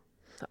tida.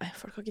 Nei,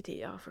 folk har ikke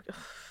tida.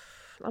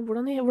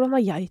 Hvordan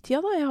har jeg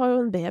tida da? Jeg har jo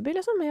en baby,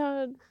 liksom.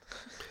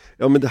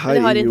 Ja, men det her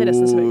er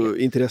jo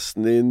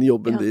interessen din,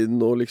 jobben din,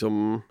 og liksom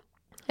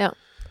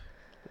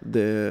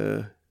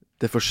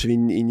det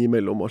forsvinner inn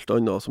imellom alt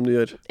annet som du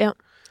gjør. Ja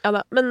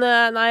da, men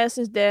nei, jeg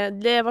synes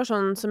det var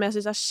sånn som jeg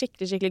synes er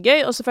skikkelig, skikkelig gøy,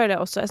 og så føler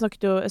jeg også, jeg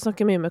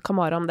snakker mye med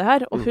Kamara om det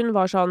her, og hun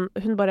var sånn,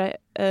 hun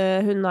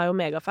er jo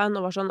megafan,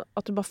 og var sånn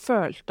at hun bare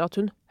følte at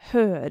hun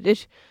hører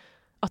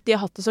at de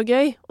har hatt det så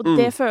gøy, og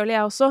det føler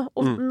jeg også,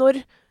 og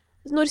når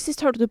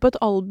sist hørte du på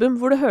et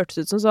album hvor det hørtes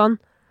ut som sånn,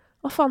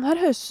 hva faen,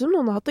 her høres ut som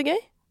noen har hatt det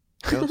gøy?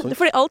 Ja,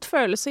 fordi alt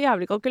føles så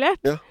jævlig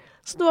kalkulert. Ja.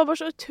 Så det var bare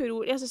så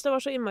utrolig, jeg synes det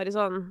var så innmari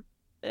sånn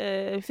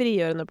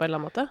frigjørende på en eller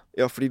annen måte.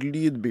 Ja, fordi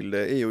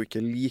lydbildet er jo ikke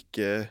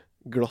like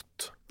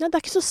glatt. Ja, det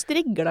er ikke så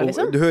strigla,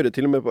 liksom. Og du hører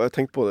til og med på, jeg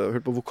tenkte på det, jeg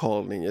hørte på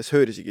vokalen hennes,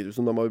 høres ikke ut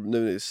som de har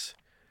nødvendigvis,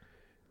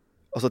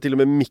 altså til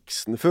og med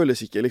mixen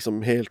føles ikke liksom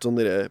helt sånn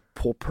der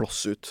på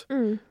plass ut.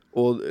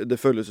 Og det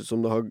føles ut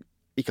som det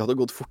ikke hadde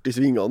gått fort i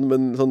svingene,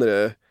 men sånn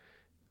der,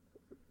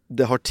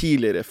 det har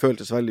tidligere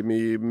føltes veldig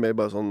mye mer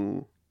bare sånn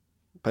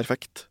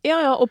perfekt.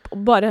 Ja, og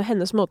bare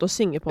hennes måte å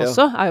synge på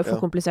også er jo for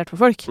komplisert for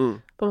folk,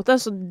 på en måte.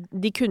 Så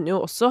de kunne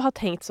jo også ha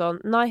tenkt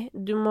sånn, nei,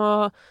 du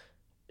må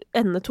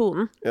ende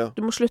tonen.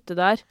 Du må slutte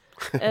der.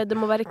 Det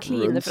må være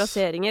cleane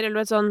fraseringer,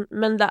 eller sånn.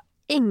 Men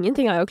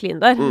ingenting er jo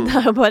clean der. Det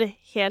er jo bare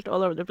helt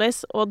all over the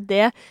place. Og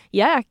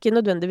jeg er ikke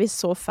nødvendigvis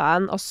så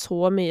fan av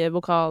så mye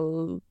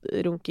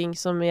vokalrunking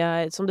som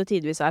det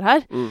tidvis er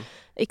her.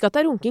 Ikke at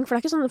det er runking, for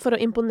det er ikke sånn for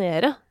å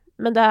imponere.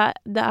 Men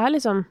det er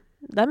liksom...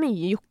 Det er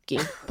mye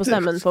jokking på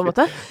stemmen, på en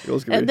måte.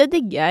 Det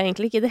digger jeg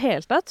egentlig ikke i det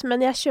hele tatt, men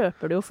jeg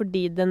kjøper det jo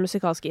fordi den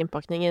musikalske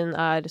innpakningen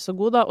er så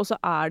god, da, og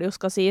så er det jo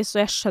skal sies, så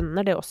jeg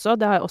skjønner det også,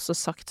 det har jeg også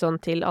sagt sånn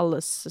til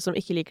alle som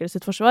ikke liker det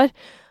sitt forsvar,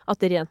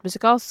 at det rent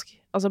musikalsk,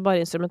 altså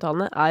bare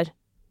instrumentalene, er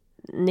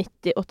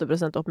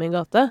 98% opp min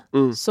gate,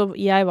 så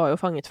jeg var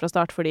jo fanget fra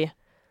start, fordi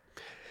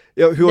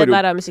det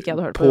der er musikk jeg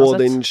hadde hørt på. På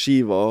den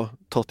skiva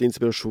tatt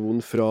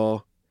inspirasjon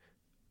fra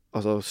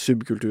altså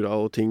subkulturer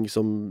og ting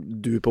som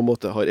du på en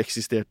måte har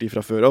eksistert i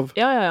fra før av.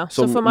 Ja.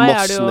 Som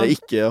massene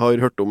ikke har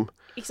hørt om.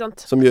 Ikke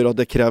sant? Som gjør at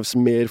det kreves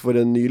mer for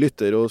en ny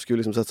lytter å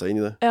skulle liksom sette seg inn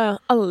i det. Ja,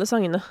 alle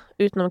sangene,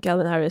 utenom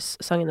Calvin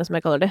Harris-sangene som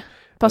jeg kaller de,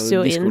 passer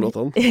jo inn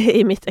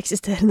i mitt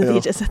eksisterende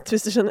DJ-sett,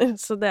 hvis du skjønner.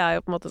 Så det er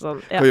jo på en måte sånn...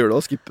 Hva gjør du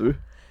da? Skipper du?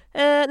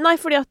 Nei,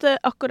 fordi at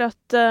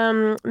akkurat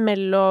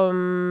mellom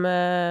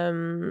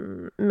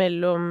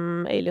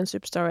Alien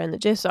Superstar og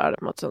Energy så er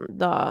det på en måte sånn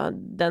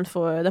den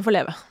får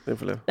leve. Den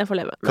får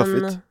leve.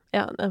 Kaffet.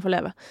 Ja, den får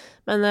leve.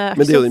 Men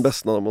det er jo den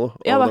beste av dem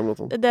også, ja,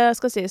 det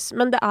skal sies.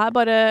 Men det er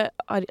bare...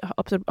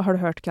 Har du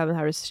hørt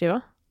Calvin Harris-skiva?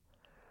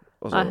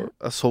 Altså,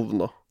 jeg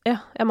sovna.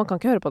 Ja, man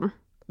kan ikke høre på den.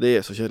 Det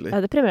er så kjedelig. Det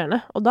er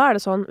deprimerende. Og da er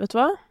det sånn, vet du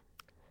hva?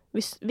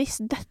 Hvis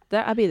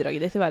dette er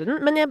bidraget ditt i verden,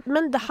 men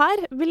det her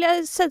vil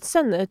jeg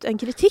sende ut en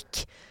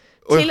kritikk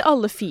til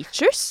alle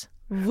features.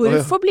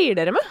 Hvorfor blir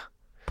dere med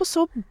på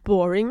så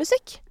boring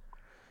musikk?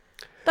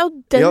 Det er jo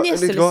den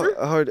gjestelisten.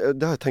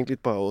 Det har jeg tenkt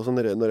litt på, og sånn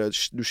når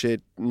du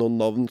ser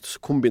noen navn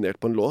kombinert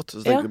på en låt,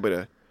 så tenker du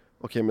bare,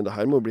 ok, men det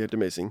her må bli helt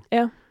amazing.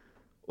 Ja.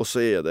 Og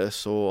så er det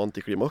så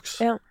antiklimaks.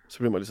 Ja.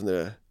 Så blir man litt sånn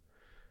der,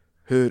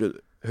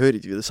 hører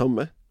ikke vi det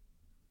samme?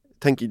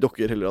 Tenker ikke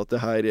dere heller at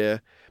det her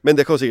er... Men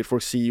det kan sikkert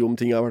folk si om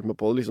ting jeg har vært med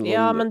på. Liksom,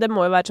 ja, men det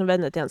må jo være sånn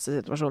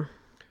vennetjenestesituasjon.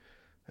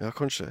 Ja,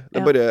 kanskje.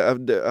 Det er bare,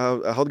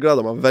 jeg hadde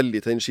gledet meg veldig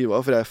til den skiva,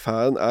 for jeg er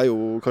fan,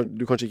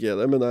 du kanskje ikke er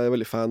det, men jeg er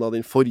veldig fan av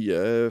den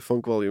forrige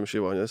Funk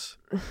Volume-skiva hans.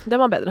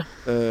 Den var bedre.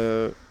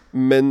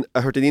 Men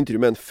jeg hørte et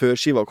intervju med han før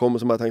skiva kom,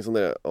 som jeg tenkte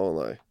sånn,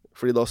 nei.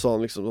 Fordi da sa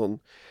han liksom sånn,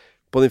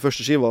 på den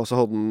første skiva så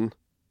hadde han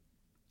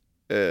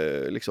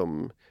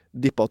liksom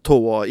dippet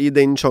tåa i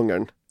den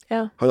sjangeren.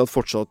 Ja. Han hadde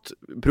fortsatt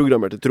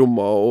programmerte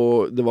trommer,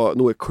 og det var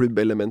noe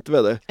klubbelement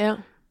ved det. Ja.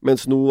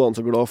 Mens nå var han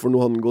så glad, for nå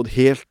hadde han gått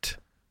helt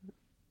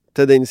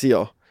til den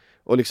siden.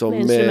 Og liksom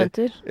med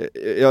instrumenter.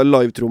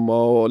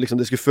 Live-trommer, og liksom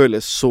det skulle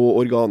føles så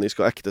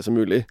organisk og ekte som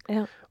mulig.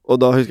 Ja.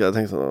 Og da husker jeg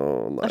tenkte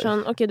sånn, nei. Det er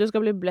sånn, ok, du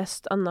skal bli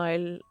blessed av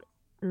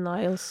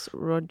Niles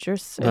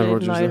Rodgers,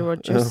 Nile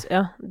Rodgers.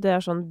 Ja, det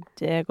er sånn,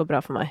 det går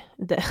bra for meg.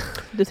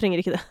 Du trenger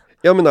ikke det.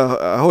 Ja, men jeg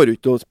har jo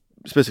ikke noe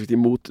spesifikt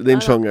imot den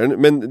sjangeren,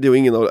 men det er jo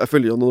ingen av, jeg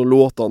føler jo at noen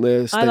låtene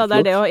er sterkt nok. Nei da, det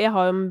er det, og jeg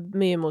har jo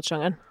mye imot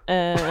sjangeren.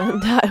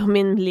 Det er jo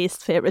min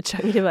least favorite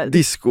sjanger i verden.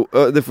 Disco,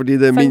 det er fordi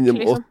det er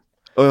minimum liksom.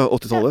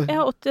 80-tallet?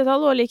 Ja,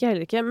 80-tallet og liker jeg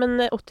heller ikke, men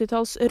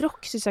 80-talls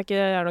rock synes jeg ikke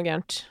er noe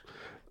gærent.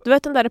 Du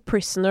vet den der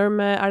Prisoner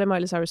med, er det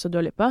Miley Cyrus og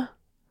Dua Lipa?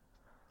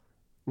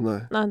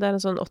 Nei. Nei, det er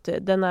en sånn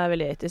 80, den er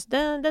veldig 80s,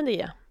 den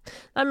gir jeg.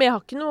 Nei, men jeg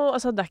har ikke noe,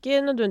 altså det er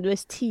ikke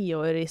nødvendigvis 10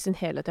 år i sin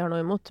helhet jeg har noe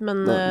imot, men,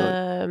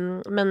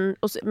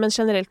 men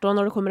generelt også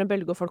når det kommer en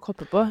bølge og folk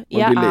hopper på,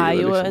 jeg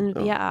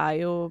er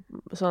jo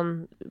sånn,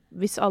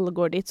 hvis alle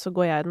går dit, så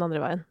går jeg den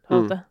andre veien.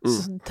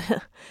 Så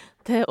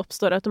det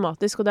oppstår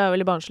automatisk, og det er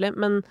veldig barnslig,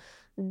 men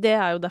det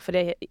er jo derfor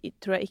jeg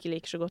tror jeg ikke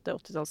liker så godt det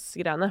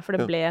 80-tallsgreiene, for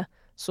det ble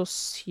så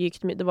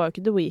sykt mye. Det var jo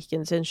ikke The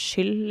Weeknd sin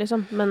skyld,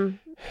 liksom, men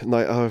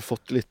nei, jeg har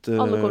fått litt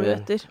alle kom jo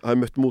etter. Jeg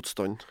har møtt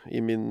motstand i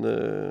min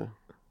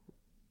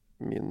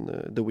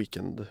The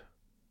Weeknd,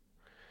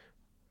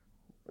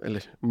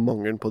 eller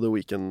mangelen på The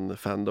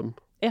Weeknd-fandom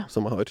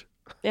som jeg har.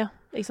 Ja,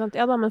 ikke sant?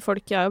 Ja da, men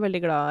folk er jo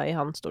veldig glad i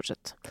han, stort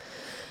sett.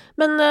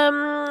 Men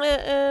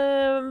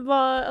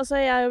altså,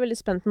 jeg er jo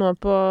veldig spent nå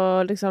på,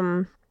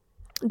 liksom,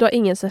 du har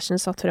ingen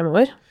sessions satt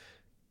fremover?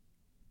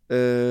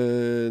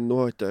 Nå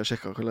har ikke jeg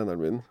sjekket kalenderen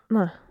min.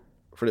 Nei.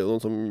 For det er jo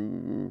noen som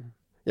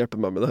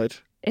hjelper meg med det her.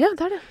 Ja,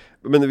 det er det.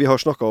 Men vi har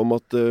snakket om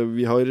at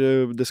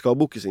det skal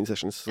bookes inn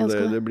sessions, så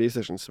det blir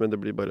sessions, men det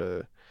blir bare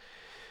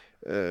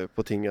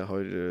på ting jeg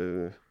har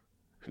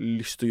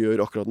lyst til å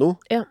gjøre akkurat nå.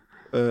 Ja.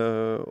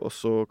 Og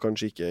så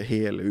kanskje ikke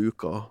hele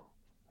uka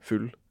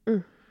full.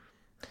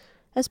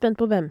 Jeg er spent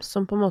på hvem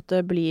som på en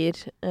måte blir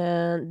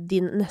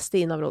din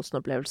neste Ina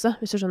Wroldsen-opplevelse,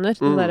 hvis du skjønner.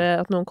 Den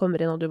der at noen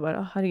kommer inn og du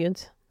bare,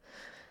 herregud,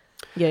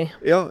 gøy.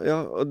 Ja,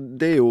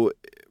 det er jo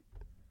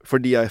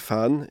fordi jeg er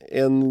fan,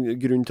 en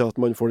grunn til at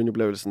man får den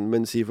opplevelsen,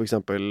 men si for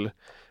eksempel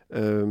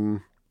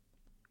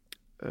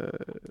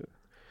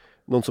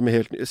noen som er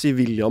helt ny, si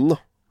William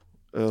da.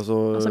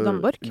 Altså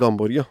Gamborg?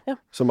 Gamborg, ja.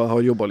 Som jeg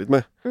har jobbet litt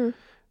med.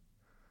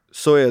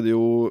 Så er det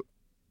jo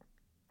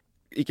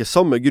ikke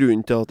samme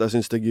grunn til at jeg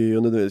synes det er gøy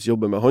å nødvendigvis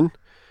jobbe med han,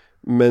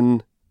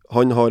 men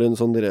han har en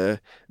sånn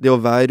det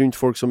å være rundt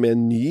folk som er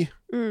ny,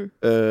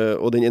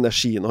 og den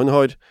energien han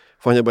har,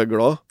 for han er bare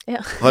glad.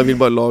 Ja. Han vil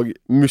bare lage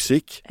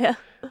musikk. Ja.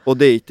 Og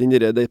det er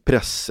ikke det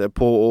presset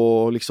på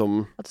å liksom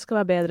at det skal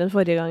være bedre enn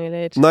forrige gang,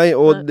 eller? Nei,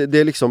 og det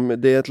er liksom,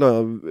 det er et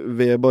eller annet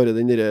ved bare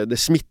det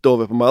smitter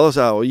over på meg, da,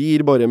 så jeg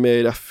gir bare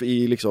mer F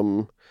i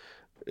liksom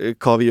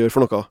hva vi gjør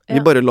for noe.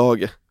 Vi bare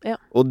lager. Ja.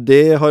 Og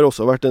det har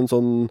også vært en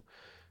sånn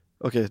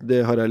ok,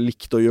 det har jeg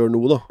likt å gjøre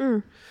nå da.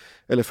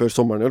 Eller før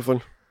sommeren i alle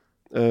fall.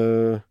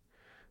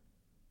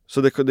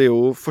 Så det er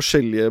jo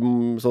forskjellige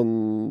sånn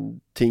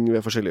ting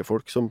ved forskjellige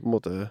folk som på en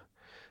måte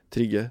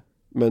trigger.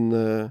 Men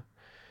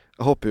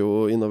jeg håper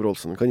jo Ina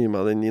Wroldsen kan gi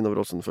meg den Ina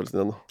Wroldsen-følelsen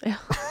igjen da.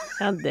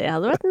 Ja, det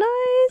hadde vært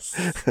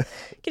nice.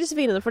 Krysser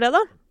fingrene for det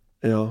da.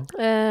 Ja.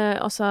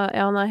 Altså,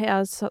 som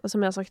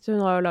jeg har sagt,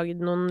 hun har jo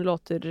laget noen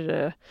låter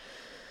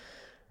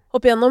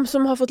opp igjennom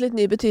som har fått litt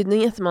ny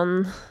betydning etter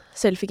man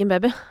selv fikk en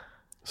baby.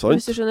 Sant?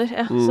 Hvis du skjønner.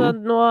 Ja. Så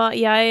nå,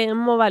 jeg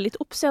må være litt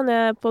obs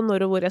igjen på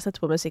når og hvor jeg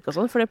setter på musikk og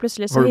sånn, for det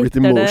plutselig så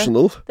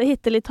det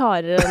hitter litt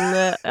hardere enn,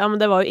 ja, men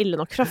det var jo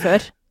ille nok fra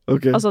før.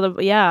 Okay. Altså,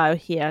 jeg er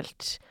jo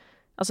helt,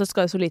 altså det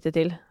skal jo så lite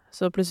til,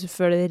 så plutselig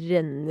før det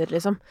renner,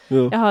 liksom.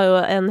 Ja. Jeg har jo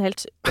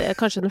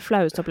kanskje den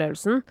flaueste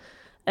opplevelsen,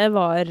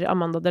 var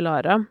Amanda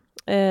Delara,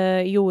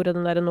 gjorde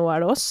den der Nå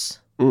er det oss,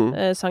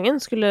 sangen,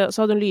 så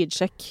hadde hun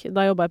lydsjekk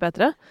da jeg jobbet i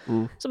P3,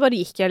 så bare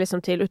gikk jeg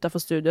liksom til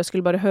utenfor studio, jeg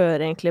skulle bare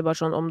høre egentlig bare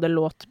sånn om det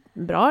låt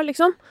bra,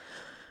 liksom,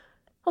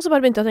 og så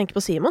bare begynte jeg å tenke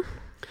på Simon,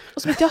 og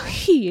så begynte jeg å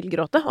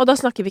hylgråte, og da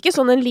snakker vi ikke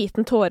sånn en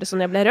liten tåre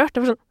som jeg ble rørt,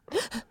 det var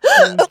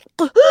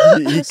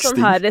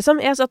sånn her liksom,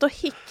 jeg satt og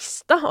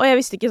hiksta, og jeg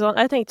visste ikke sånn,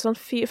 jeg tenkte sånn,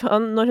 fy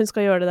faen, når hun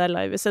skal gjøre det der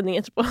live i sending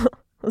etterpå,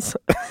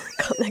 så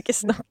kan jeg ikke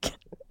snakke.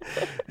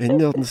 Enn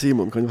at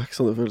Simon kan vekke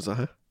sånne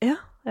følelser her.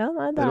 Ja,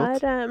 nei, det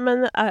er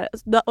men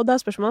og da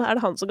er spørsmålet, er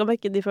det han som kan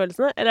vekke de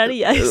følelsene, eller er det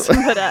jeg som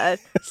bare er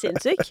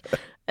sinnssyk?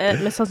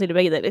 Mest sannsynlig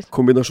begge deler.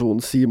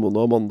 Kombinasjonen Simon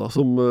og Amanda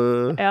som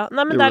ja,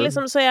 nei, men det er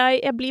liksom, så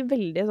jeg blir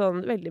veldig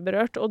sånn, veldig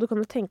berørt, og du kan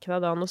jo tenke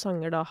deg da når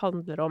sanger da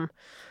handler om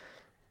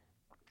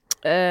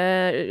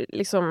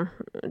liksom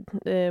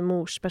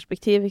mors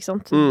perspektiv, ikke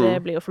sant?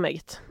 Det blir jo for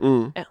meget.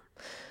 Ja.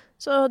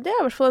 Så det er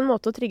i hvert fall en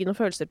måte å trigge noen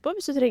følelser på,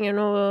 hvis du trenger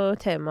noe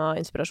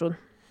temainspirasjon.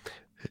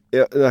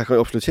 Ja, jeg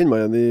kan absolutt kjenne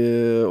meg igjen i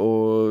å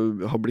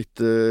ha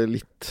blitt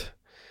litt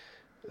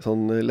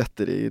sånn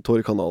lettere i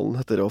tårekanalen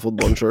etter å ha fått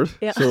barn selv.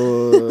 Ja.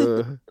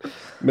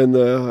 Men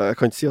jeg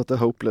kan ikke si at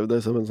jeg har opplevd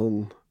det som en sånn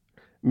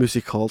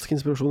musikalsk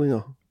inspirasjon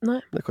ennå. Nei.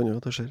 Det kan jo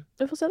at det skjer.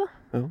 Vi får se da.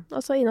 Ja.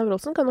 Altså, Ina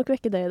Wroldsen kan nok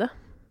vekke det i det.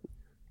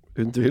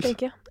 Uten tvil.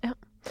 Tenker jeg, ja.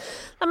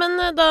 Nei, men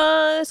da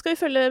skal vi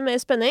følge med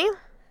i spenning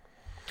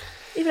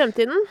i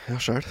fremtiden. Ja,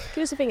 selv.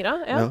 Krysse fingra,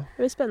 ja. Ja.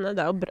 Det blir spennende.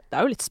 Det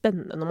er jo litt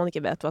spennende når man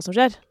ikke vet hva som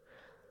skjer.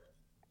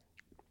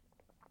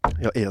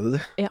 Ja, er det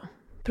det? Ja.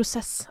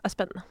 Prosess er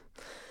spennende.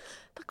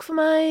 Takk for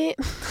meg.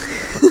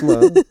 Takk for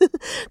meg.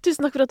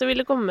 Tusen takk for at du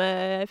ville komme,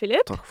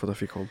 Philip. Takk for at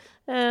jeg fikk komme.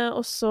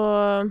 Og så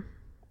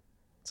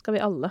skal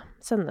vi alle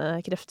sende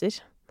krefter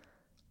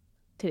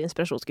til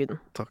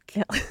inspirasjonsguden. Takk.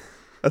 Ja.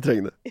 Jeg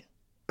trenger det.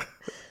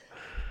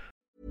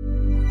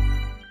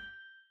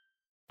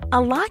 A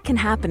lot can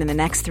happen in the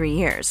next 3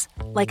 years.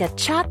 Like a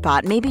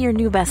chatbot may be your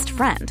new best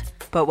friend.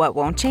 But what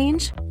won't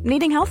change?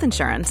 Needing health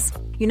insurance.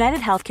 United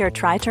Healthcare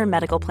Tri-Term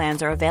Medical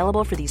Plans are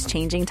available for these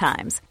changing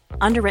times.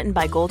 Underwritten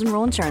by Golden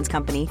Rule Insurance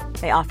Company,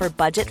 they offer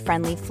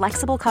budget-friendly,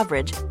 flexible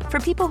coverage for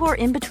people who are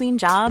in between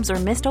jobs or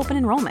missed open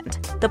enrollment.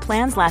 The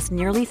plans last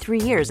nearly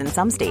 3 years in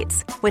some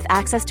states, with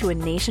access to a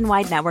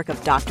nationwide network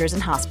of doctors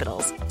and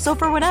hospitals. So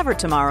for whatever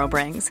tomorrow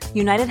brings,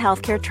 United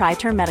Healthcare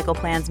Tri-Term Medical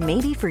Plans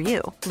may be for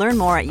you. Learn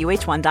more at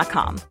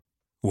uh1.com.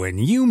 When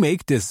you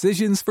make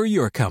decisions for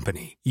your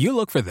company, you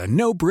look for the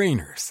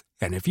no-brainers.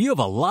 And if you have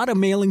a lot of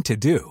mailing to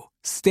do,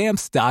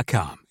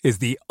 Stamps.com is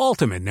the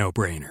ultimate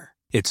no-brainer.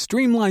 It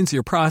streamlines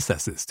your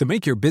processes to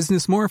make your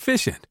business more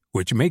efficient,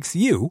 which makes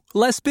you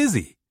less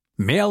busy.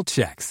 Mail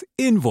checks,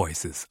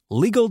 invoices,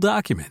 legal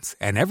documents,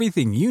 and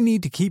everything you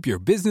need to keep your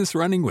business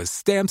running with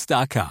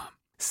Stamps.com.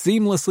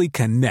 Seamlessly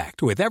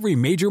connect with every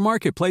major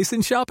marketplace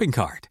and shopping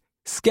cart.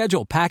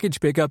 Schedule package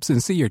pickups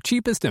and see your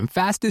cheapest and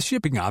fastest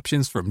shipping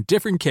options from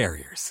different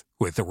carriers,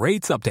 with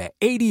rates up to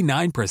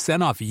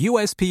 89% off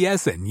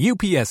USPS and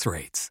UPS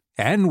rates.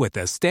 And with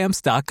the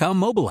Stamps.com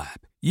mobile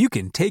app, you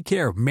can take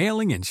care of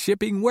mailing and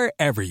shipping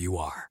wherever you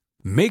are.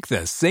 Make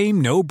the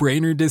same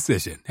no-brainer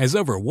decision as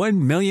over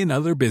 1 million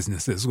other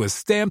businesses with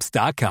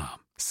Stamps.com.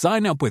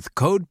 Sign up with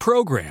code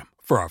PROGRAM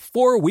for a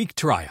 4-week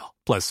trial,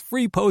 plus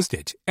free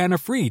postage and a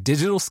free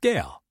digital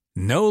scale.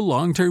 No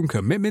long-term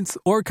commitments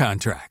or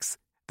contracts.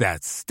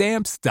 That's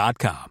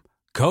Stamps.com.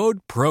 Code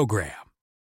PROGRAM.